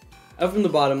here. Out from the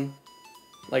bottom,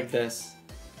 like this.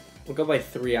 We'll go by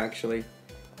 3 actually.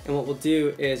 And what we'll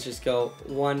do is just go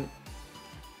 1.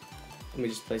 Let me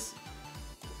just place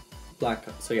black.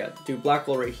 So yeah, do black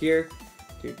wool right here.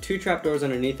 Do 2 trapdoors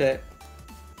underneath it.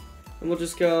 And we'll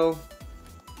just go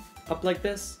up like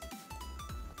this.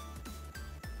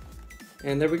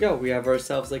 And there we go. We have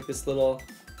ourselves like this little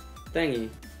thingy.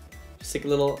 Just like a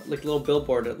little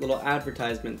billboard, a little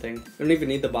advertisement thing. We don't even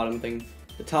need the bottom thing.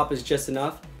 The top is just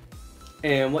enough.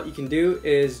 And what you can do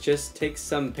is just take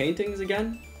some paintings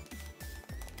again.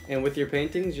 And with your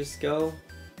paintings, just go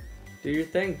do your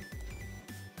thing.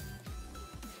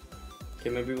 Okay,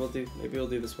 maybe we'll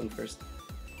do this one first.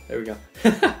 There we go.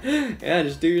 Yeah,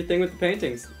 just do your thing with the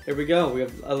paintings. There we go. We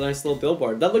have a nice little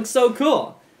billboard. That looks so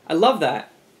cool. I love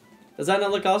that. Does that not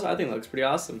look awesome? I think that looks pretty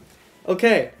awesome.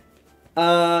 Okay.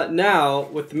 Now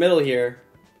with the middle here,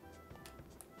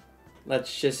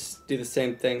 let's just do the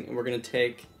same thing, and we're gonna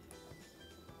take.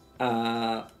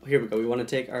 Here we go. We want to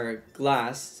take our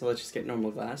glass, so let's just get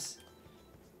normal glass.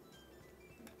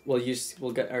 We'll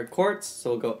get our quartz,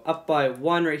 so we'll go up by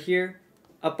 1 right here,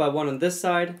 up by 1 on this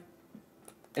side,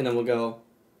 and then we'll go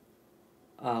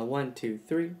 1, 2,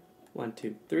 3, 1,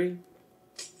 2, 3.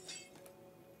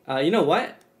 You know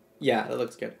what? Yeah, that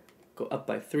looks good. Go up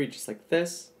by 3 just like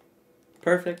this.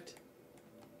 Perfect.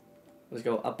 Let's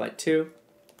go up by 2.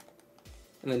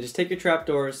 And then just take your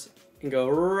trapdoors and go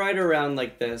right around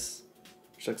like this,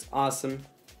 which looks awesome.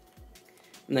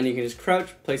 And then you can just crouch,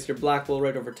 place your black wool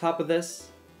right over top of this,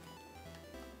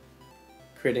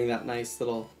 creating that nice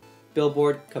little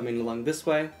billboard coming along this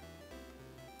way.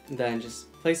 And then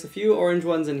just place a few orange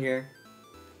ones in here,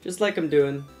 just like I'm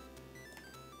doing.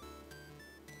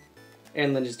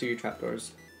 And then just do your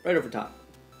trapdoors right over top.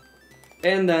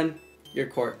 And then your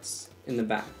quartz in the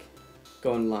back,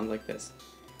 going along like this.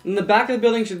 And the back of the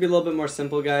building should be a little bit more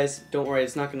simple, guys. Don't worry,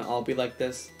 it's not going to all be like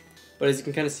this. But as you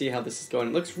can kind of see how this is going,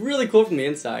 it looks really cool from the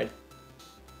inside.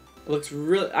 It looks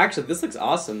really... Actually, this looks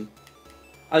awesome.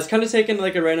 I was kind of taking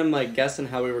like a random guess on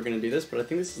how we were going to do this, but I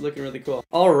think this is looking really cool.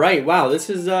 Alright, wow, this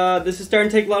is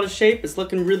starting to take a lot of shape. It's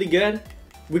looking really good.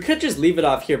 We could just leave it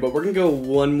off here, but we're going to go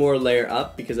one more layer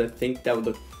up because I think that would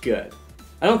look good.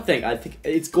 I think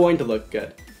it's going to look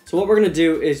good. So what we're going to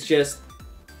do is just...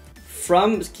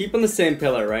 keep on the same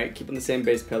pillar, right? Keep on the same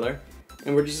base pillar.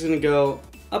 And we're just gonna go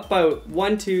up by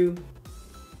 1, 2.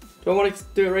 Do I want to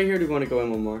do it right here or do we want to go in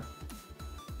one more?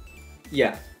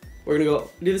 Yeah. We're gonna go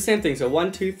do the same thing. So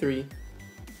 1, 2, 3,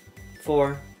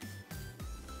 4.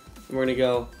 And we're gonna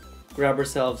go grab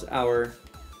ourselves our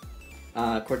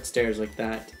quartz stairs like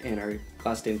that and our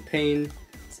glass stained pane.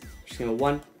 Just gonna go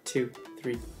 1, 2,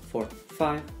 3, 4,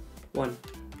 5. 1,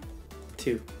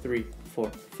 2, 3, 4,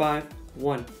 5.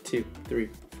 1, 2, 3,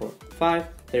 4, 5.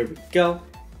 There we go.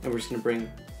 And we're just gonna bring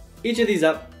each of these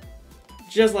up,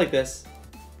 just like this.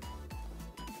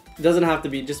 It doesn't have to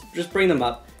be, just bring them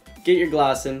up. Get your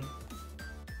glass in.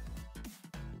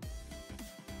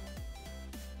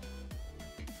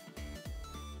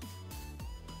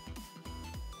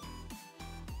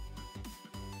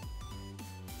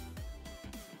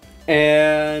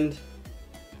 And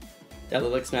yeah, that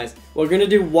looks nice. We're gonna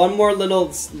do one more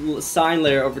little sign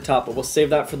layer over top, but we'll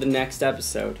save that for the next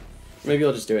episode. Maybe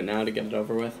I'll just do it now to get it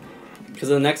over with. Because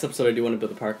in the next episode, I do want to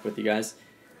build a park with you guys.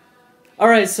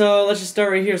 Alright, so let's just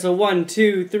start right here. So 1,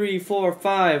 2, 3, 4,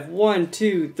 5. 1,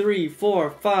 2, 3,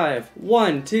 4, 5.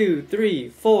 1, 2, 3,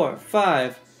 4,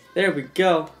 5. There we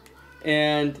go.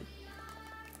 And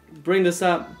bring this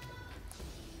up.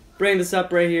 Bring this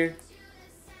up right here.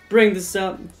 Bring this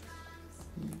up.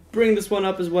 Bring this one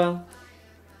up as well.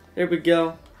 There we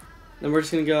go. Then we're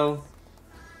just going to go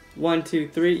 1, 2,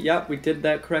 3. Yep, we did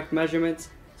that correct measurements.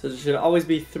 So there should always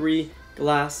be 3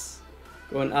 glass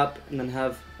going up, and then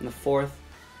have on the 4th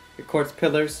your quartz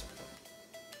pillars.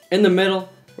 In the middle,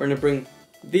 we're going to bring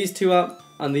these 2 up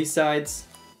on these sides.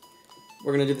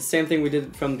 We're going to do the same thing we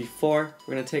did from before.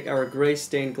 We're going to take our gray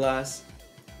stained glass,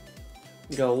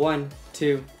 go 1,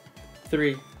 2,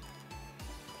 3,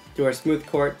 do our smooth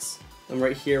quartz. And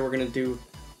right here, we're going to do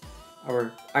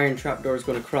our iron trapdoors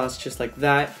going across just like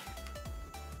that.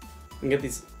 We can get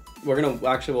these, we're going to,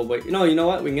 actually, we'll wait. No, you know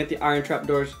what? We can get the iron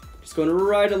trapdoors just going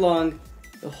right along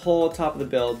the whole top of the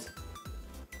build.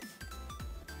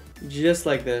 Just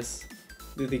like this.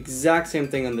 Do the exact same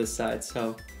thing on this side.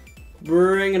 So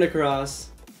bring it across.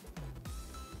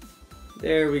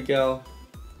 There we go.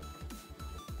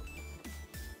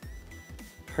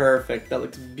 Perfect. That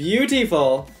looks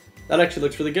beautiful. That actually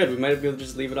looks really good. We might be able to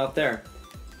just leave it off there.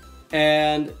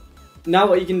 And now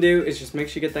what you can do is just make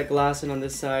sure you get that glass in on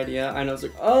this side. Yeah, I know it's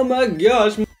like, oh my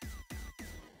gosh.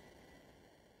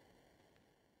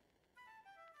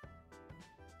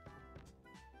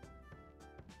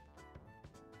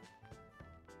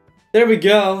 There we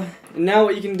go. And now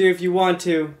what you can do if you want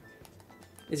to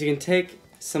is you can take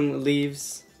some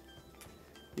leaves.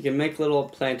 You can make little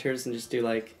planters and just do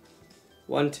like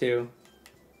 1, 2,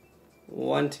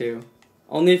 1, 2.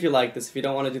 Only if you like this. If you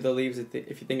don't want to do the leaves, if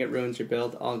you think it ruins your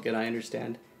build, all good, I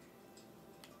understand.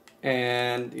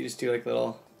 And you just do like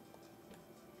little...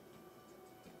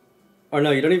 Or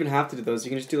no, you don't even have to do those. You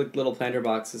can just do like little planter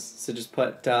boxes. So just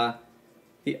put the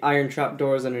iron trap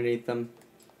doors underneath them.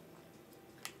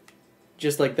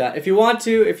 Just like that. If you want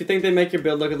to, if you think they make your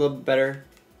build look a little bit better,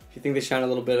 if you think they shine a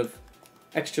little bit of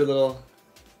extra little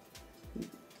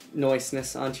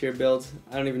noiseness onto your build.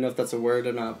 I don't even know if that's a word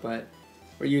or not, but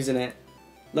we're using it.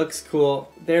 Looks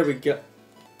cool. There we go.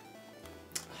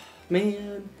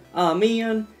 Man. Oh,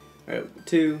 man. Alright,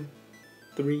 2,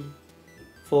 3,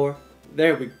 4.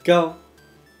 There we go.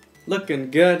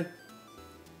 Looking good.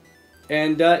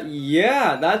 And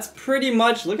yeah, that's pretty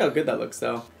much, look how good that looks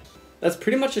though. That's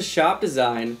pretty much a shop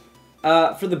design.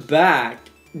 For the back,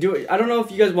 I don't know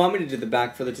if you guys want me to do the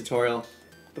back for the tutorial,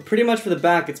 but pretty much for the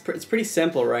back, it's pretty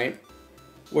simple, right?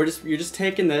 You're just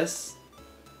taking this,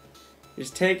 you're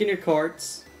just taking your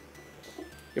quartz,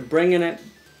 you're bringing it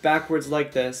backwards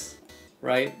like this,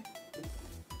 right?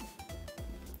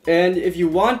 And if you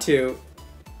want to,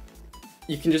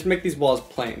 you can just make these walls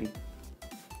plain.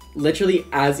 Literally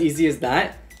as easy as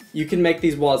that. You can make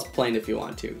these walls plain if you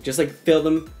want to. Just like fill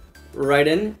them right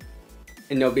in,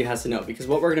 and nobody has to know, because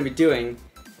what we're going to be doing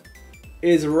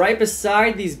is right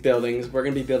beside these buildings, we're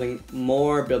going to be building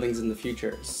more buildings in the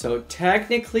future. So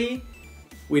technically,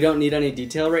 we don't need any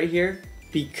detail right here,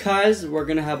 because we're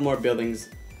going to have more buildings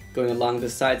going along the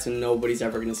side, so nobody's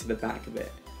ever going to see the back of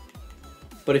it.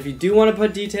 But if you do want to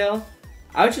put detail,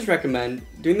 I would just recommend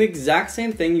doing the exact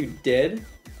same thing you did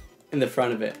in the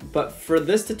front of it. But for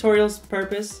this tutorial's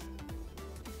purpose,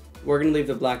 we're going to leave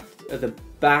the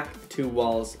back two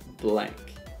walls blank,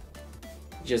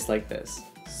 just like this.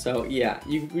 So yeah,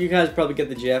 you guys probably get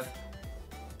the gif.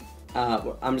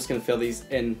 I'm just gonna fill these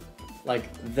in like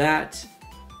that,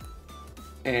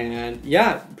 and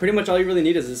yeah, pretty much all you really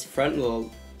need is this front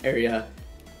little area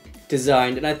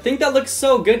designed, and I think that looks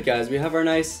so good, guys. We have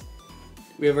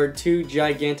our 2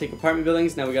 gigantic apartment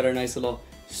buildings. Now we got our nice little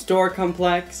store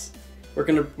complex. We're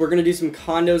gonna do some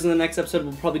condos in the next episode.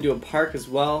 We'll probably do a park as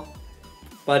well.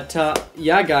 But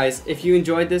yeah, guys, if you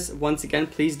enjoyed this, once again,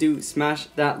 please do smash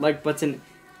that like button.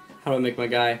 How do I make my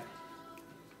guy?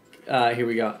 Here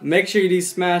we go. Make sure you do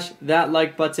smash that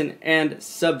like button and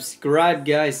subscribe,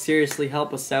 guys. Seriously,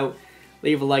 help us out.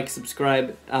 Leave a like,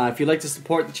 subscribe. If you'd like to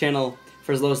support the channel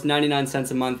for as low as 99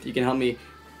 cents a month, you can help me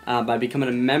by becoming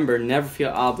a member. Never feel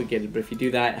obligated, but if you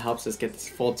do that, it helps us get this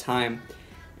full time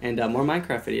and more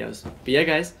Minecraft videos. But yeah,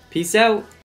 guys, peace out.